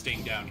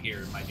harvesting down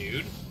here, my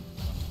dude?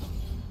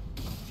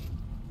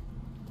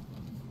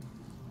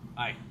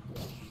 Hi.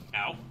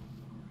 Ow.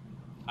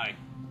 Hi.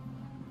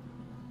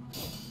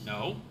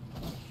 No.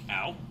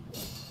 Ow.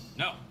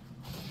 No.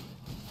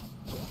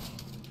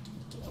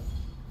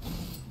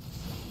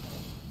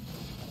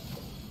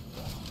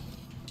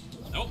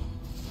 Nope.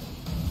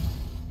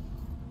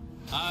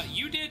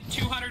 You did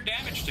 200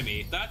 damage to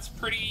me. That's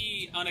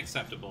pretty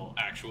unacceptable,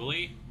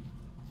 actually.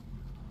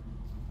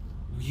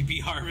 Will you be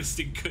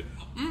harvesting good...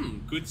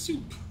 good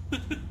soup.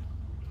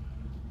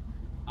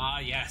 Ah,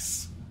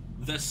 yes.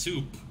 The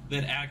soup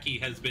that Aki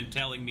has been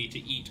telling me to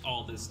eat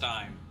all this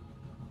time.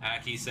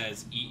 Aki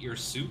says, eat your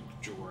soup,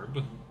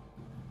 Jorb.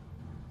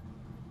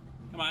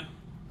 Come on.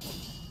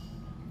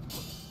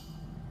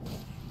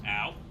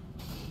 Ow.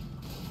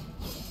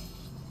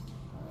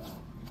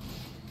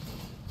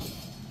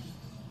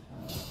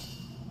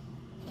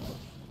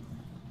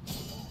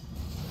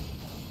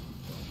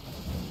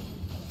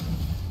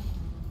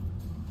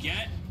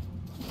 Get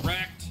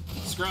wrecked,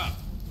 scrub.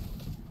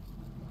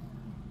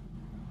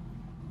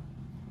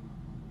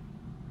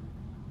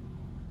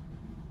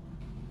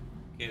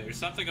 Okay, there's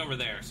something over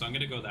there, so I'm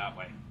gonna go that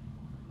way.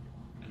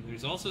 And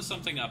there's also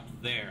something up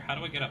there. How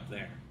do I get up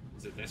there?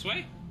 Is it this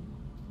way?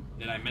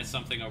 Did I miss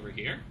something over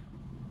here?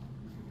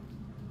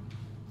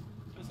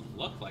 Doesn't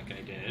look like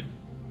I did.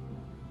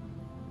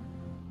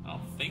 I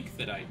don't think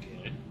that I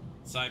did.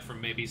 Aside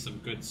from maybe some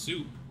good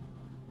soup.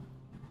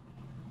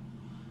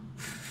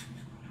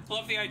 I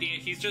love the idea.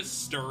 He's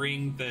just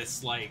stirring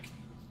this, like,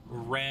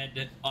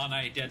 red,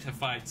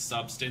 unidentified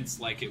substance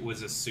like it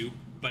was a soup,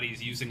 but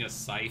he's using a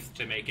scythe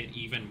to make it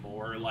even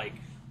more, like,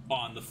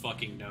 on the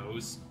fucking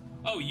nose.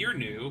 Oh, you're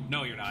new.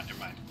 No, you're not. Never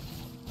mind.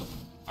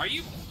 Are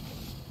you?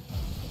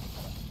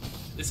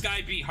 This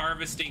guy be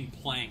harvesting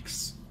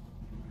planks.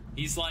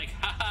 He's like,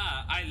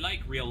 haha, I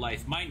like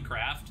real-life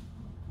Minecraft.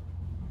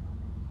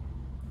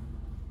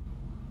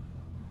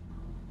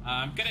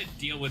 I'm gonna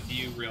deal with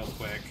you real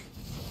quick.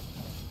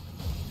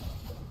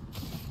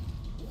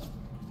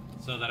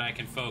 So that I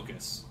can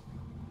focus.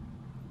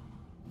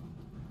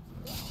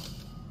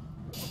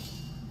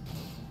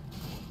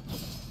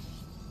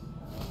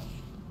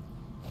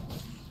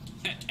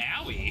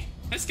 Owie!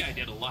 This guy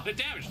did a lot of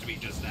damage to me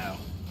just now.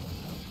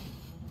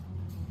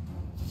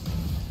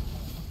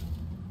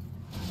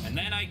 And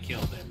then I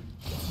killed him.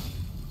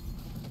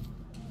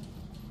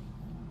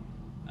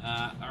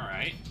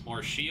 Alright.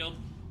 More shield.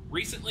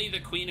 Recently, the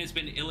queen has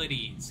been ill at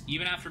ease.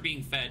 Even after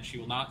being fed, she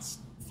will not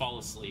fall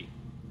asleep.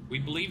 We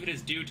believe it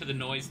is due to the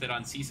noise that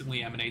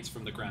unceasingly emanates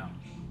from the ground.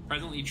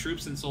 Presently,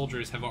 troops and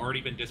soldiers have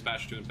already been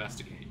dispatched to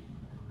investigate.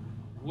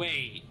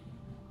 Wait.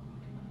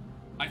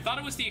 I thought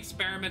it was the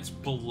experiments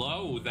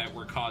below that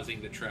were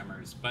causing the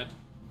tremors, but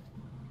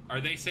are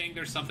they saying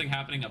there's something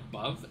happening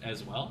above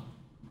as well?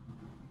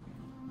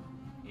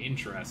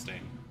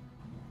 Interesting.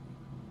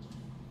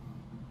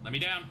 Let me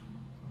down.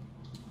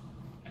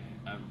 Okay,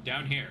 I'm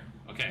down here.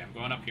 Okay, I'm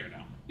going up here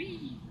now.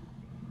 Whee!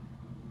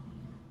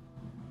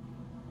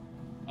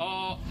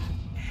 Oh,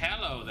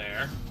 hello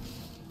there.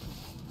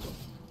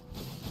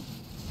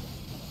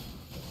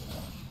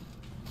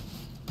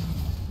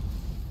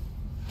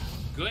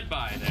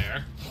 goodbye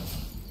there.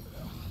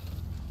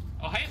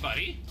 Oh, hey,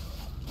 buddy.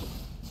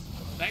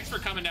 Thanks for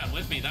coming down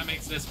with me. That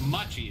makes this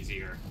much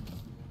easier.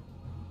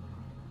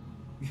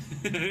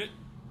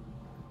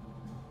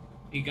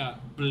 He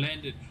got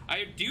blended.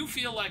 I do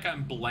feel like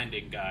I'm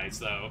blending guys,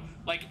 though.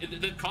 Like,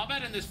 the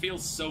combat in this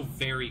feels so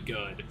very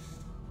good.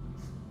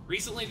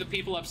 Recently, the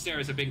people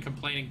upstairs have been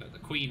complaining that the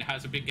Queen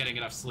hasn't been getting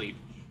enough sleep.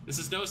 This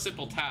is no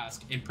simple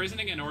task.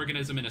 Imprisoning an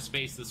organism in a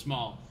space this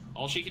small,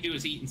 all she can do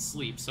is eat and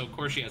sleep, so of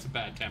course she has a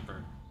bad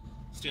temper.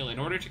 Still, in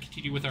order to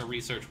continue with our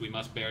research, we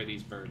must bear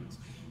these burdens.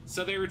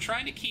 So they were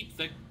trying to keep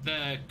the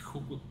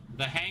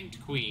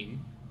hanged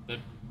queen.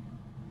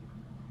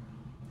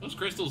 Those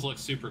crystals look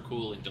super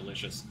cool and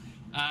delicious.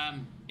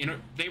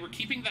 They were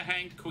keeping the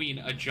hanged queen,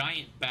 a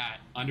giant bat,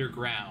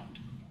 underground,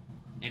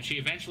 and she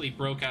eventually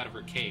broke out of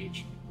her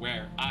cage,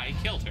 where I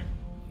killed her.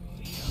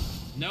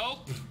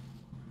 Nope.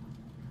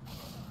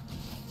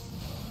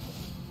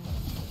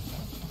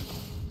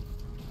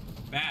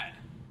 Bad.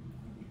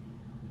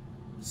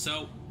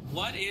 So,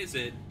 what is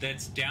it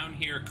that's down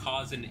here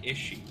causing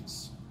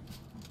issues?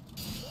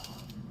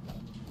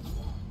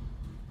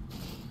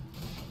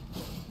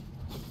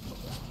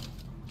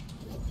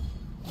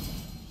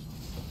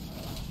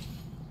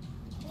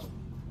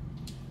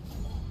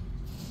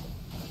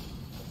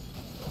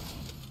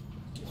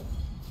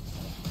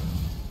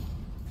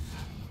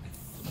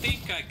 I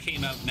think I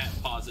came out net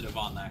positive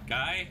on that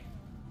guy.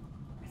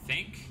 I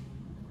think.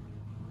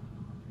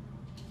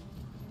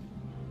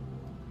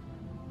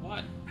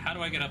 What? How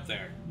do I get up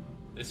there?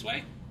 This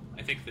way?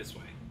 I think this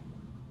way.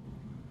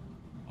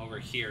 Over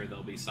here,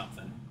 there'll be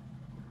something.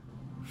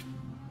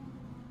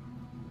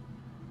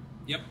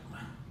 Yep.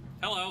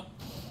 Hello.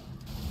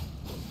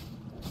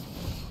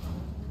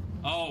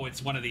 Oh,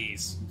 it's one of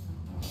these.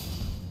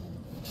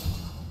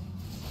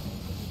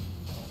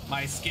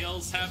 My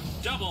skills have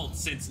doubled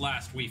since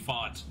last we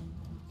fought.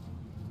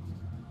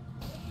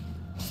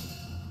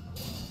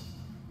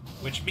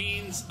 Which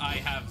means I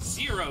have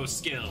 0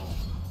 skill.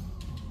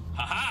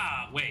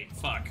 Haha! Wait,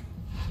 fuck.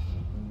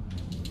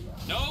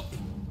 Nope!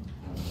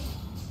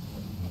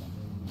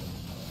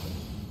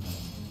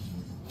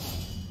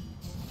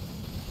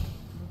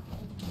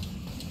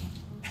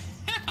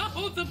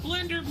 How the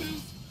blender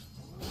move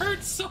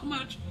hurts so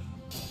much!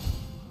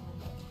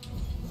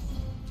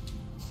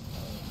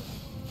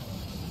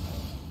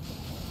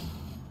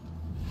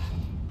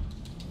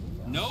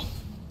 Nope.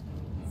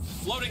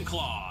 Floating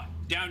claw.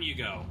 Down you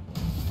go.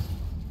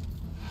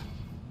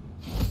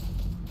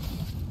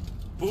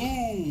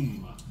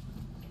 Boom!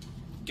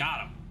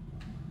 Got him.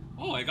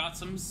 Oh, I got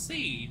some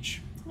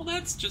sage. Well,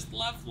 that's just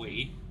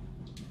lovely.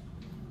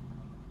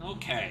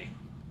 Okay.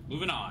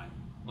 Moving on.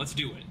 Let's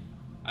do it.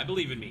 I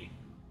believe in me.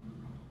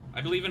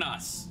 I believe in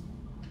us.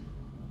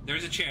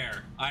 There's a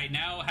chair. I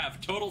now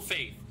have total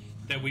faith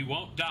that we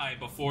won't die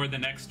before the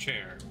next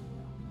chair.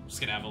 I'm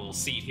just gonna have a little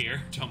seat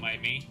here. Don't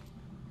mind me.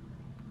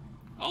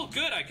 Oh,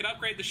 good. I can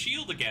upgrade the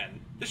shield again.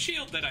 The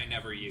shield that I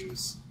never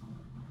use.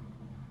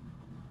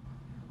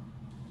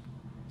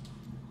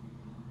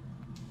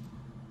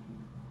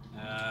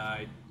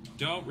 I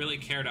don't really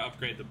care to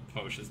upgrade the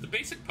potions. The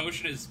basic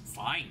potion is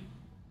fine.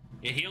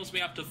 It heals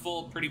me up to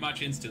full pretty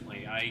much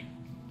instantly. I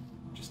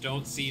just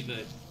don't see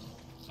the...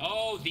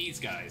 Oh, these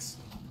guys.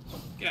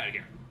 Get out of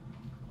here.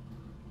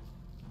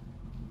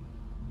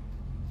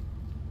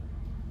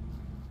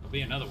 There'll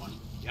be another one.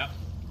 Yep.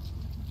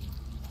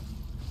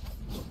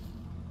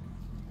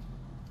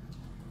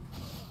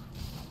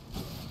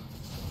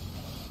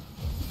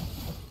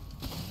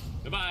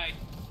 Goodbye.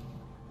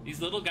 These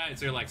little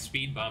guys are like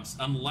speed bumps,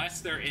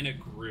 unless they're in a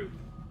group.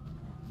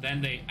 Then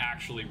they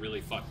actually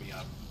really fuck me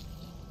up.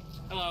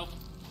 Hello.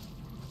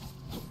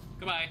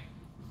 Goodbye.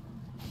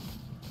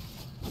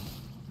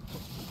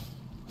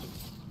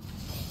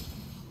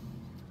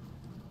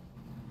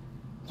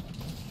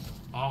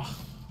 Oh.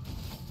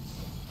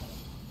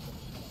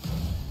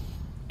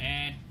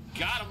 And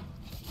got him.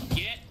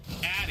 Get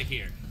out of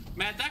here.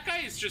 Man, that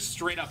guy is just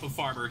straight up a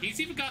farmer. He's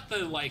even got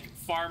the, like,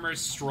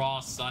 farmer's straw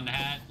sun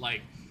hat.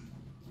 Like,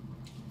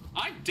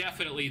 I'm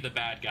definitely the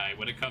bad guy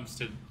when it comes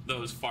to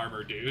those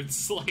farmer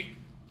dudes. Like,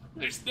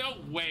 there's no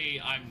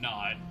way I'm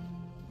not.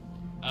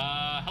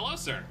 Hello,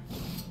 sir.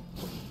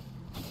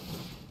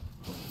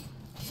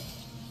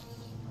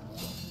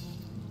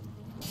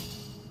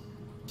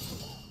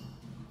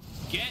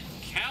 Get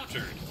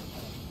countered.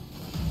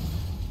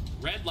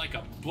 Read like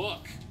a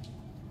book.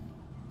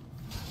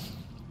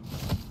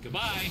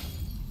 Goodbye.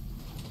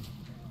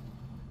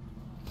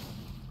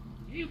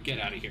 You get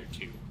out of here,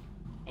 too.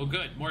 Oh,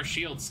 good. More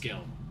shield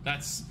skill.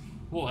 That's...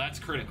 Whoa, that's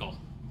critical.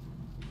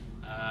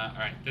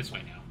 Alright, this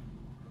way now.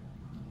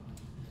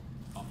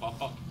 Bump, bump,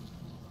 bump.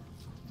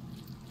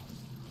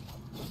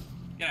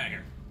 Get out of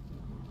here.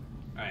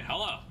 Alright,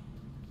 hello.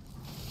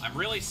 I'm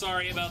really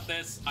sorry about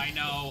this. I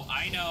know.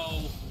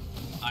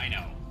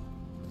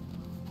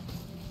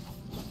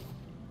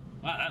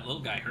 Wow, that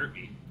little guy hurt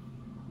me.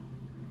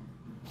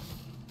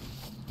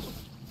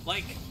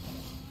 Like,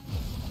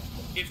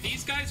 if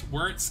these guys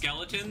weren't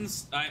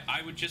skeletons,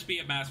 I would just be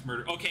a mass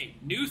murderer. Okay,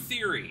 new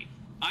theory.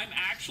 I'm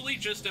actually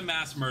just a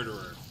mass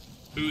murderer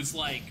who's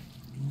like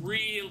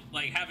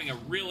having a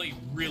really,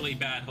 really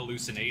bad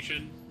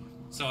hallucination.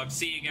 So I'm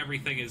seeing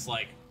everything as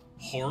like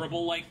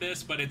horrible like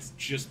this, but it's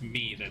just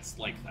me that's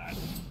like that.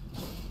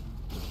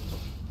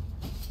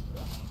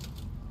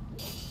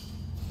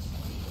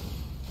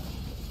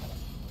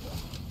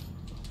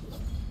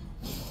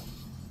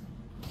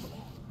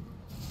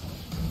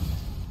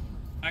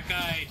 That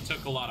guy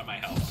took a lot of my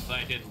health.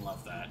 I didn't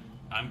love that.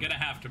 I'm gonna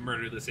have to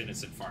murder this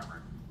innocent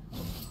farmer.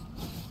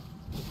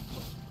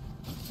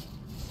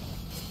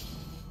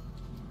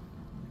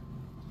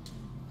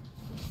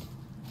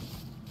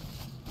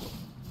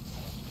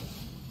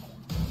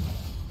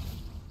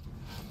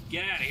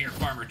 Get out of here,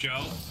 Farmer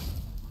Joe.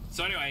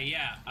 So anyway,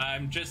 yeah,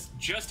 I'm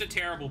just a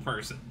terrible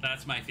person.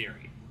 That's my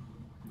theory.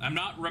 I'm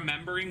not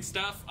remembering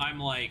stuff. I'm,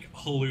 like,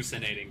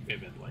 hallucinating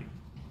vividly.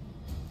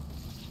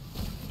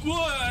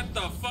 What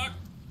the fuck?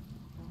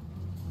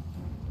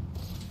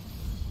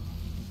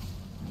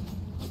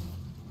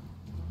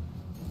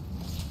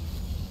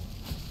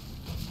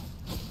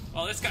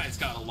 Well, this guy's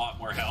got a lot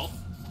more health.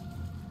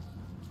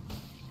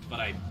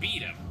 But I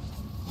beat him.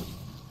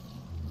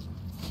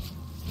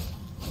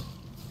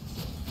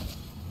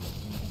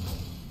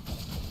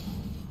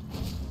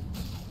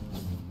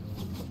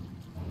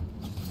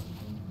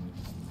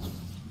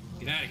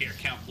 Get out of here,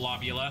 Count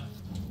Blobula.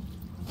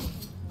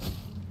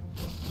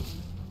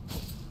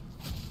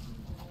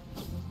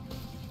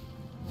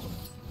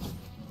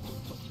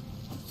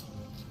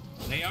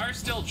 They are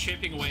still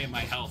chipping away at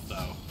my health,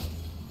 though.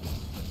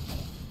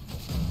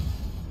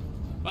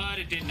 But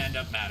it didn't end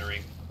up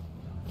mattering.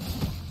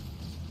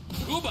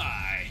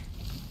 Goodbye!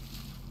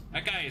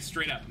 That guy is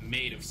straight up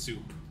made of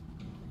soup.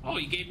 Oh,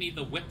 he gave me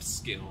the whip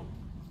skill.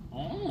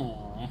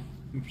 Oh,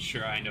 I'm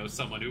sure I know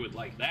someone who would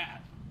like that.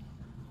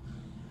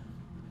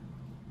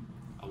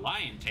 A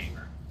lion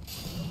tamer.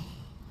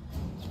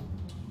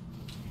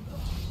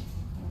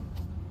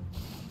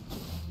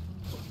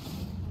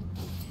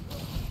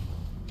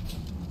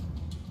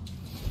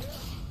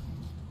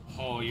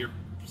 Oh, you're...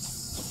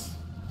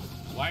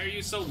 Why are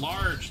you so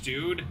large,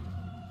 dude?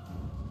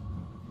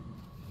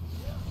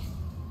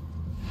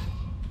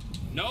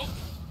 Nope.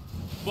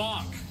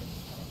 Bonk.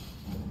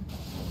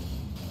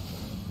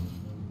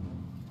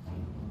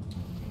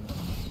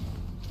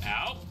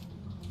 Ow.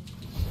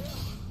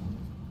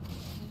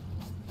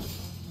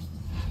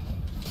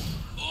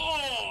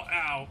 Oh,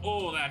 ow.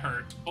 Oh, that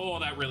hurt. Oh,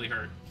 that really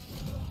hurt.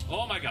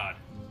 Oh my god.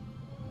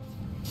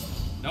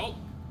 Nope.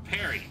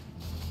 Parry.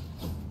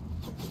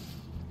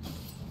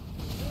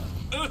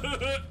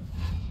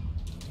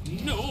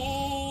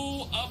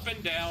 No! Up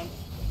and down.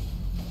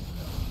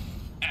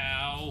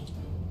 Ow.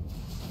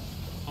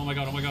 Oh my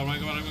god, oh my god, oh my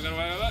god, oh my god, oh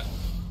my god.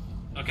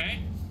 Okay.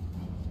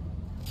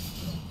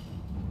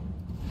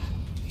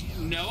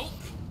 Nope.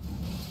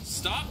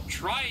 Stop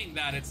trying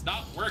that, it's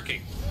not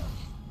working.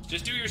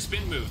 Just do your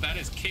spin move, that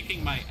is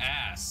kicking my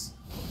ass.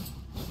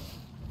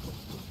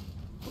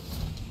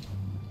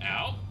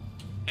 Ow.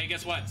 Hey,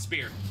 guess what?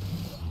 Spear.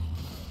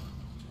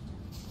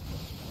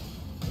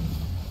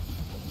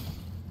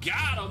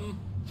 Got him!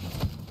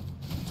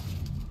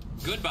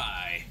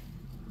 Goodbye.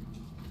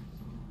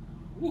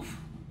 Oof.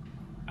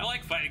 I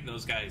like fighting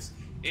those guys.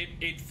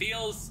 It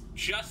feels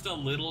just a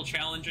little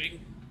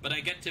challenging, but I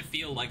get to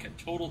feel like a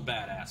total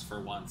badass for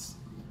once.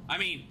 I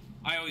mean,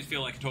 I always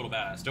feel like a total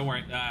badass. Don't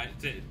worry.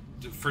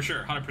 For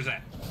sure,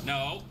 100%.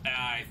 No,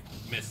 I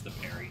missed the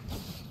parry.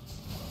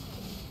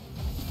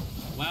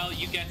 Well,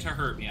 you get to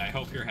hurt me. I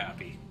hope you're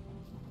happy.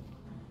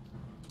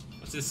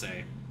 What's this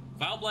say?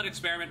 Vile Blood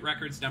Experiment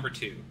Records number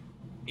 2.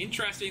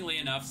 Interestingly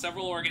enough,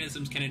 several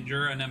organisms can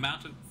endure an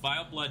amount of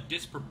vile blood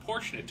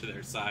disproportionate to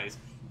their size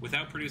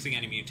without producing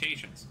any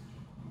mutations.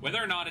 Whether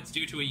or not it's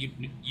due to a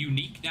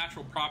unique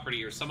natural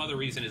property or some other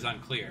reason is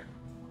unclear.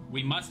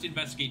 We must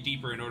investigate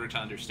deeper in order to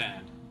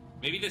understand.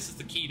 Maybe this is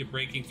the key to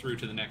breaking through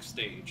to the next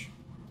stage.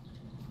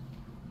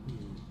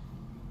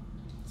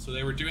 So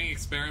they were doing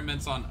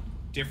experiments on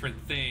different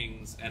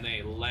things, and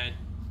it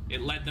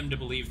led them to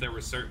believe there were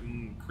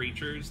certain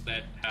creatures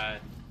that had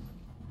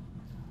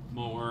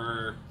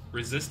more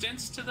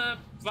resistance to the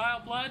vile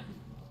blood?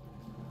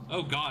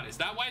 Oh god, is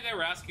that why they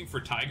were asking for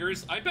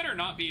tigers? I better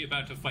not be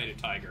about to fight a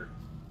tiger.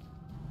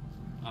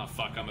 Oh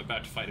fuck, I'm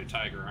about to fight a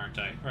tiger, aren't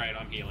I? Alright,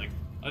 I'm healing.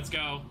 Let's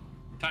go.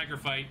 Tiger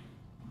fight.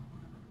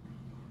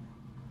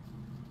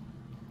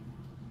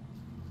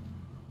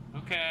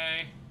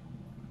 Okay.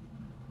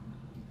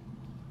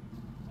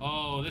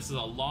 Oh, this is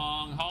a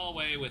long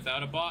hallway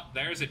without a boss.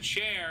 There's a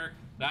chair.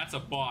 That's a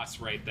boss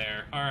right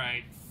there.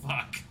 Alright,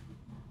 fuck.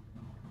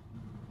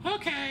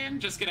 Okay, I'm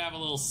just gonna have a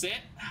little sit.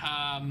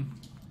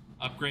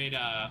 Upgrade,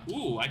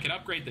 ooh, I can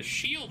upgrade the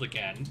shield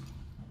again.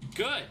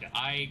 Good.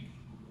 I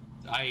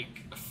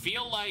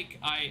feel like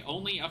I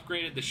only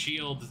upgraded the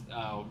shield,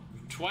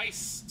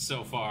 twice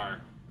so far.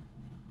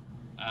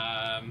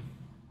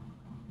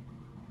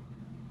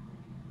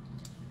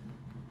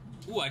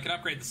 Ooh, I can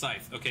upgrade the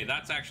scythe. Okay,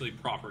 that's actually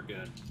proper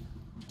good.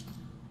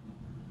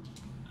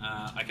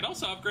 I can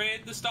also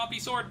upgrade the stompy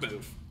sword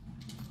move.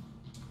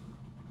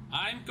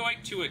 I'm going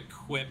to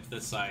equip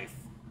the scythe.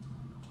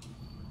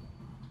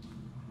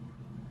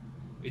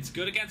 It's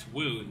good against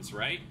wounds,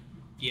 right?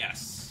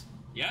 Yes.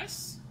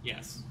 Yes?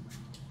 Yes.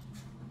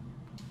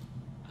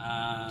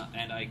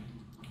 And I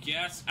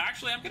guess...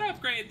 Actually, I'm going to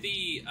upgrade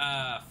the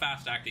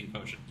fast-acting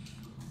potion.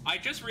 I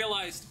just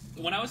realized,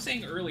 when I was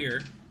saying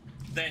earlier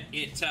that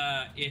it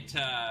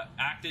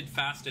acted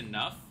fast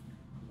enough,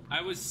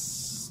 I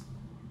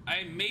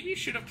maybe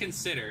should have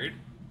considered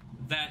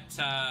that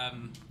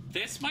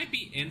this might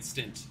be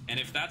instant, and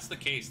if that's the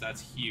case,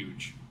 that's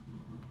huge.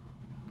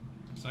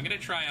 So I'm going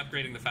to try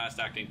upgrading the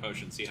fast-acting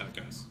potion, see how it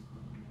goes.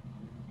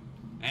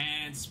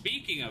 And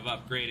speaking of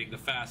upgrading the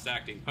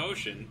fast-acting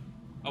potion...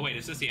 Oh, wait,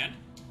 is this the end?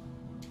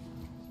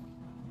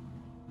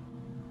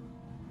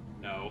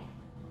 No.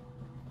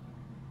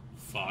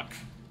 Fuck.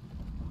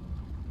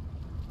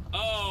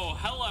 Oh,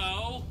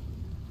 hello!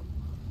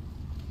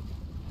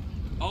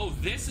 Oh,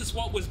 this is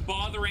what was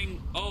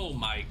bothering... Oh,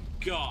 my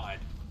God.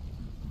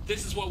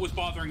 This is what was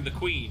bothering the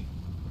queen.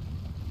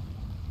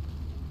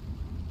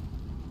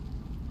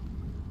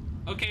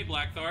 Okay,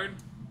 Blackthorn.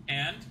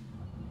 And?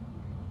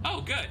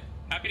 Oh, good.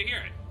 Happy to hear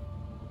it.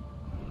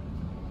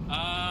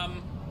 Ah!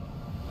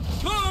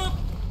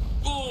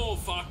 Oh,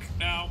 fuck.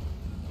 Ow.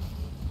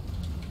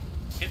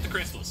 Hit the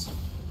crystals.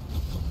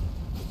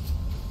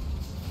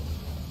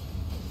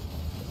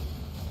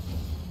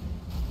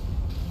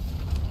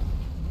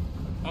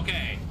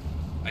 Okay.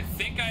 I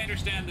think I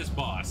understand this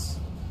boss.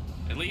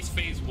 At least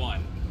phase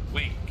 1.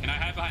 Wait, can I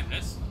hide behind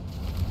this?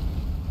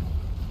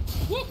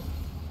 Whoop!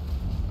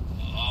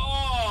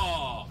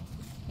 Oh!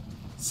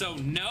 So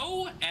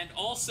no, and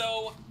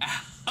also...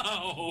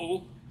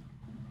 Ow!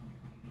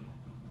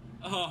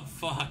 Oh,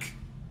 fuck.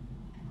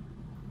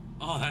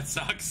 Oh, that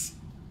sucks.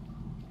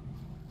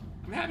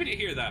 I'm happy to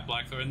hear that,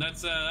 Blackthorn.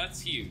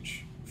 That's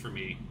huge for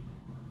me.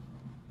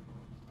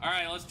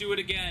 Alright, let's do it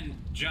again,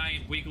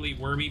 giant wiggly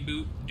wormy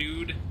boot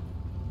dude.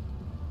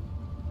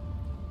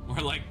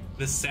 More like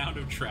the sound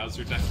of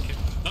trouser defecation.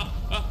 Oh,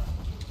 oh.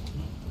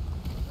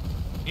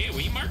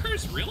 AoE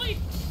markers? Really?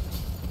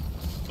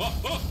 Oh,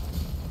 oh.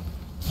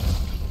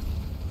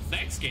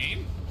 Thanks,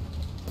 game.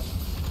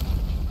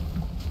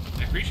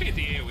 I appreciate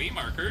the AoE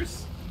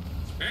markers.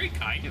 It's very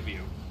kind of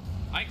you.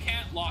 I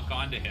can't lock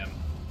onto him,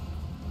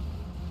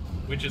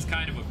 which is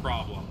kind of a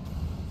problem.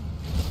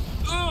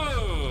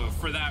 Ugh,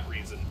 for that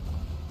reason.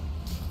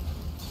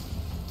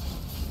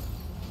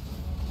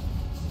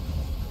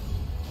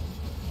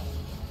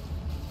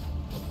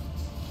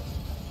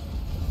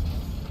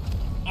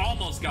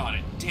 Almost got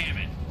it. Damn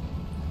it.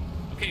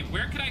 Okay,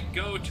 where can I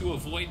go to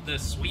avoid the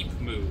sweep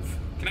move?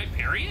 Can I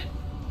parry it?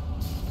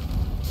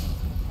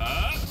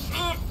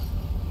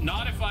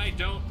 Not if I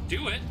don't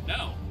do it,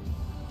 no.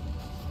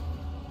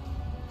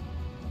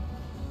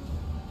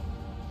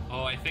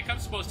 Oh, I think I'm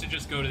supposed to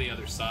just go to the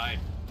other side.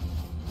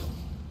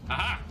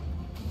 Aha!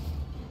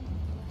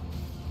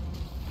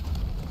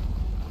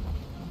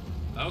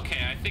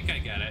 Okay, I think I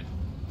get it.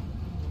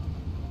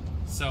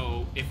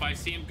 So, if I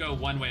see him go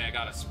one way, I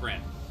gotta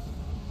sprint.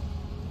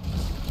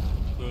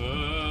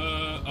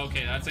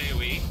 Okay, that's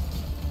AoE.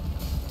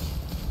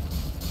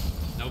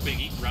 No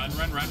biggie. Run,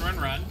 run, run, run,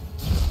 run.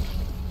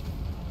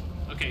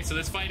 Okay, so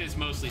this fight is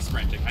mostly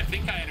sprinting. I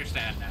think I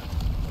understand now.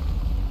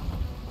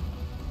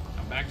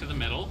 Come back to the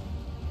middle.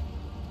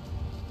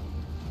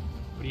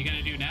 What are you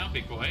gonna do now,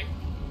 big boy?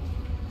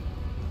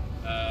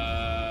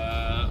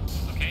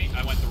 Okay,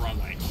 I went the wrong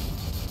way.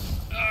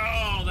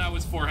 Oh, that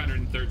was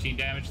 413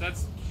 damage.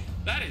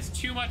 That is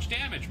too much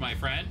damage, my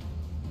friend.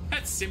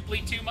 That's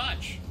simply too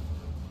much.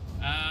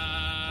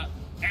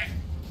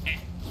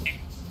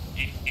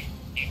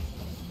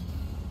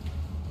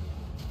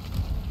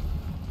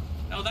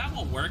 No, that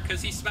won't work,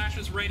 because he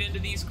smashes right into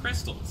these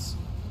crystals.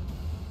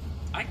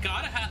 I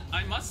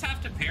must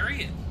have to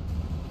parry it.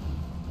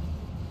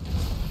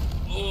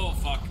 Oh,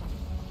 fuck.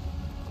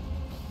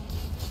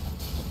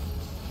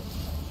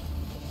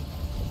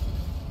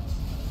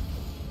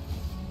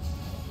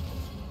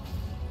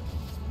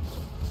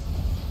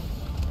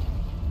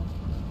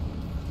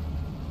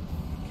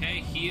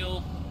 Okay,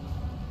 heal.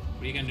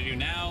 What are you gonna do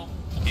now?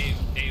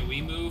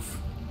 AoE move.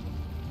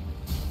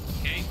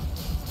 Okay.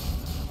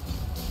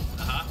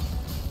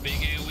 Big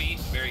AoE.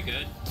 Very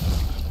good.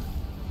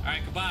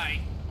 Alright, goodbye.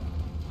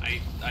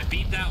 I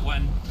beat that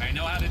one. I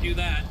know how to do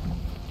that.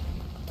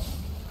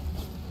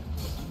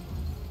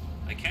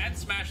 I can't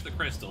smash the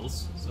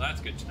crystals, so that's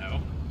good to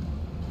know.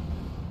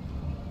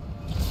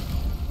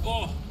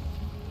 Oh!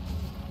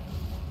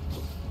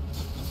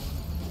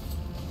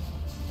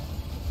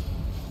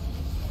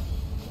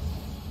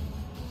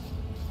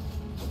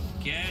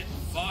 Get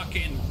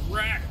fucking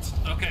wrecked!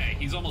 Okay,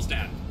 he's almost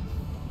dead.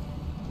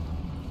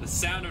 The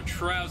sound of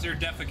trouser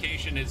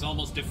defecation is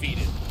almost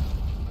defeated.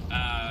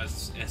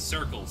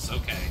 Circles,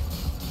 okay.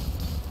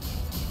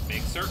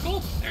 Big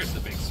circle? There's the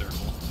big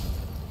circle.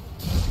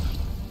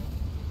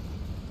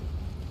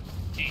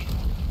 Hey,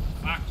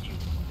 fuck you.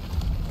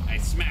 I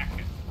smack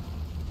it.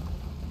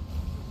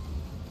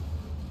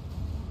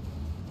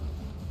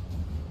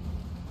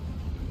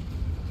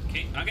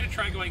 Okay, I'm gonna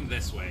try going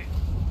this way.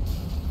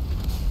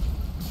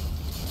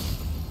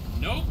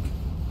 Nope,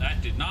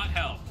 that did not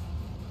help.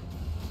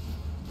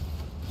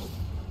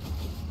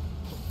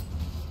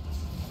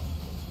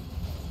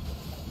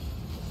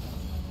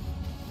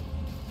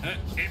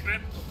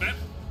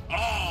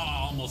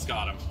 Oh, almost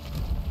got him.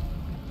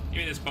 Give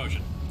me this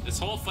potion. This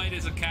whole fight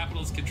is a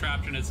capitalist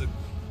contraption. It's a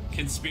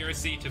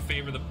conspiracy to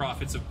favor the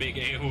profits of big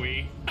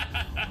AoE.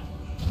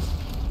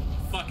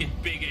 Fucking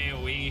big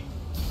AoE.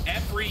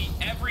 Every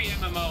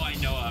MMO I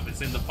know of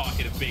is in the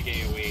pocket of big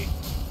AoE.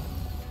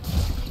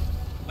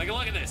 Like,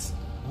 look at this.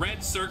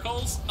 Red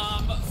circles.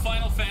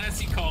 Final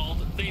Fantasy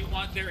called. They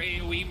want their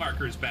AoE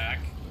markers back.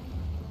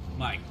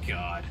 My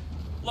god.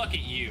 Look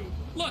at you.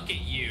 Look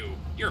at you.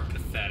 You're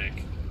pathetic.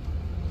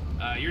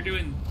 You're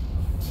doing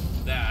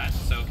that,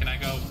 so can I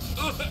go...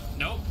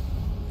 Nope.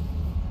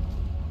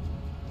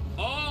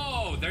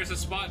 Oh, there's a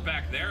spot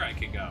back there I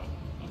could go.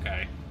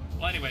 Okay.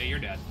 Well, anyway, you're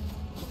dead.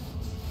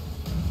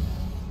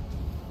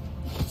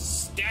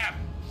 Stab!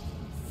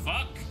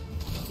 Fuck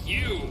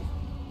you!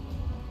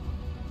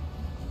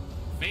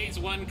 Phase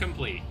 1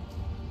 complete.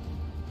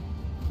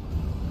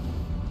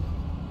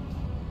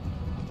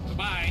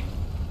 Goodbye.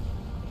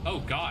 Oh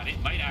god,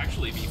 it might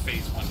actually be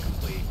phase 1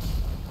 complete.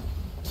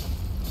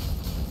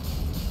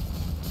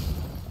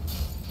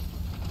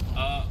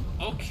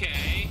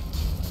 Okay.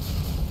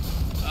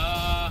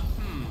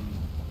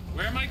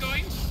 Where am I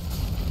going?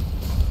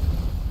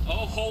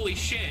 Oh, holy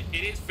shit,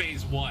 it is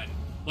phase 1.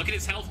 Look at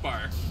his health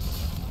bar.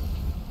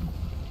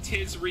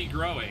 Tis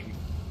regrowing.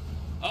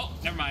 Oh,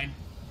 never mind.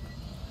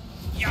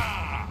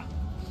 Yeah!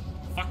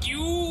 Fuck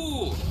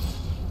you!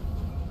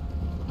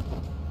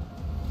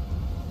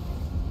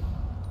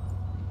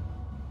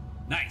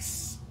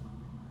 Nice.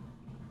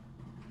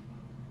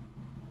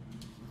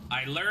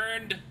 I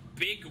learned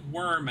Big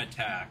Worm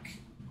Attack.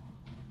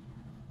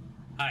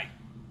 Hi.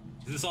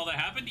 Is this all that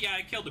happened? Yeah,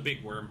 I killed a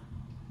big worm.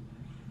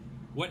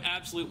 What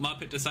absolute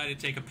muppet decided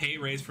to take a pay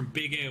raise from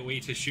big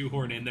AoE to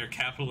shoehorn in their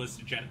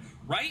capitalist agenda?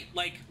 Right?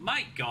 Like,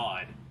 my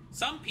god.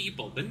 Some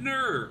people, the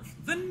nerve.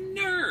 The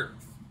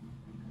nerve.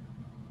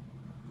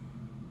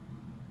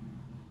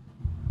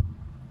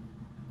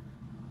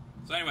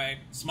 So anyway,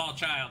 small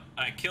child,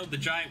 I killed the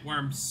giant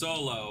worm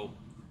solo,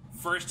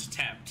 first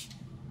attempt.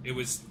 It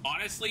was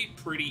honestly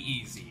pretty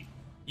easy.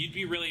 You'd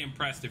be really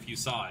impressed if you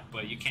saw it,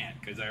 but you can't,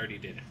 because I already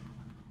did it.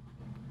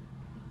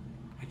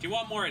 I do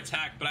want more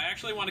attack, but I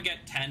actually want to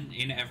get 10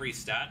 in every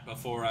stat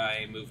before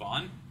I move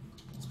on.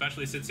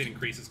 Especially since it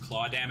increases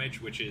claw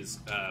damage, which is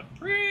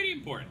pretty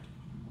important.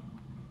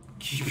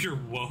 Keep your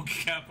woke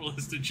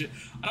capitalist agenda.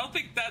 I don't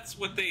think that's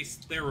what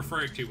they're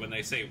referring to when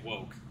they say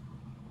woke.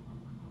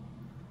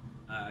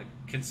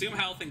 Consume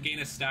health and gain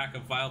a stack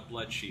of Vile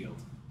Blood Shield.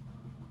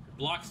 It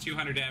blocks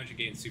 200 damage and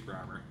gains super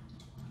armor.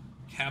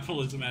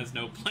 Capitalism has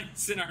no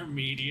place in our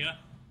media.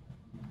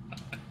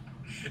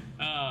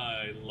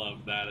 I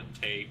love that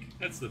take.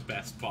 That's the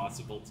best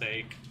possible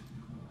take.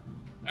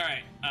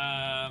 Alright,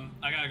 I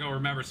gotta go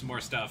remember some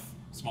more stuff.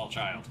 Small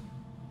child.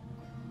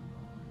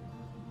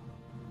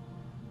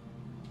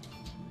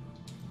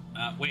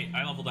 Wait,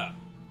 I leveled up.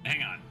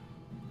 Hang on.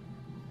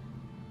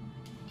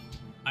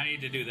 I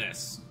need to do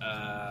this.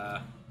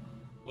 What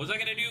was I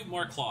gonna do?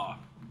 More claw.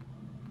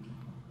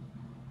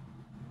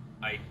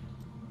 I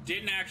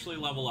didn't actually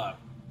level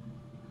up.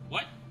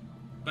 What?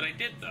 But I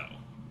did, though.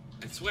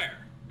 I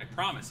swear. I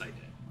promise I did.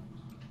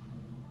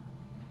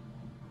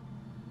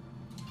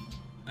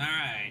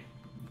 Alright.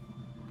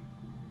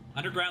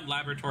 Underground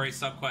Laboratory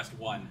Subquest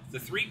 1. The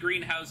 3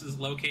 greenhouses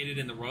located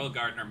in the Royal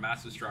Garden are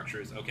massive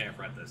structures. Okay, I've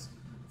read this.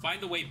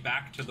 Find the way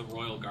back to the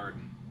Royal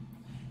Garden.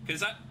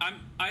 Because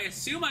I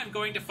assume I'm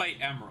going to fight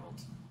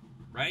Emerald,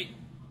 right?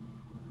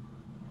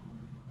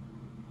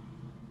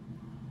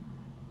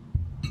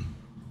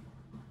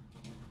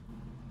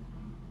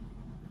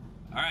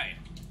 Alright.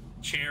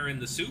 Chair in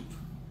the soup.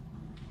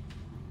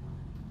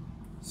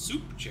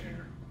 Soup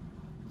chair.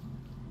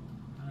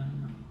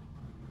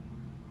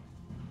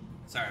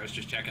 Sorry, I was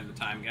just checking the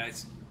time,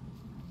 guys.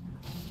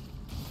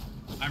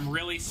 I'm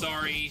really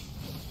sorry,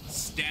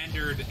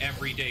 standard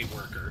everyday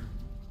worker.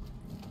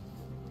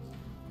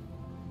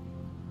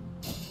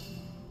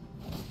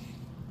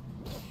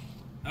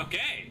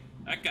 Okay,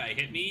 that guy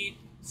hit me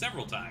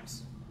several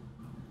times.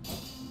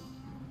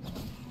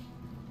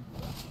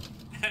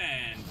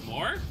 And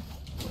more?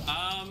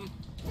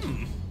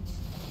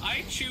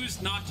 I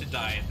choose not to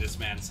die at this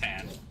man's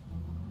hand.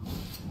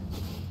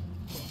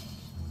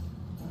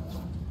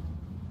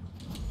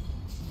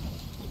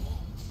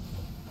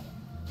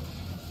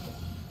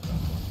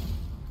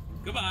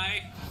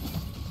 Goodbye.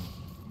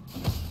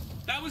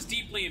 That was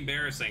deeply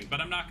embarrassing,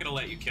 but I'm not gonna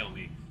let you kill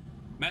me.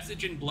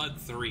 Message in Blood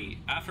 3.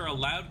 After a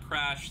loud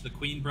crash, the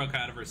queen broke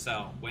out of her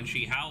cell. When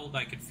she howled,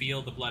 I could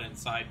feel the blood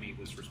inside me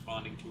was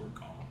responding to her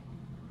call.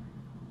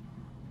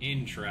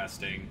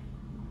 Interesting.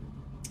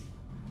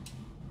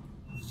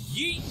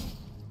 Yeet!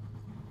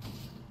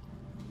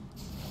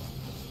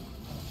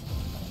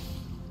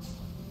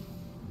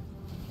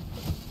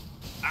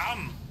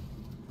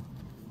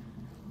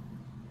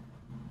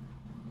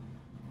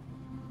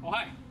 Oh,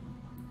 hi.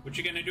 What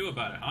you gonna do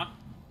about it, huh?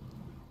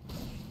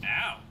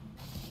 Ow.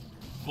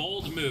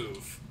 bold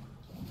move.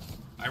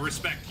 I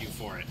respect you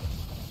for it.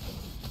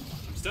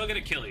 I'm still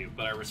gonna kill you,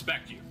 but I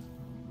respect you.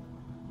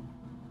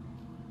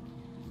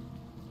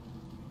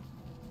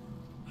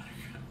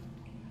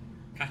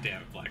 God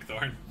damn it,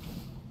 Blackthorn.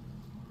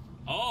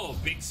 Oh,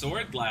 big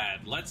sword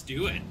lad. Let's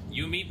do it.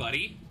 You and me,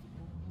 buddy.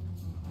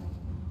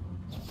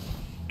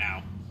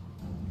 Ow.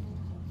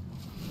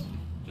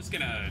 Just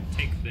gonna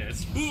take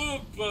this.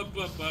 Boop, boop,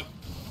 boop, boop.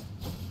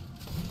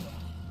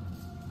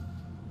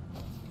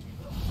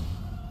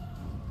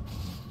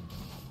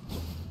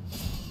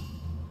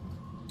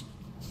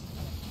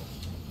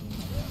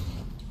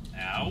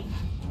 Ow.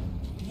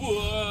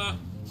 Whoa.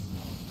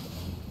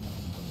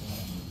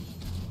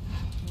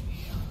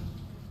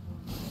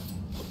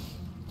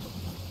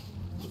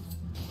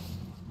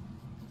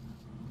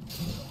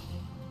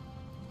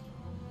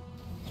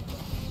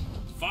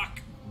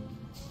 Fuck.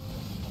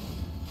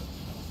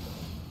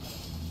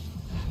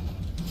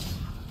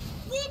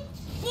 Whoop,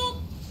 whoop,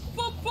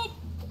 whoop, whoop,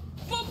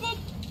 whoop, whoop,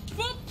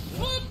 whoop,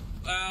 whoop.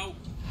 Ow.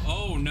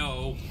 Oh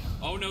no.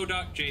 Oh no,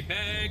 Doc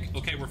JPEG.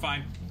 Okay, we're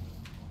fine.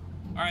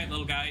 Alright,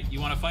 little guy, you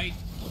wanna fight?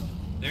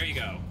 There you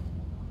go.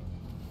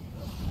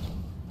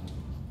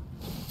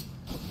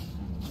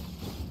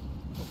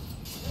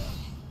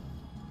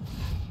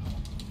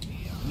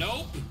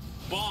 Nope.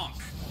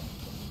 Bonk.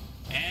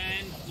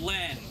 And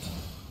blend.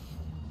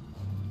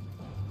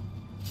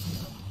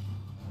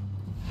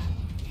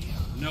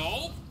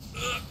 Nope.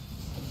 Ugh.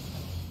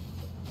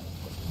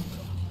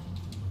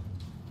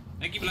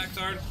 Thank you,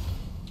 Blackthorn.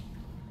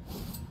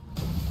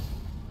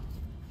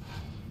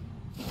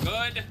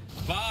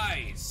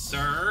 Goodbye,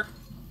 sir.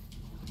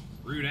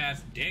 Rude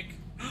ass dick.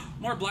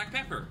 More black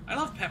pepper. I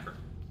love pepper.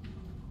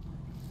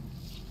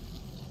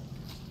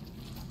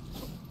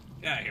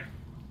 Get out of here.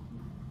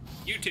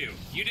 You too.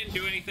 You didn't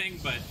do anything,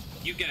 but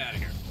you get out of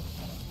here.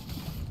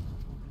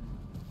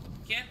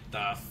 Get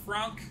the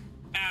frunk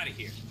out of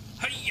here.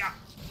 Hiya!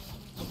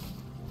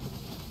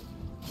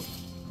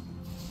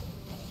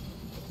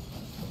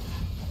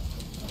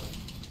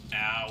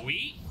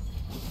 Owie.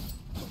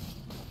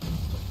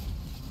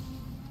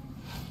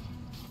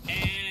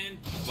 And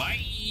bye.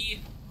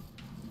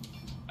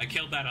 I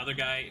killed that other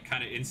guy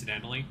kind of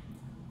incidentally.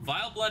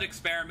 Vile Blood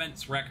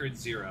Experiments Record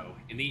 0.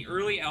 In the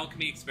early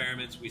alchemy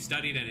experiments, we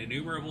studied an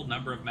innumerable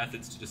number of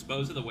methods to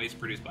dispose of the waste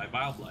produced by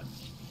vile blood.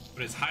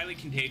 But it's highly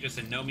contagious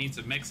and no means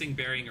of mixing,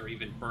 burying, or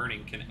even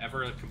burning can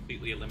ever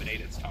completely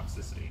eliminate its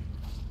toxicity.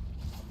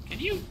 Can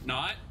you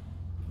not?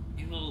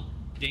 You little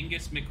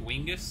dingus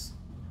McWingus?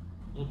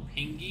 Little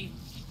pingy?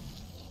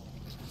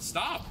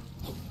 Stop!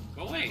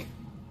 Go away.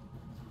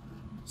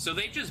 So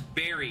they just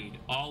buried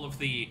all of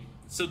the...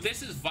 So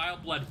this is vile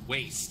blood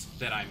waste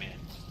that I'm in.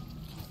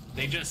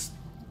 They just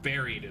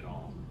buried it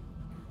all.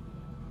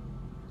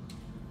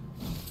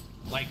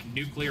 Like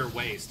nuclear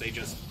waste, they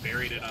just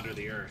buried it under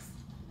the earth.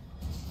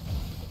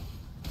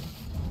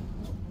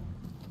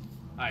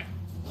 Hi.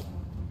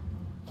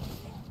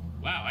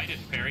 Wow, I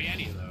didn't parry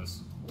any of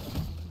those.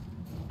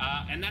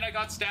 And then I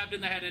got stabbed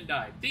in the head and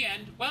died. The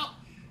end. Well,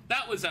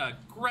 that was a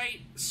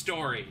great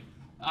story.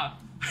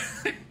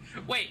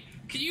 Wait,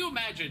 can you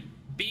imagine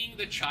being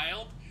the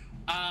child?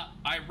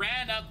 I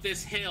ran up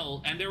this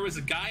hill, and there was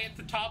a guy at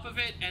the top of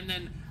it, and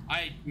then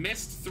I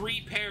missed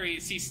 3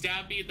 parries, he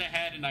stabbed me in the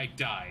head, and I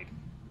died.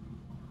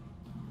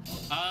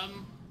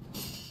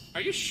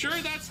 Are you sure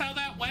that's how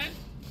that went?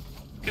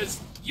 Because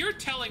you're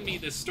telling me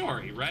this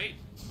story, right?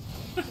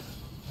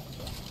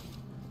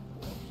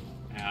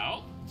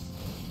 Ow.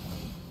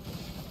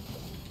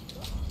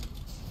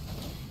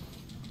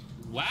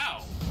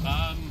 Wow.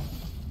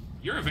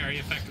 You're a very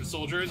effective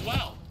soldier as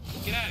well.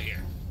 Get out of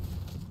here.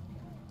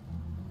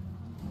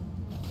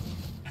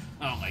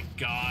 Oh my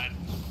god.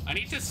 I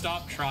need to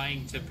stop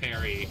trying to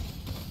parry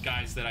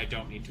guys that I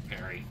don't need to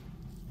parry.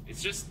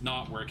 It's just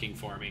not working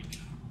for me.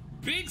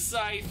 Big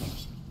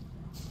scythe!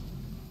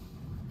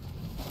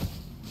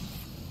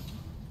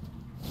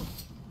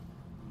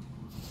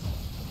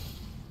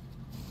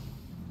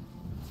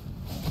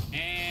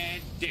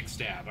 And dick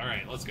stab.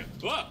 Alright, let's go.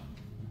 Whoa!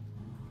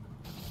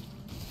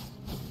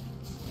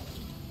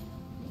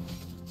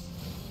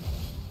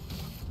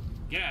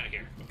 Get out of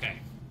here. Okay.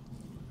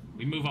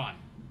 We move on.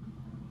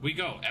 We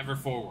go ever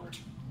forward.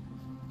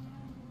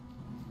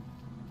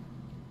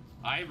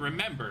 I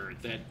remember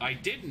that I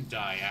didn't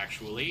die,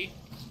 actually.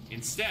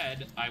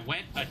 Instead, I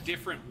went a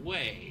different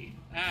way.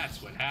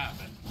 That's what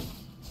happened.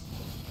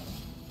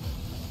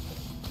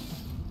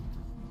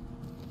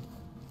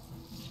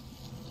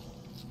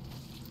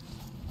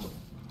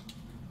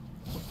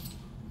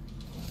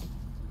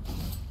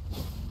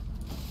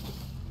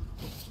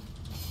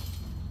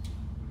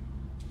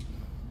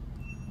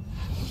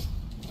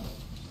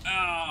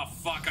 Oh,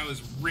 fuck, I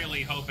was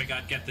really hoping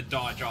I'd get the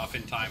dodge off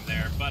in time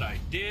there, but I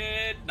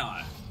did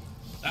not.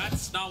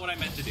 That's not what I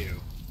meant to do.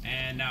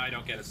 And now I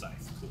don't get a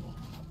scythe. Cool.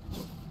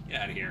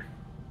 Get out of here.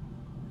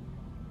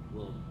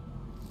 Little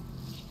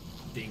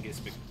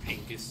dingus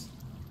McPinkus.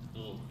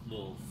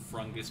 Little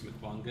frungus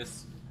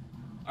McBungus.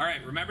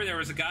 Alright, remember there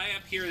was a guy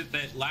up here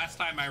that last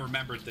time I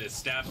remembered this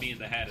stabbed me in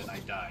the head and I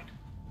died.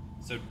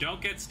 So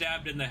don't get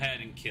stabbed in the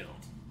head and killed.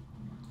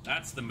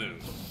 That's the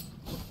move.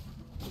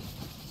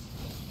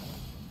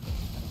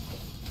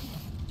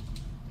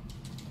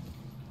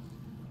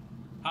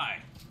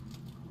 Hi.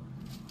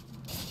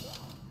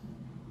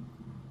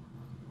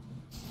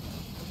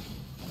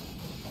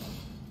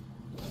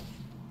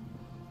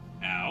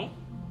 Ow.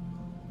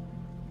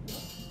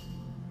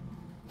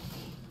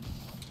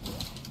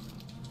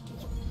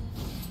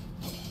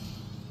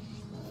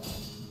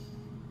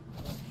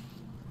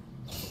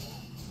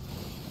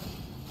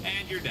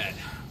 And you're dead.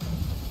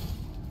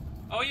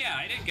 Oh yeah,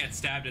 I didn't get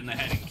stabbed in the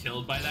head and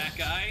killed by that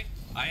guy.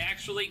 I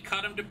actually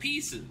cut him to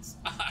pieces.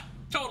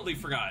 Totally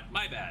forgot.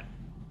 My bad.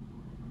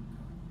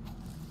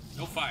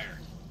 No fire.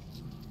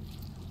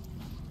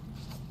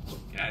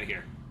 Get out of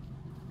here.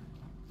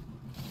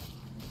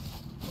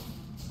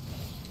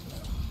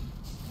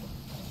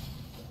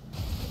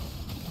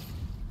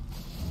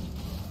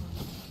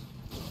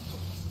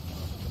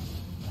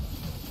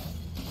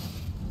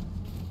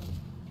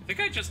 I think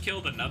I just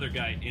killed another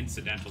guy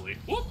incidentally.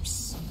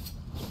 Whoops!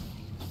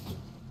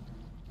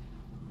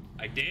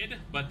 I did,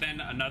 but then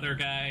another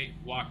guy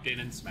walked in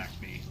and smacked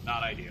me.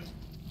 Not ideal.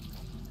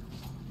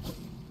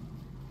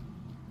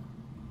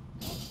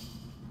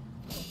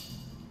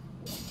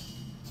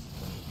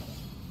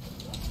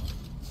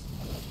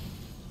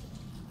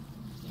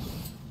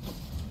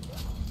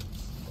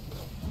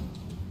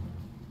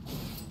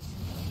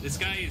 This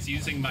guy is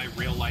using my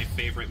real-life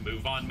favorite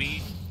move on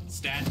me.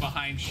 Stand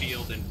behind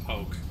shield and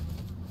poke.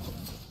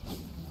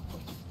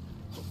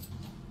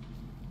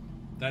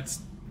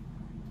 That's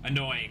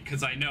annoying,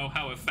 because I know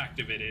how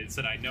effective it is,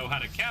 and I know how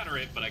to counter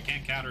it, but I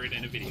can't counter it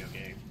in a video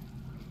game.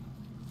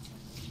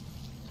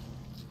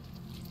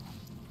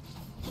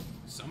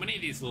 So many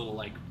of these little,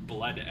 like,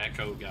 Blood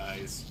Echo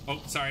guys.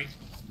 Oh, sorry.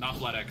 Not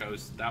Blood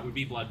Echoes. That would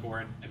be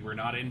Bloodborne, and we're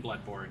not in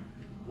Bloodborne.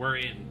 We're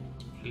in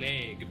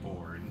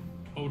Plagueborne.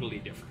 Totally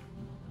different.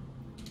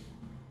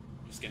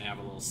 Just gonna have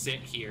a little sit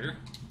here.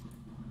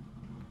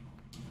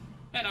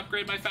 And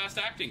upgrade my fast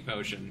acting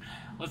potion.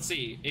 Let's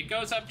see, it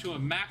goes up to a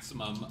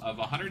maximum of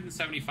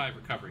 175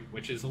 recovery,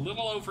 which is a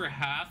little over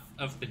half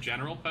of the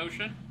general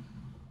potion,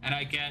 and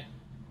I get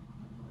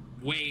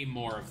way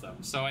more of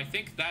them. So I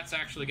think that's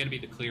actually going to be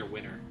the clear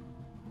winner.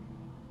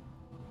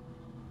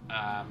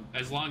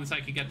 As long as I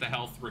can get the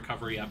health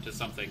recovery up to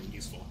something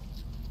useful.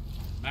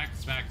 Smack,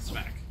 smack,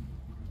 smack.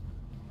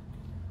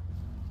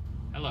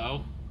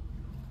 Hello.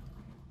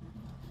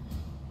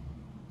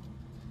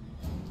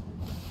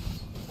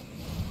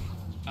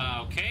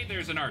 Okay,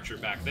 there's an archer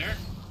back there.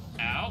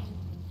 Ow.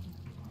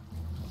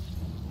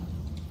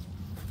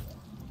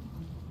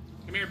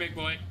 Come here, big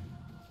boy.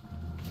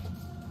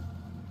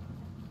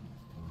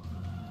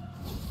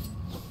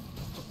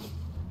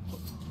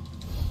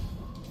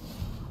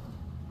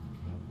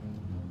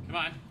 Come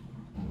on.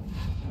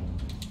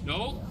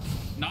 No,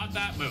 not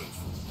that move.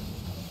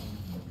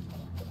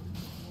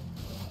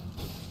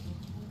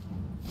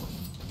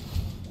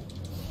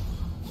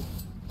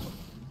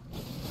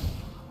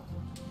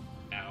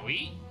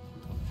 Owie.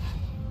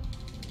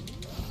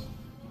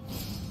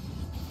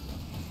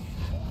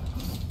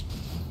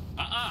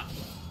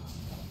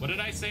 What did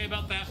I say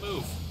about that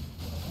move?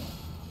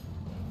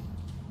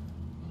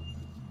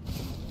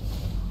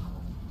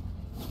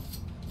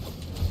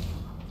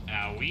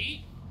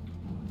 Owie.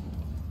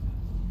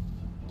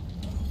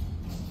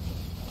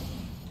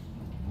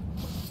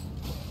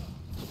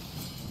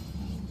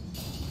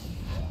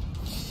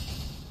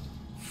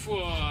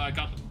 I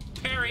got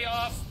the parry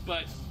off,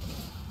 but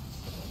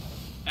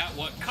at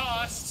what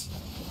cost?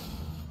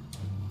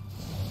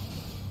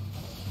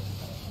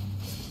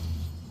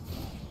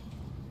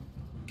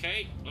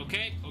 Okay,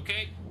 okay,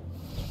 okay.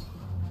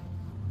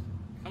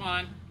 Come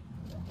on.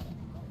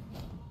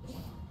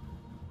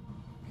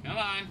 Come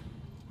on.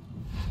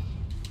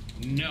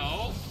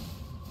 No.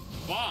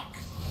 Bonk.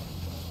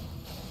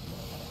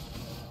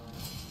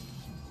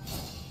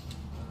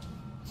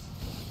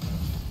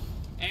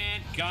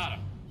 And got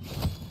him.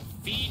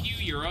 Feed you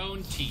your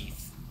own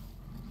teeth.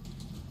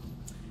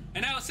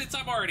 And now, since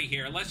I'm already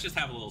here, let's just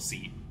have a little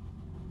seat.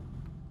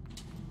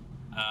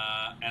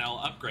 And I'll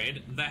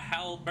upgrade the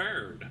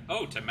halberd.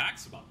 Oh, to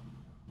maximum.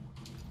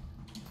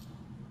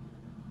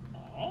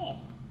 Oh.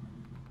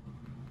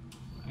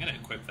 I'm gonna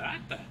equip that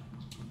then.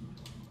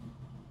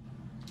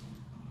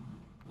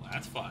 Well,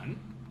 that's fun.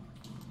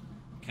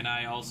 Can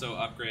I also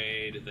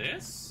upgrade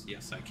this?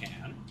 Yes, I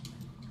can.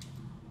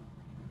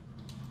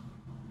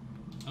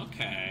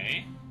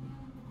 Okay.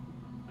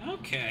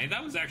 Okay,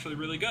 that was actually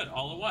really good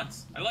all at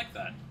once. I like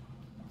that.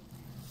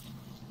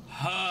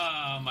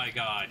 Oh my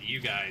god,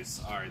 you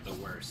guys are the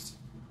worst.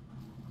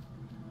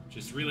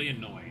 Just really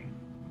annoying.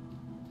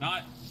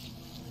 Not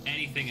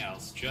anything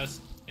else,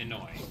 just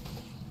annoying.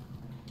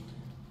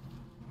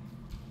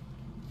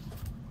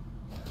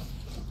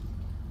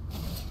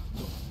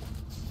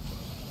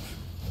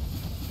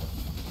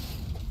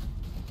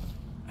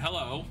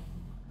 Hello.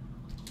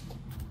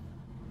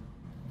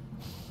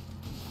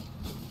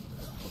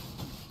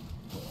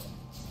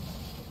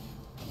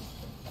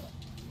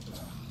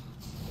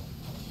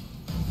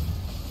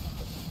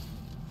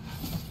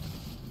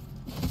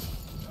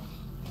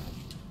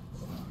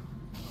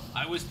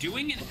 I was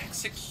doing an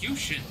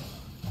execution.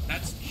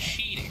 That's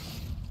cheating.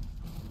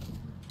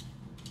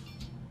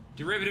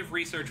 Derivative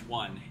Research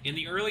 1. In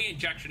the early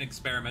injection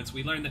experiments,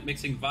 we learned that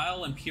mixing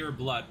vile and pure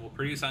blood will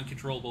produce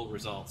uncontrollable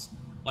results,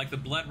 like the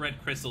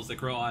blood-red crystals that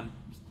grow on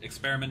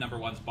experiment number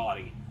 1's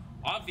body.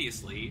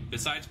 Obviously,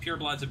 besides pure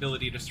blood's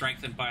ability to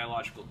strengthen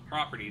biological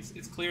properties,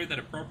 it's clear that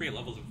appropriate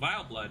levels of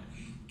vile blood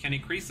can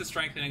increase the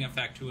strengthening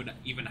effect to an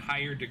even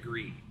higher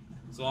degree,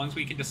 so long as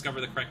we can discover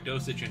the correct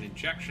dosage and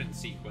injection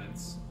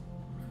sequence.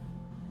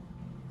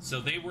 So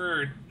they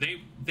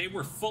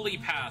were fully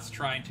past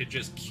trying to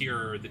just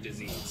cure the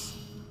disease.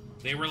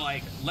 They were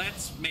like,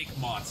 let's make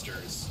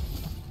monsters.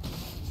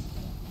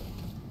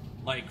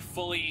 Like,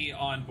 fully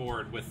on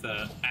board with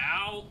the,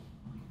 ow,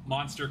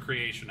 monster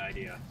creation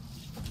idea.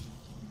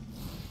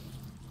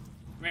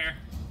 Come here.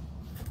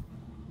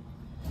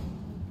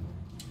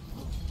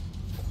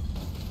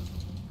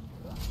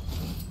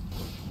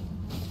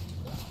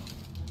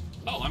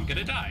 Oh, I'm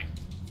gonna die.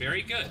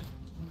 Very good.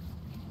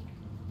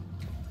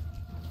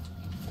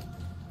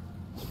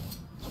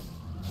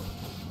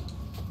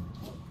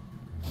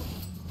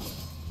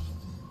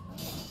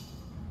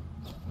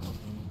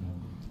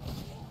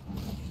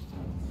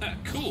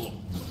 Cool.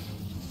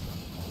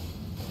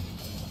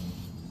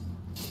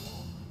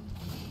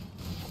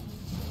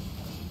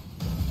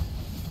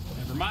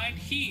 Never mind,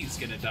 he's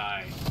gonna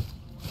die.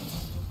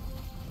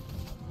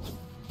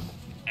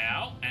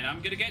 Ow, and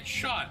I'm gonna get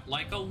shot,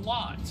 like a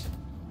lot.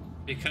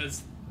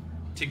 Because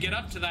to get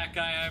up to that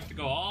guy, I have to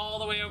go all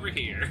the way over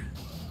here.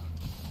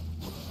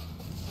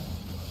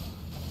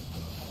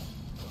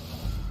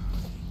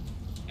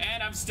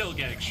 And I'm still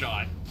getting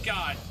shot.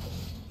 God.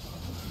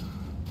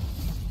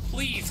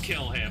 Please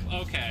kill him.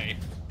 Okay.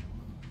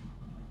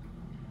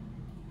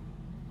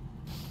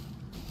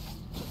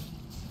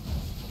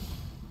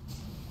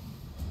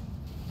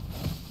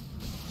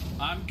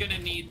 I'm gonna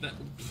need the...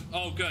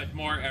 Oh, good.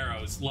 More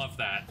arrows. Love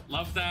that.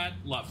 Love that.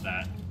 Love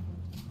that.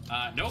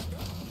 Nope.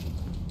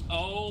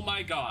 Oh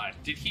my god.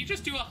 Did he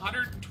just do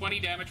 120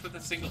 damage with a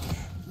single...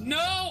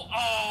 No!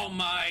 Oh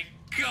my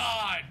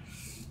god!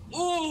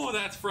 Ooh,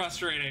 that's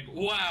frustrating.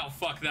 Wow,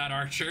 fuck that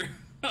archer.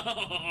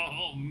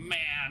 Oh,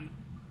 man.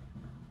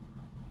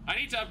 I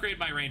need to upgrade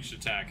my ranged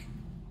attack.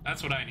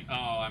 That's what I need.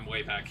 Oh, I'm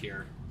way back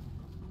here.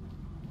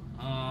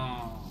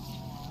 Oh,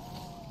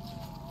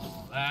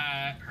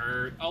 that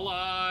hurt a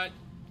lot.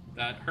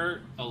 That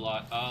hurt a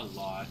lot, a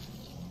lot.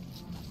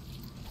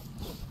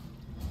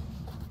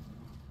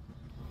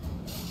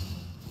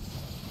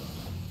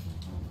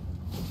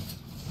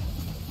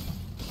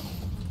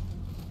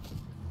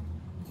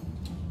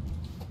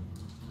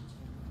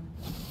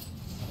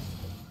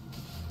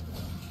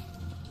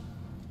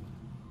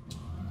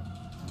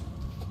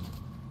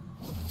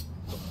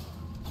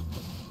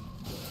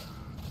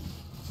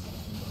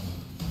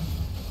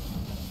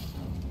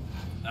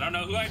 I don't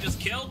know who I just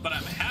killed, but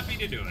I'm happy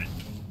to do it.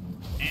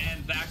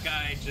 And that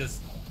guy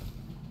just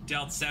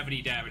dealt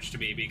 70 damage to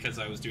me because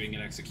I was doing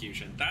an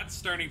execution. That's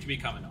starting to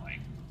become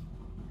annoying.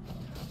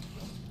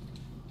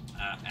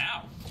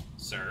 Ow,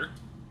 sir.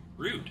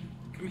 Rude.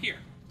 Come here.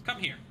 Come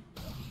here.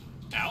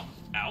 Ow.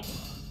 Ow.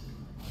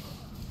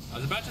 I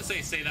was about to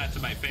say that to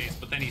my face,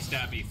 but then he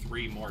stabbed me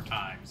 3 more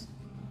times.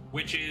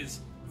 Which is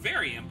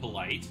very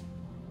impolite.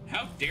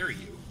 How dare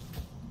you?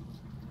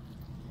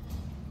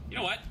 You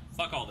know what?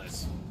 Fuck all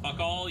this. Fuck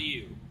all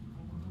you.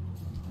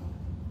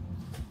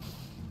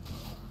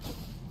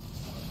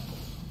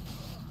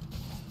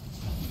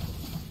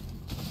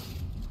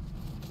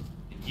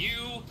 And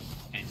you,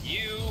 and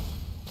you.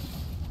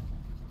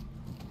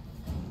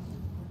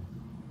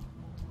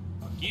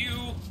 Fuck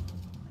you.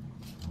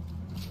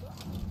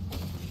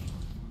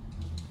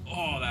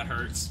 Oh, that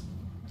hurts.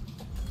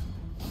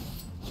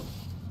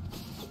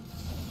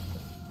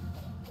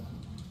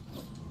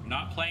 I'm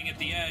not playing at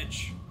the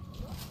edge.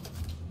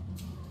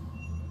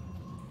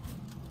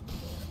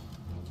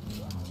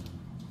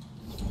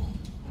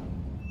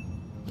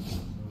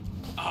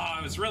 Oh,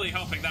 I was really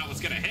hoping that was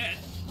gonna hit.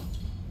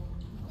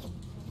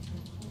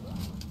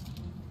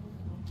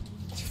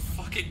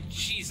 Fucking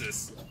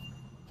Jesus.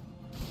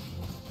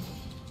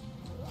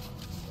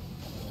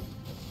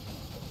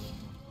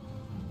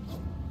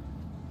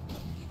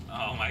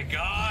 Oh my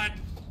god.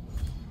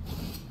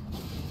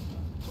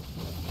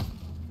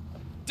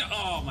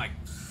 Oh my.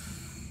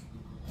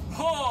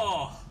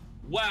 Oh,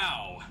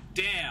 wow.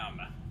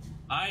 Damn.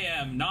 I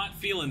am not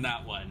feeling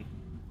that one.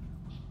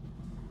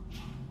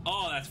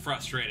 Oh, that's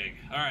frustrating.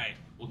 Alright,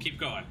 we'll keep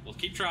going. We'll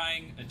keep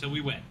trying until we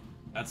win.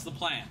 That's the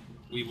plan.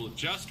 We will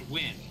just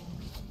win.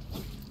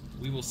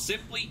 We will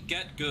simply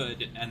get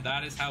good, and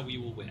that is how we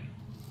will win.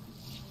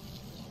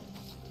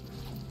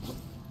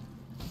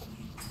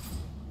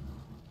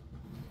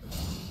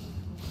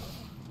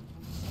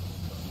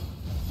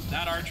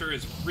 That archer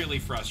is really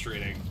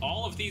frustrating.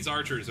 All of these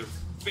archers are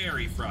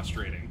very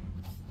frustrating.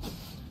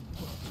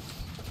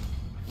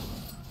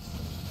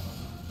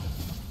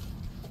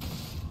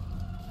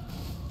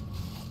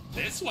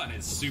 This one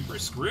is super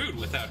screwed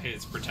without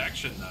his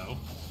protection, though.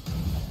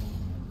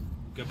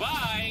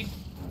 Goodbye!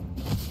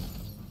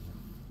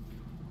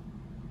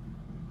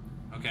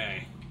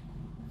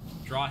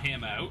 Draw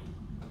him out.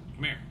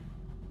 Come here.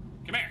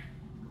 Come here.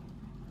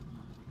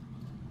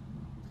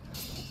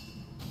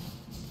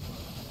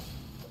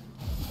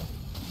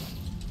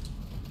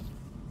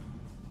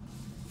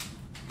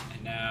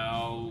 And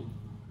now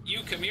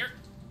you come here.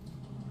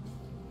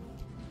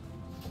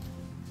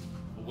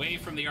 Away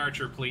from the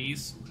archer,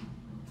 please.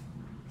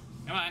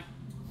 Come on.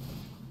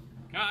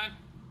 Come on.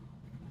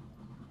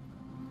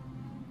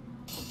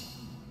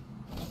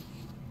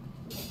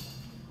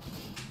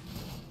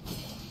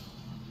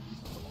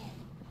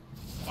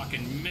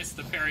 Fucking missed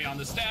the parry on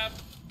the stab.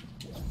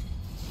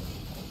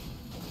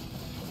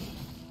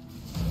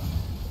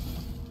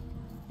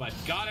 But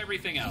got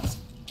everything else.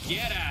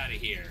 Get out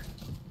of here.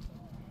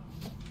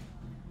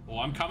 Oh,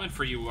 I'm coming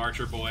for you,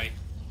 archer boy.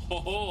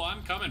 Oh,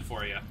 I'm coming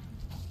for you.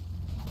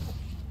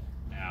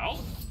 Now.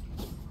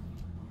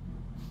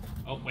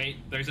 Oh, wait,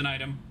 there's an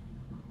item.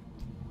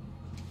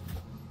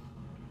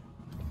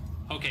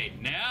 Okay,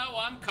 now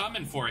I'm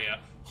coming for you.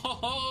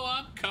 Oh,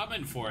 I'm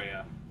coming for you.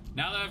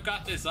 Now that I've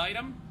got this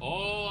item,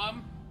 oh,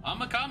 I'm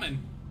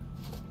a-coming.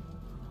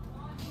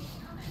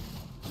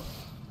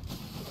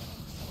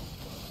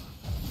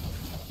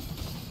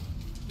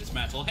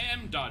 Dismantle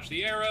him, dodge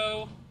the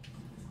arrow.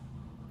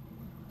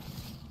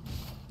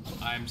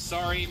 I'm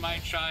sorry, my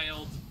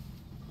child.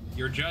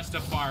 You're just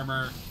a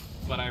farmer,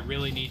 but I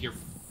really need your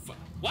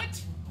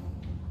what?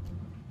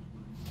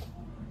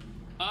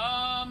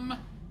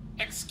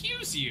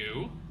 Excuse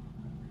you?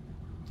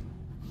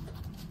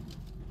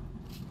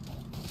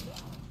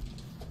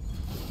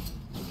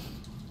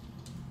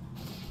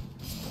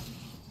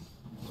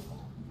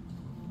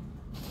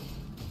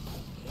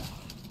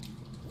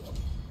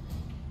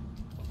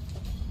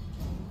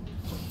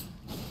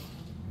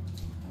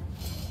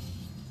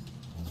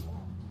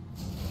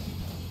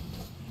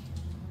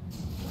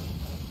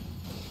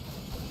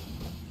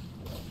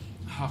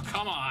 Oh,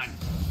 come on.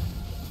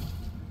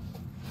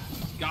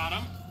 Got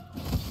him.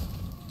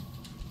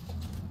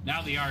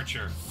 Now the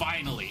archer.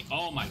 Finally.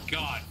 Oh my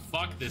god.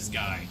 Fuck this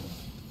guy.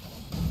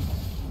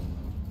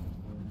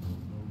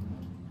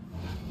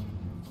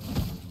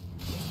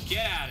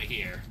 Get out of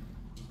here.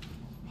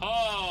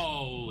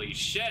 Holy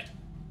shit.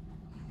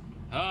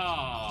 Oh,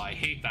 I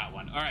hate that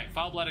one. Alright,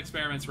 Foul Blood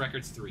Experiments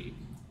Records 3.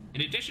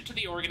 In addition to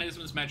the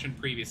organisms mentioned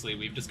previously,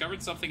 we've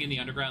discovered something in the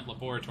underground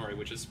laboratory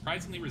which is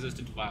surprisingly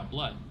resistant to vile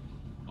blood.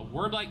 A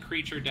worm-like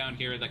creature down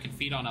here that can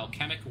feed on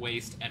alchemic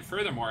waste, and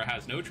furthermore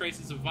has no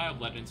traces of vile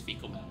blood in its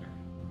fecal matter.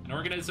 An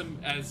organism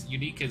as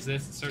unique as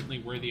this is certainly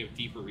worthy of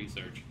deeper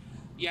research.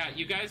 Yeah,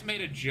 you guys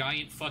made a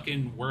giant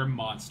fucking worm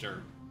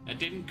monster. That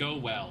didn't go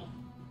well.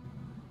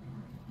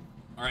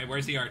 Alright,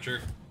 where's the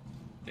archer?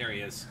 There he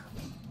is.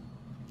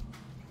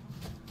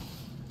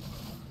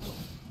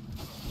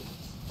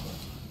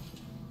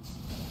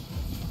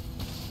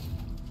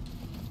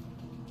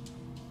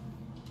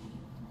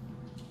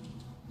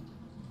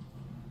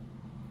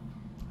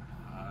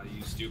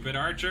 You stupid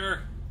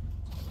archer!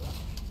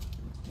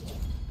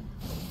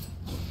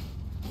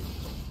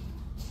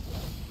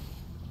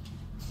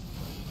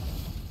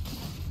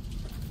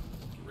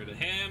 Get rid of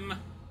him.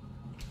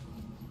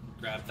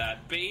 Grab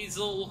that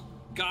basil.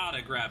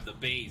 Gotta grab the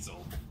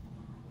basil.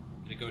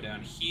 Gonna go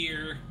down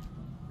here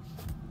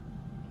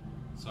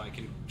so I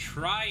can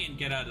try and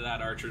get out of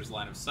that archer's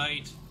line of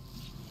sight.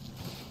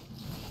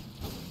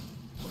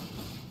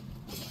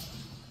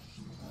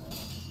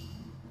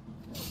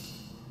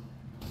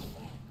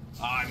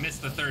 Oh, I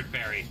missed the third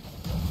parry.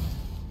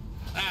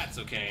 That's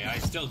okay, I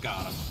still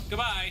got him.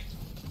 Goodbye!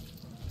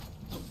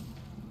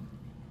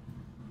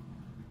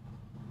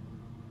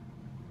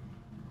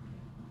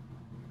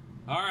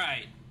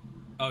 Alright.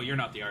 Oh, you're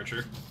not the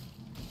archer.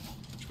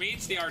 Which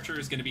means the archer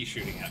is going to be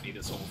shooting at me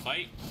this whole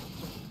fight.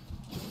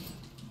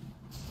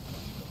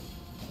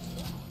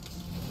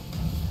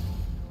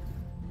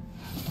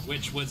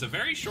 Which was a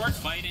very short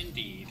fight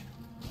indeed.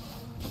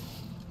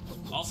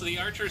 Also, the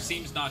archer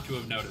seems not to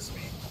have noticed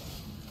me.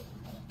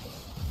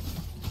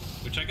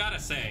 Which I gotta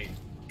say,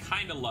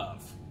 kinda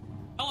love.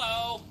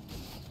 Hello!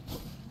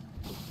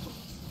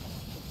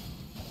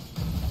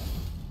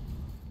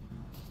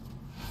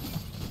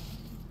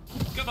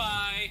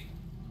 Goodbye!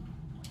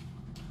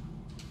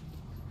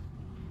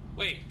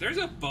 Wait, there's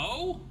a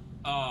bow?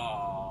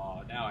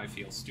 Oh, now I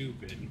feel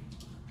stupid.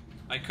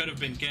 I could have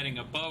been getting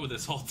a bow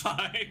this whole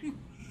time.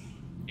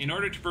 In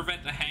order to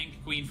prevent the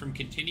Hanged Queen from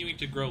continuing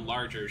to grow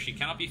larger, she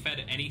cannot be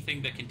fed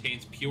anything that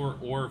contains pure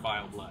or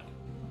vile blood.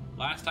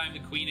 Last time the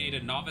Queen ate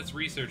a novice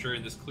researcher,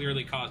 and this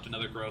clearly caused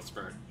another growth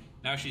spurt.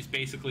 Now she's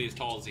basically as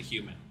tall as a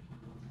human.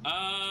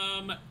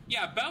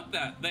 Yeah, about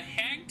that. The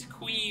Hanged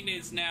Queen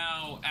is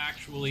now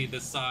actually the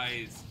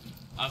size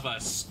of a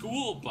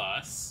school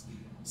bus,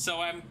 so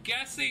I'm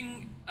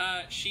guessing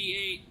she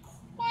ate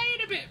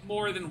quite a bit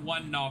more than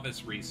one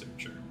novice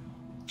researcher.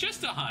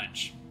 Just a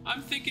hunch.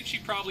 I'm thinking she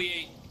probably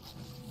ate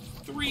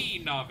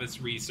 3 novice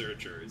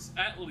researchers,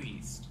 at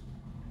least.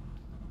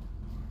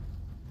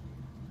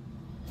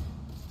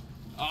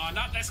 Oh,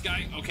 not this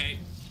guy. Okay.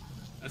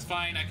 That's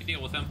fine, I can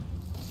deal with him.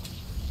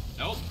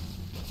 Nope.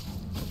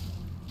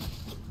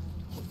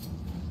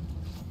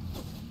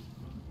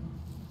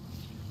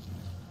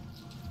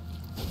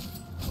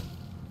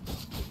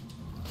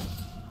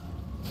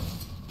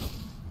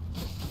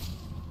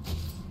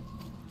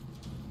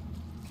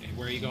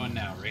 are you going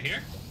now? Right here?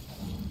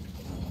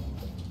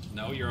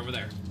 No, you're over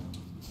there.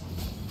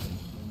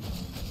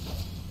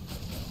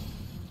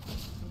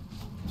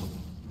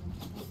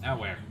 Now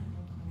where?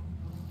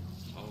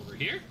 Over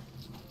here?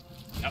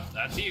 Yep,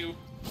 that's you.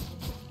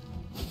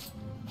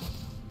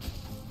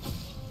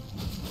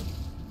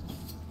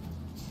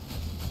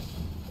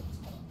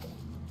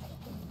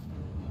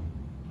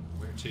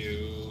 Where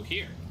to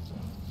here?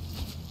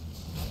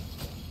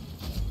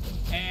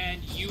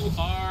 And you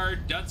are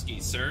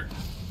Dunsky, sir.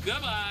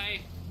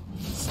 Goodbye!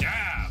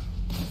 Stab!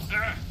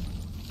 Ugh.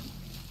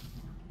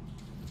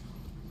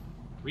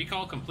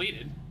 Recall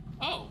completed.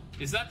 Oh,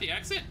 is that the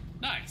exit?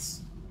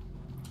 Nice.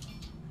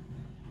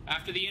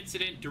 After the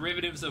incident,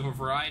 derivatives of a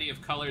variety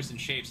of colors and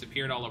shapes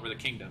appeared all over the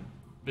kingdom.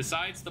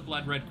 Besides the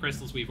blood-red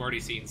crystals we've already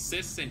seen,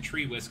 cysts and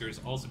tree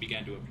whiskers also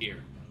began to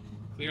appear.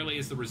 Clearly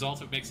as the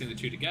result of mixing the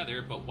two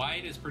together, but why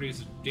it has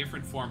produced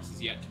different forms is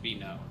yet to be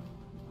known.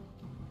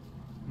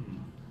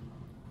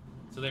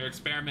 So their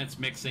experiments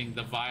mixing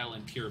the vile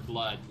and pure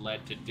blood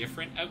led to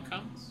different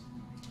outcomes?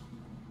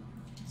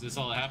 Is this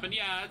all that happened?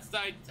 Yeah,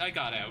 I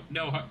got out.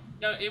 No,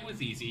 it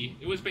was easy.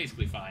 It was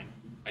basically fine.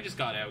 I just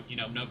got out,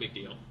 no big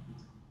deal.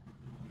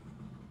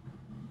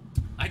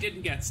 I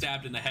didn't get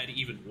stabbed in the head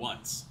even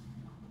once.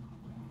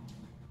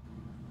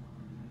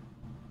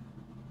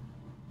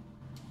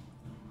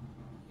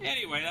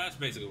 Anyway, that's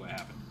basically what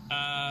happened.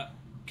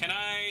 Can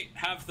I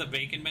have the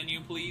bacon menu,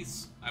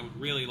 please? I would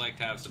really like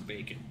to have some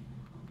bacon.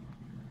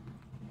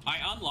 I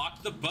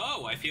unlocked the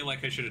bow! I feel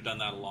like I should have done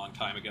that a long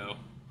time ago.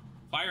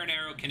 Fire and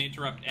arrow can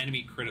interrupt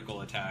enemy critical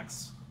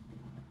attacks.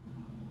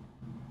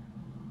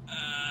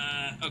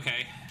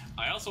 Okay.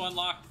 I also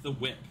unlocked the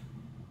whip.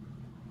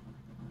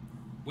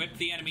 Whip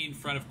the enemy in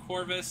front of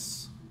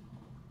Corvus.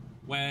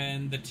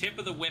 When the tip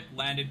of the whip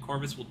landed,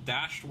 Corvus will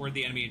dash toward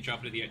the enemy and jump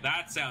into the air.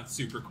 That sounds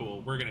super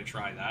cool. We're gonna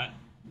try that.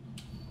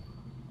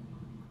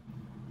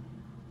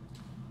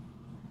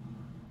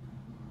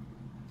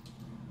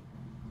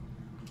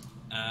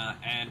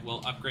 And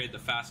we'll upgrade the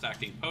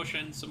fast-acting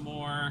potion some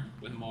more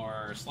with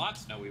more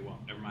slots. No, we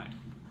won't. Never mind.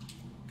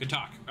 Good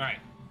talk. All right.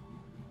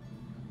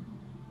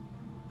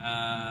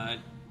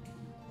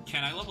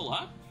 Can I level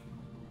up?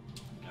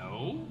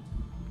 No.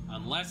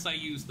 Unless I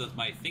use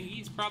my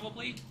thingies,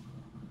 probably.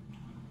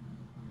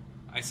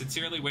 I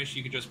sincerely wish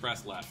you could just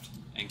press left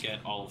and get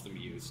all of them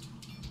used.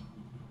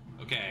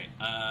 Okay,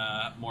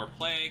 more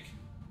plague.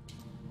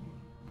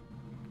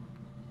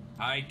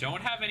 I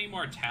don't have any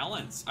more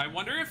talents. I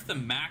wonder if the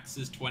max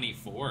is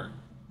 24.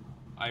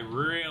 I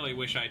really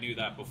wish I knew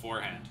that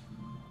beforehand.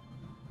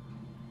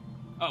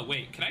 Oh,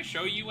 wait, can I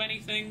show you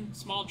anything,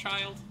 small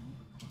child?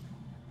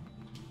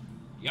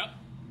 Yep.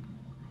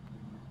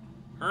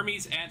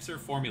 Hermes Answer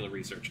Formula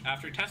Research.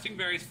 After testing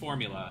various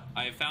formula,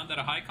 I have found that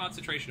a high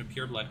concentration of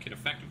pure blood can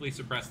effectively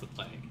suppress the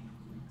plague.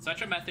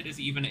 Such a method is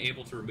even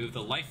able to remove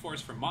the life force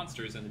from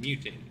monsters and the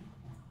mutated.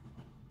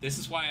 This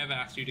is why I've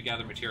asked you to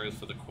gather materials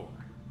for the core.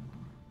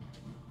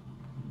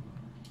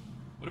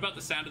 What about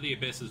the Sound of the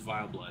Abyss's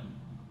vile blood?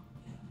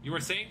 You are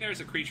saying there's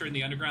a creature in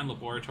the underground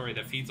laboratory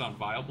that feeds on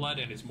vile blood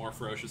and is more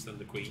ferocious than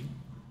the Queen?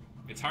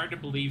 It's hard to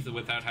believe that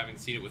without having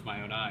seen it with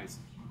my own eyes.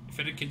 If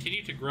it had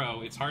continued to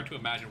grow, it's hard to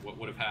imagine what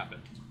would have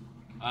happened.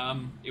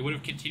 It would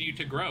have continued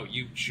to grow.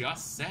 You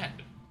just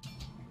said.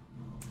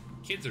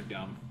 Kids are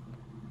dumb.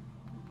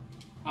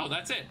 Oh,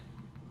 that's it.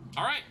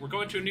 Alright, we're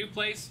going to a new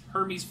place,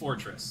 Hermes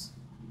Fortress.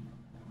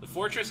 The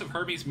fortress of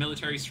Hermes'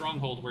 military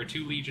stronghold where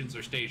 2 legions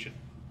are stationed.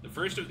 The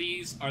first of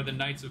these are the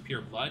Knights of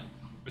Pure Blood,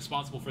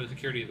 responsible for the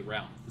security of the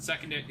realm. The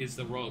second is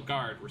the Royal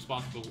Guard,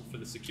 responsible for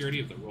the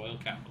security of the royal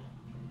capital.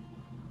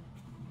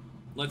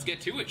 Let's get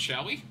to it,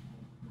 shall we?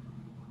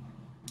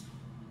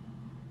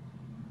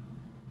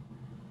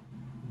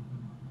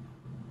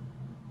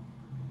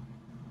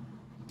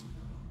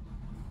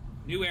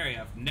 New area.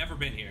 I've never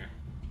been here.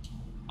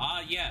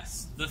 Ah,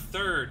 yes. The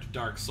third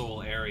Dark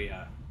Soul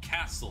area.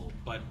 Castle,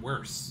 but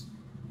worse.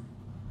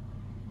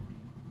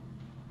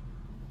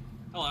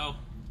 Hello.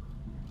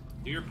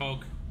 Do your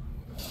poke.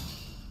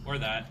 Or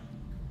that.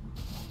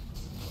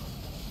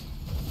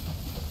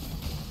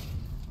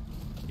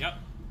 Yep.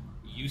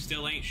 You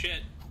still ain't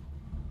shit.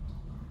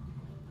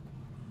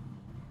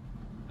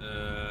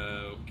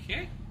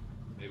 Okay.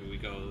 Maybe we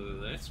go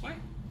this way?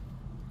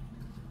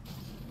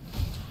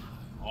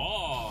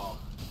 Oh,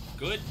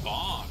 good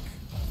bonk.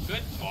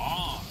 Good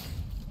bonk.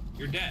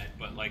 You're dead,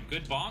 but, like,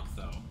 good bonk,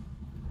 though.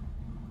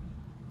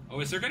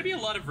 Oh, is there going to be a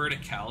lot of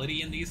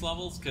verticality in these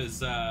levels?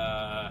 Because,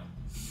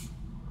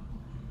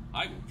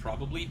 I will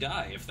probably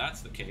die if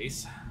that's the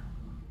case.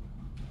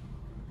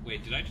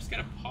 Wait, did I just get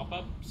a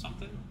pop-up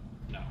something?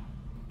 No.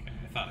 Okay,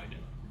 I thought I did.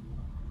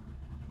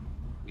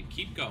 We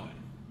keep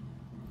going.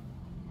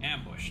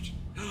 Ambushed.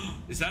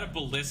 Is that a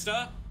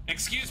ballista?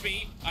 Excuse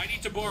me, I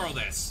need to borrow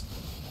this.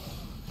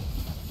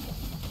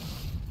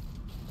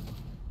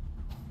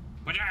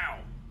 Pachow!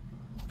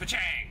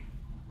 Pachang!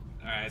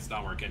 Alright, it's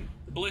not working.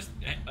 The ballista...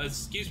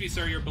 excuse me,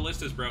 sir, your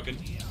ballista's broken.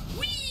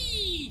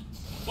 Whee!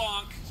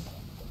 Bonk!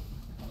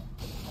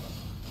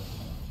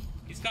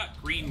 He's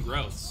got green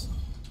growths.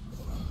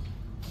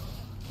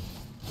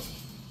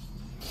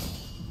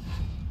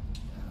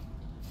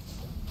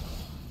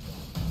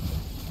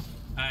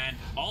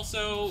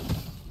 also,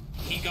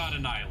 he got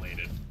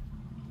annihilated.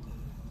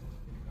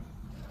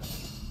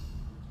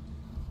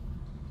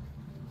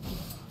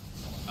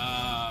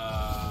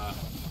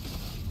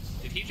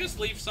 Did he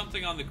just leave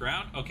something on the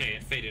ground? Okay,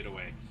 it faded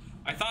away.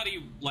 I thought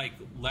he, like,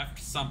 left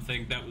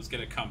something that was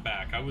gonna come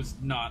back. I was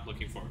not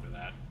looking forward to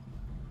that.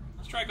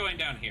 Let's try going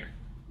down here.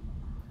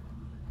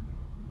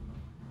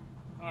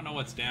 I don't know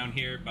what's down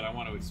here, but I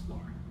want to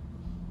explore.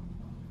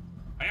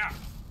 Hiya!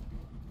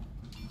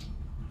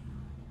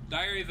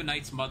 Diary of a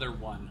Knight's Mother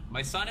 1.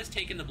 My son has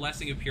taken the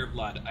blessing of pure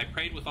blood. I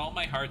prayed with all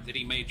my heart that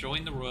he may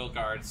join the royal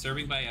guard,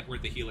 serving by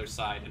Edward the Healer's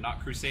side, and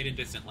not crusade in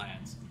distant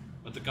lands.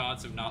 But the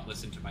gods have not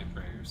listened to my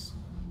prayers.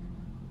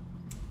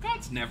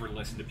 Gods never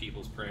listen to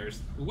people's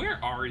prayers. Where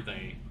are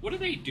they? What are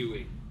they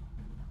doing?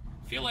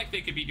 I feel like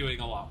they could be doing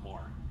a lot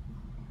more.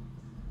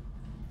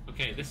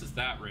 Okay, this is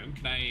that room.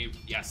 Can I...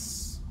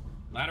 Yes.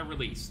 Ladder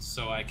released,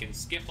 so I can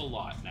skip a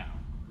lot now.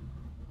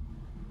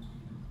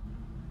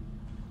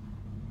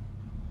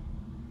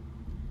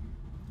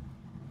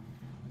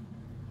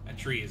 That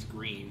tree is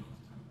green.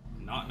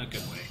 Not in a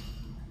good way.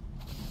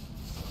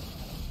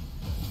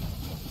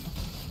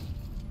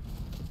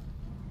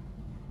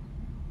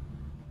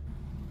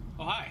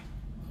 Oh, hi.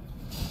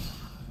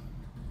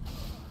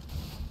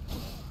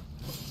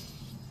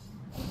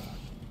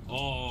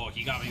 Oh,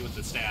 he got me with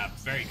the stab.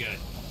 Very good.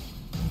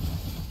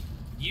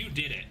 You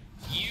did it.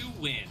 You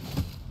win.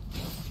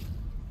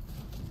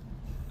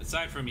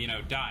 Aside from, you know,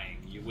 dying,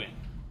 you win.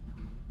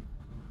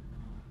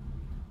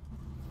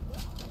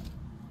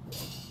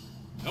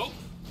 Nope.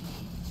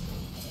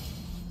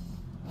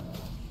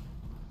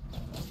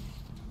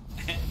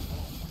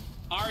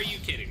 Are you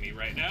kidding me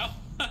right now?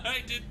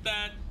 I did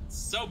that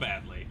so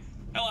badly.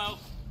 Hello.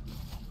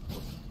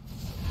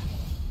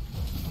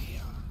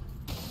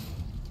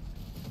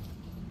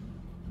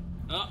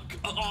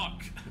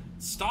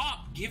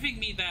 Stop giving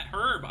me that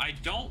herb. I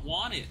don't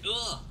want it.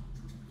 Ugh.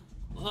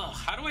 Ugh.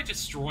 How do I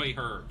destroy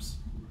herbs?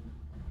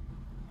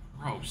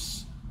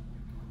 Gross.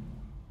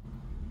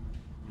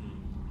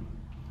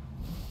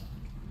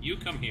 You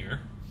come here.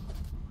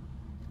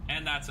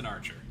 And that's an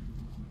archer.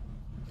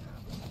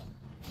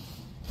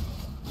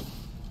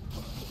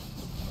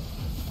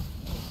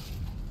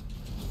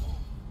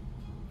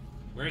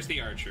 Where's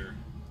the archer?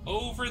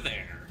 Over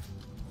there.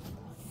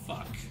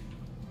 Fuck.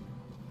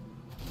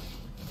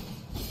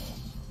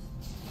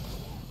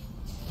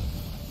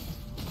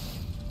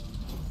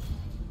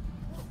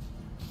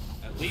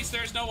 At least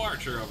there's no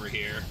archer over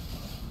here.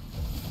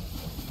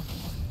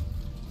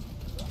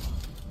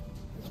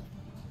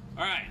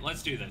 Alright,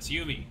 let's do this.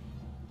 Yumi.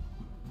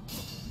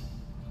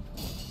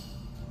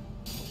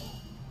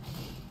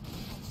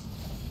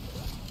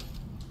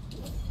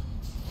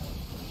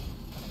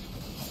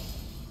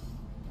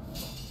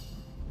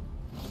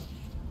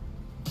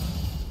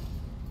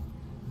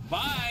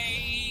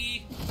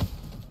 Bye!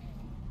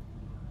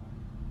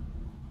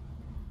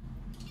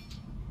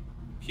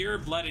 Pure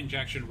blood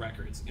injection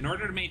records. In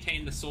order to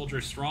maintain the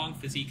soldier's strong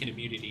physique and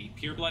immunity,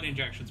 pure blood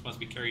injections must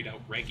be carried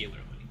out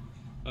regularly.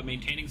 But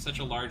maintaining such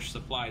a large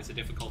supply is a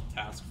difficult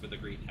task for the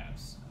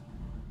greenhouse.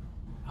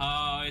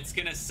 Oh, it's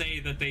gonna say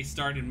that they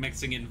started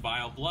mixing in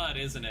vile blood,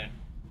 isn't it?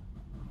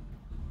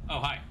 Oh,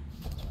 hi.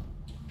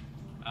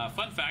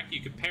 Fun fact,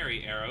 you could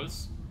parry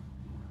arrows.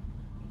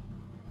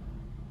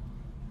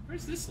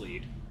 Where's this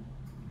lead?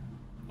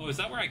 Oh, is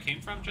that where I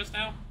came from just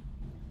now?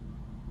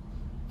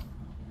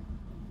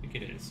 I think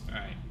it is.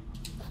 Alright.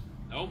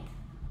 Nope.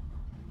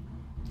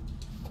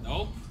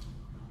 Nope.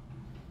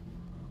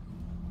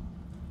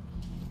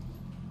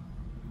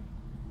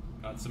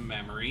 Got some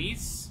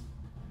memories.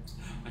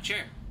 A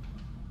chair.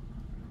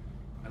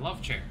 I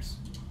love chairs.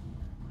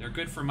 They're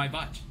good for my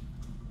butt.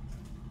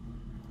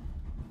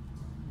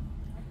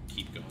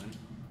 Keep going.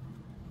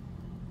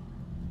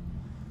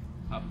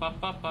 Up,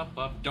 up, up, up,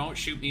 up. Don't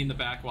shoot me in the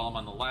back while I'm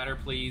on the ladder,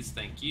 please.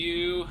 Thank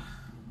you.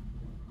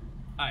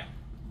 Hi.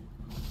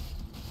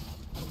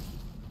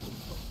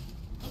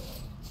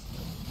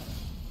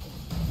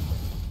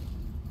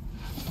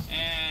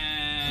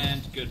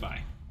 And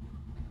goodbye.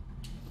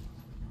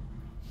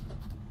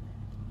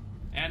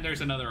 And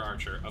there's another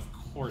archer. Of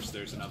course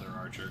there's another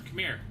archer. Come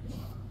here.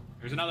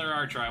 There's another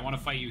archer. I want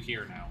to fight you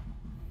here now.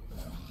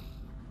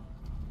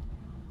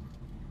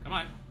 Come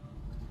on.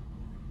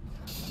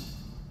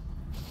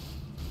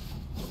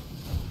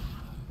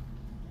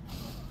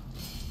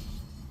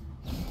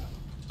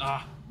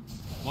 Ah.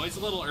 I'm always a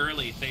little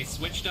early. They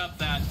switched up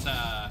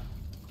that,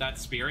 that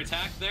spear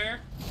attack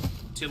there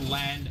to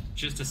land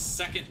just a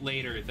second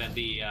later than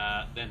the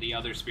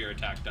other spear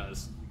attack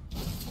does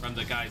from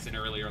the guys in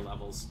earlier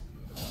levels.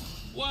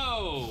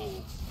 Whoa!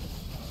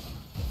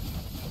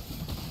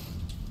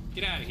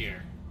 Get out of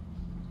here.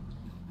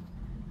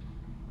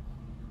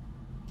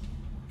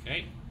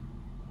 Okay.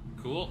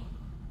 Cool.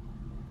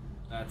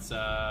 That's,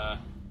 not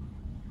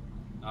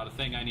a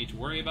thing I need to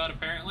worry about,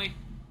 apparently.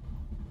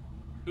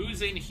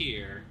 Who's in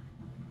here?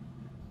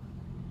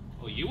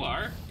 Oh, you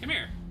are? Come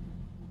here.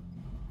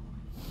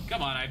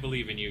 Come on, I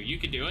believe in you. You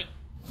can do it.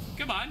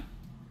 Come on.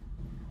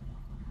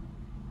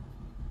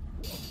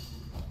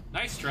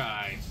 Nice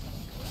try.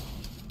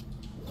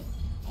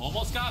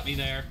 almost got me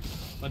there,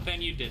 but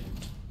then you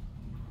didn't.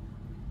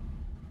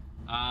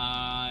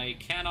 I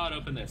cannot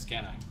open this,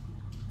 can I?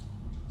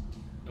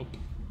 Nope.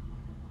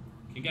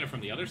 Can get it from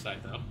the other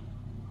side, though.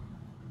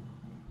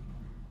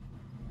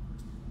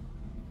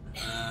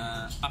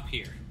 Up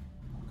here.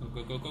 Go,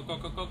 go, go, go, go,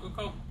 go, go, go,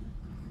 go.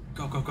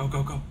 Go, go, go,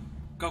 go, go.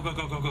 Go, go,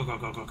 go, go, go, go,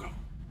 go, go, go.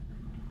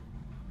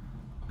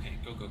 Okay,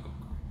 go, go, go, go.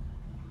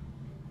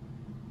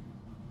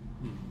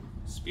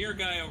 Spear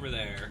guy over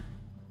there.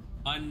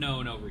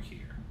 Unknown over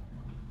here.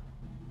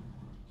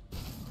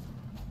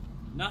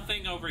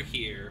 Nothing over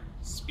here.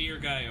 Spear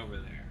guy over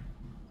there.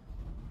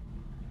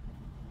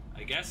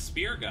 I guess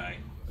spear guy.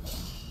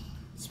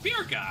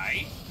 Spear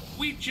guy?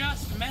 We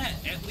just met.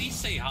 At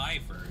least say hi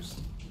first.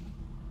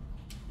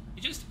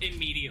 He just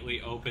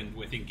immediately opened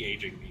with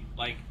engaging me.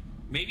 Like,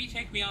 maybe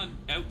take me on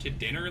out to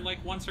dinner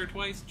like once or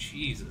twice?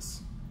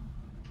 Jesus.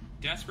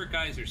 Desperate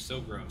guys are so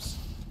gross.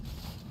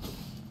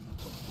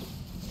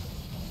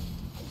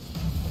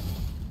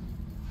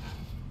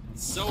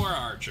 So are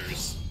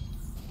archers.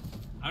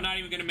 I'm not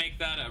even gonna make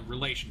that a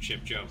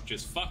relationship joke.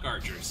 Just fuck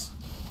archers.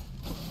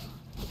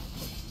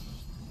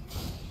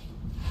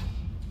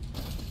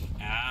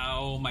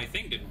 Ow, my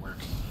thing didn't work.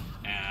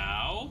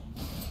 Ow.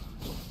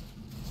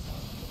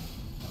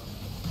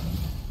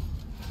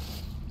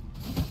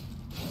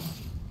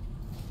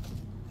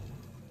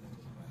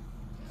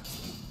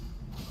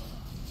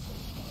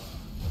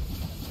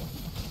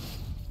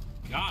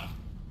 Got him.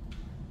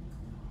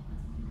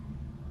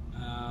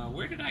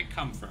 Where did I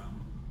come from?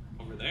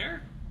 Over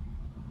there?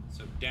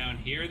 So down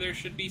here there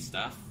should be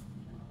stuff?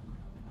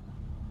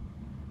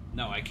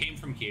 No, I came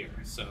from here.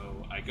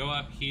 So I go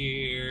up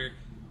here.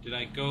 Did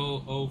I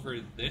go over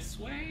this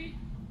way?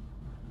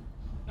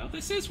 No,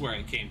 this is where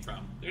I came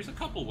from. There's a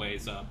couple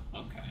ways up.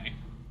 Okay.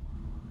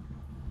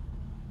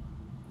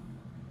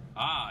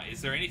 Ah,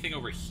 is there anything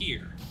over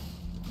here?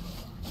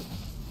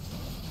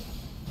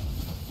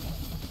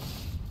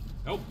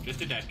 Nope, just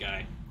a dead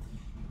guy.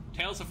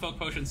 Tales of Folk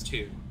Potions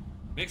 2.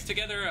 Mix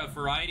together a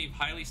variety of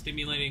highly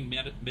stimulating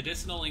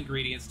medicinal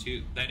ingredients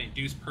that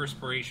induce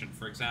perspiration.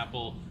 For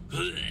example,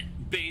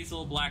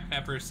 basil, black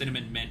pepper,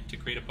 cinnamon, mint to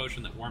create a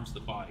potion that warms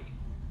the body.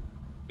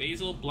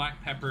 Basil,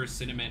 black pepper,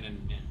 cinnamon,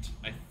 and mint.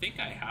 I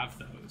think I have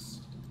those.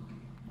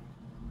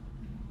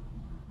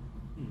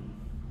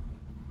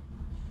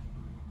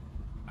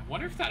 I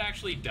wonder if that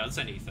actually does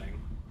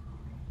anything.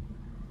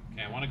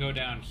 Okay, I want to go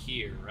down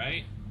here,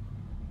 right?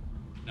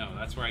 No,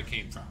 that's where I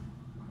came from.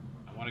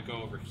 I want to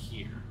go over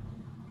here.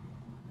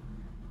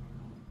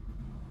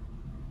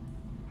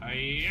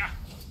 Hiya!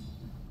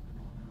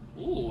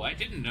 Ooh, I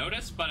didn't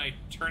notice, but I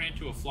turn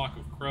into a flock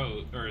of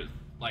crows, or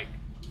like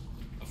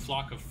a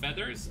flock of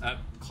feathers? A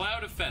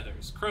cloud of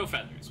feathers, crow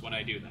feathers, when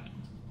I do that.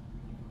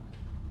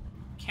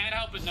 Can't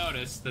help but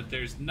notice that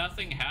there's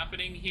nothing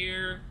happening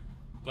here,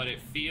 but it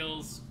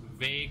feels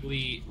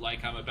vaguely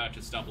like I'm about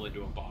to stumble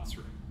into a boss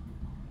room.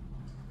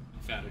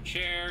 I found a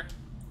chair,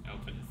 I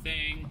open a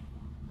thing,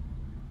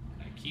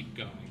 and I keep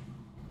going.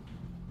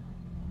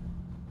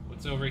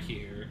 What's over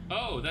here?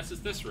 Oh, this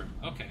is this room.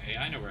 Okay,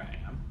 I know where I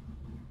am.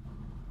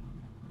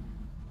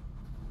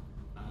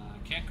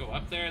 Can't go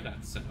up there,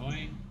 that's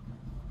annoying.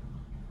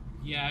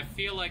 Yeah, I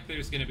feel like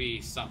there's gonna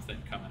be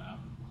something coming up.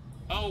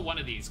 Oh, one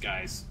of these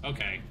guys.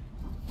 Okay.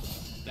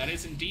 That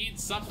is indeed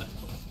something.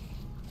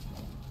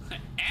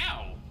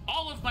 Ow!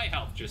 All of my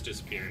health just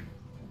disappeared.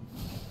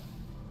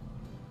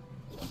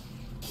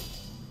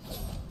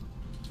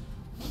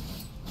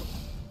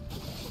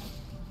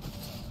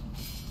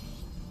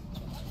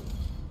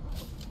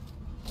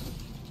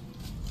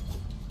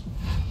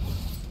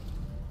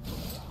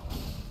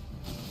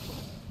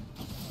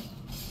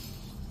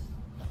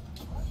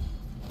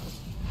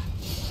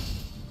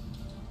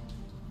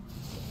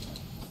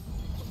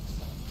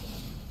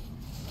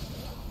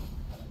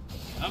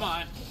 Come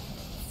on.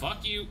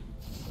 Fuck you.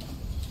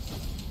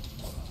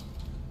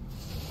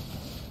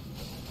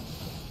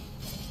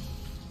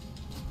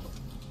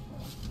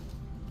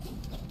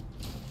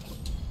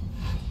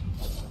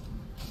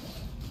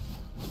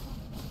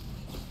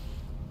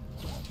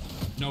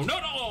 No, no,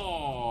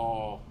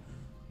 no!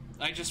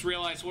 I just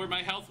realized where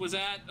my health was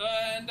at,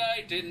 and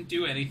I didn't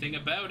do anything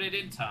about it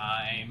in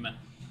time.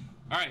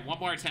 Alright, one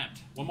more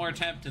attempt. One more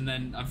attempt, and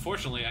then,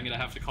 unfortunately, I'm gonna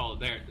have to call it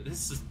there.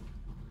 This is...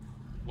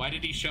 Why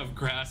did he shove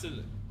grass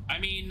in? I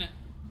mean,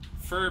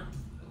 for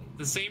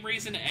the same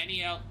reason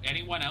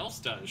anyone else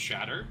does,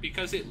 Shatter,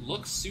 because it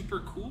looks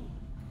super cool.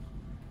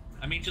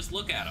 I mean, just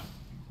look at him.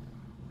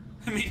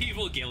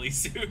 Medieval ghillie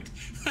suit.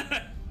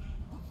 Alright,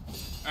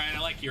 I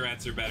like your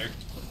answer better.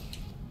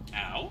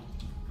 Ow.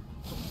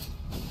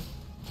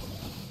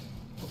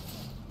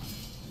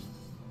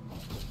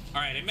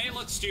 Alright, it may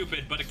look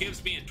stupid, but it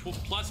gives me a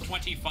plus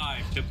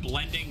 25 to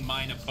blending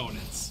mine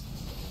opponents.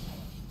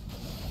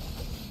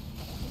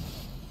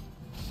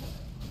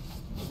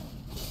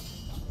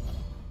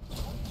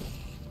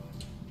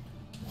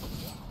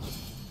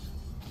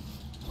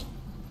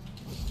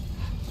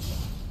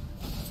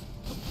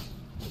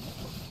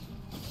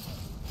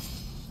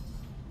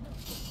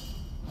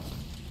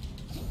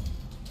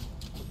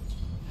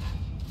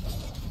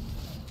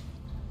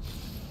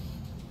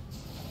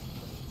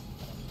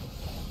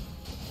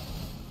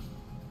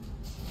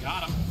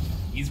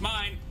 He's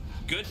mine.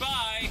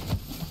 Goodbye.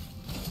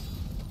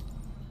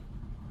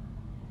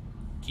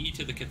 Key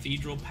to the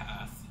cathedral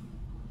path.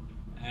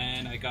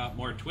 And I got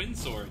more twin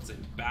swords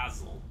and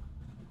Basil.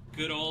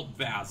 Good old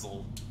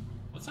Basil.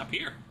 What's up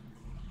here?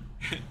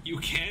 You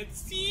can't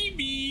see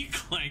me.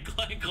 Clank,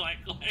 clank, clank,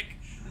 clank.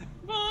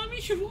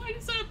 Mommy, why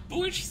does that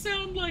bush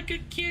sound like a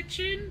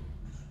kitchen?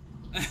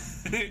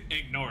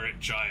 Ignore it,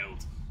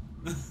 child.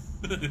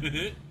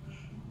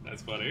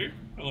 That's funny.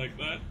 I like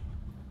that.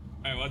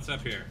 Alright, what's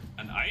up here?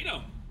 An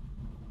item.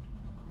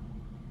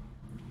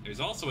 There's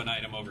also an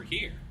item over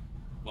here.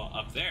 Well,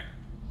 up there.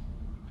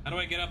 How do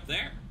I get up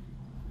there?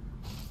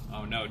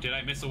 Oh no, did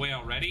I miss a way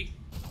already?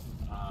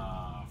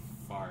 Ah,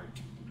 fart.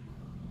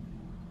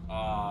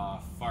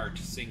 Ah, fart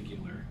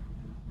singular.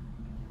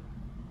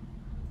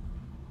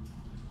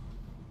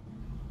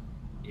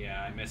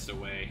 Yeah, I missed a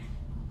way.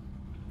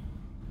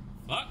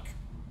 Fuck.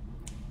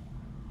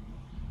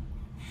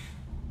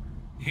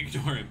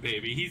 Ignore him,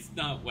 baby. He's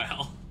not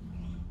well.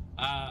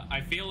 I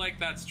feel like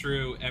that's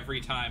true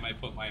every time I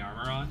put my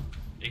armor on.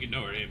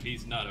 Ignore him.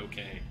 He's not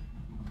okay.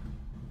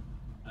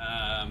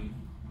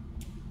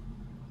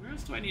 Where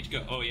else do I need to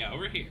go? Oh, yeah,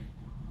 over here.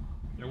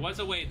 There was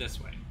a way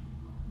this way.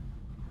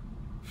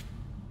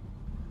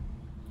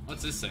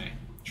 What's this say?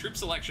 Troop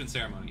selection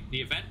ceremony.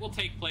 The event will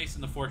take place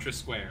in the fortress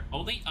square.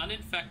 Only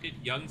uninfected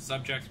young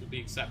subjects will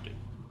be accepted.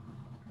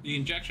 The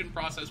injection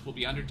process will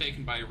be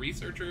undertaken by a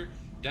researcher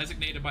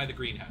designated by the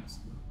greenhouse.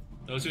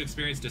 Those who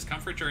experience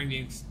discomfort during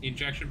the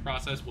injection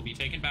process will be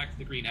taken back to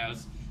the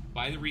greenhouse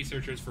by the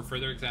researchers for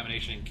further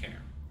examination and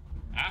care.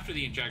 After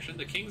the injection,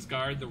 the King's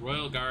Guard, the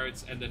Royal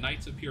Guards, and the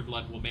Knights of Pure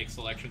Blood will make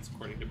selections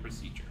according to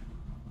procedure.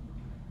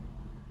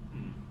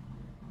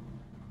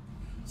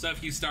 So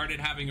if you started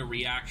having a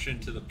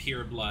reaction to the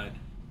Pure Blood,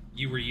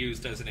 you were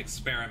used as an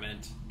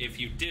experiment. If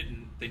you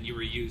didn't, then you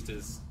were used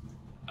as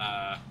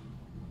a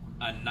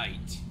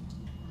knight.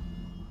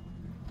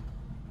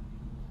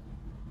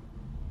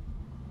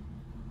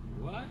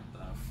 What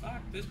the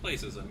fuck? This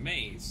place is a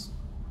maze.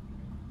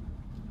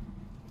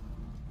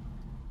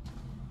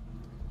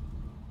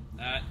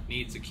 That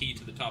needs a key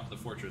to the top of the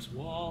fortress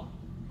wall.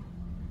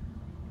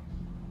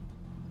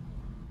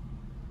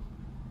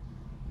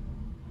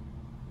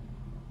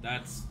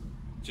 That's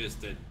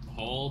just a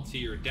hole to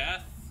your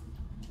death.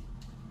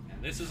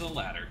 And this is a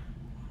ladder.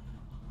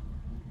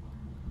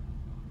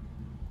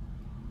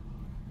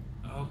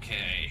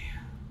 Okay.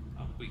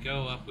 Up we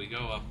go, up we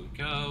go, up we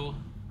go.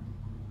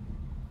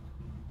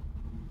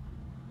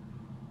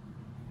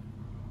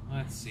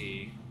 Let's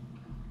see.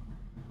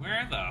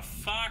 Where the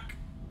fuck?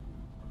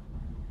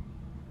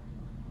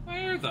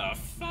 Where the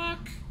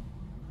fuck?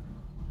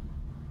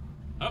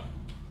 Oh.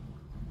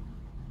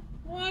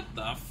 What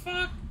the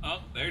fuck?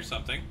 Oh, there's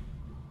something.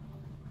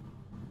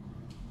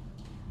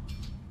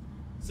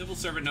 Civil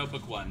Servant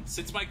Notebook 1.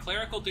 Since my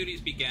clerical duties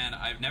began,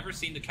 I've never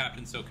seen the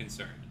captain so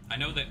concerned. I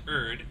know that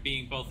Erd,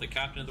 being both the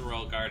captain of the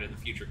Royal Guard and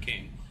the future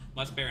king,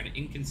 must bear an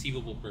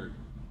inconceivable burden.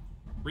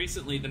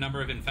 Recently, the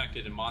number of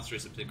infected and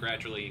monsters has been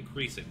gradually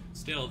increasing.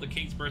 Still, the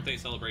king's birthday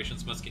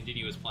celebrations must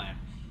continue as planned.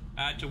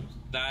 Add to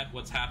that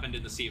what's happened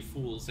in the Sea of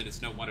Fools, and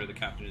it's no wonder the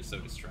captain is so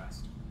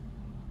distressed.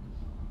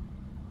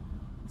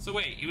 So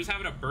wait, he was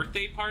having a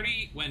birthday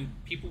party when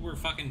people were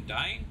fucking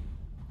dying?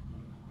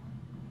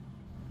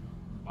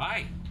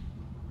 Why?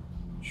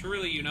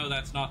 Surely you know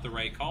that's not the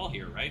right call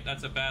here, right?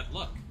 That's a bad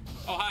look.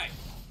 Oh, hi.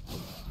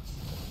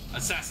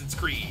 Assassin's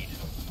Creed.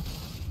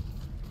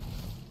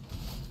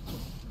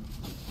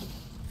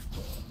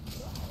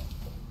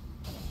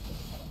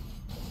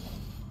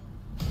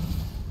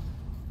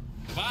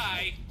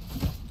 Goodbye.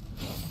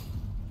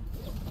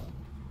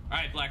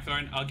 Alright,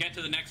 Blackthorn, I'll get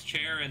to the next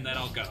chair and then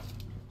I'll go.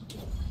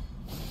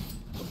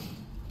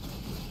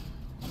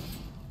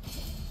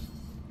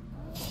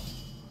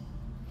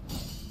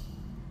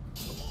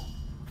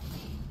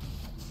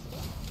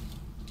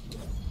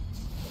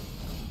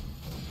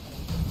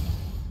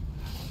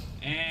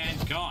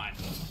 And gone.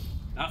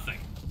 Nothing.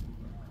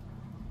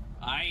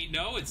 I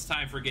know it's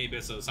time for Gay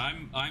Bissos.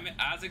 I'm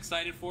as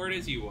excited for it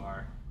as you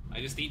are.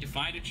 I just need to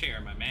find a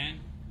chair, my man.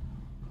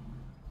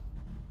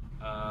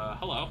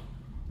 Hello.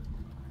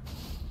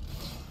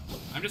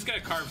 I'm just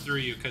gonna carve through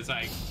you because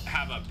I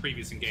have a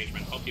previous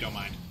engagement. Hope you don't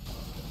mind.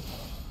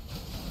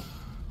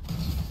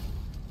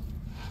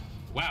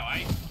 Wow,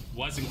 I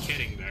wasn't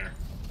kidding there.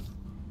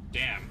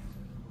 Damn.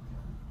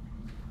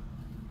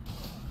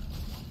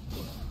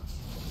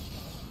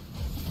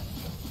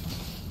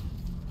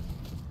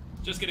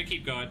 Just gonna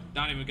keep going.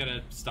 Not even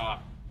gonna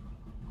stop.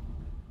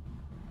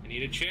 I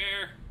need a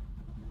chair.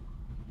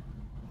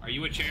 Are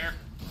you a chair?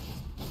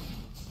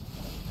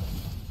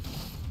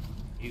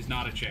 He's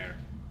not a chair.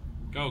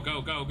 Go,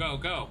 go, go, go,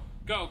 go.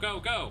 Go, go,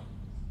 go.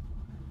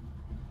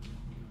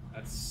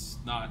 That's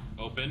not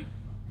open.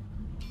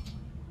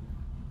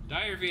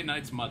 Diary of a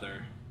Knight's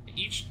Mother.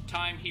 Each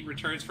time he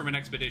returns from an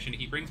expedition,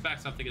 he brings back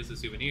something as a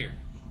souvenir.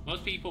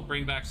 Most people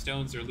bring back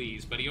stones or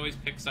leaves, but he always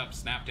picks up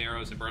snapped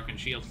arrows and broken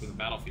shields from the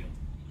battlefield.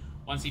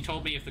 Once he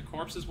told me if the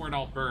corpses weren't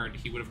all burned,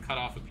 he would have cut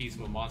off a piece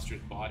of a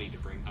monster's body to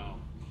bring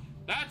home.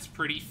 That's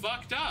pretty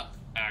fucked up,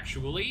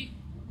 actually.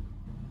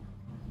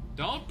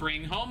 Don't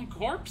bring home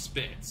corpse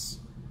bits.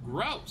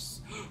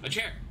 Gross. A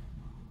chair.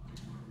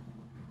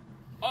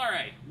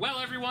 Alright, well,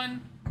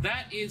 everyone,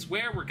 that is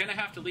where we're going to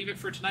have to leave it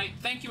for tonight.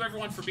 Thank you,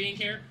 everyone, for being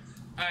here.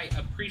 I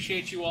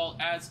appreciate you all,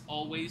 as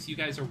always. You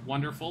guys are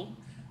wonderful.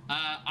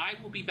 I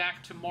will be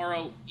back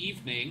tomorrow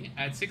evening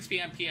at 6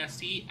 p.m.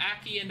 PST.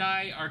 Aki and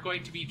I are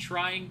going to be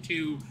trying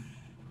to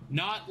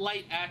not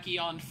light Aki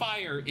on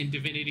fire in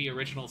Divinity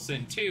Original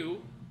Sin 2.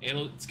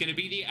 It's going to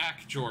be the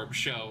Akjorb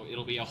show.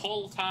 It'll be a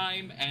whole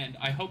time, and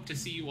I hope to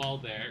see you all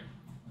there.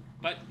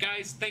 But,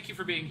 guys, thank you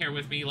for being here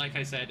with me, like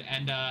I said,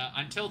 and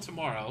until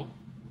tomorrow,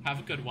 have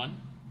a good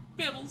one.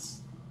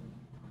 Bibbles!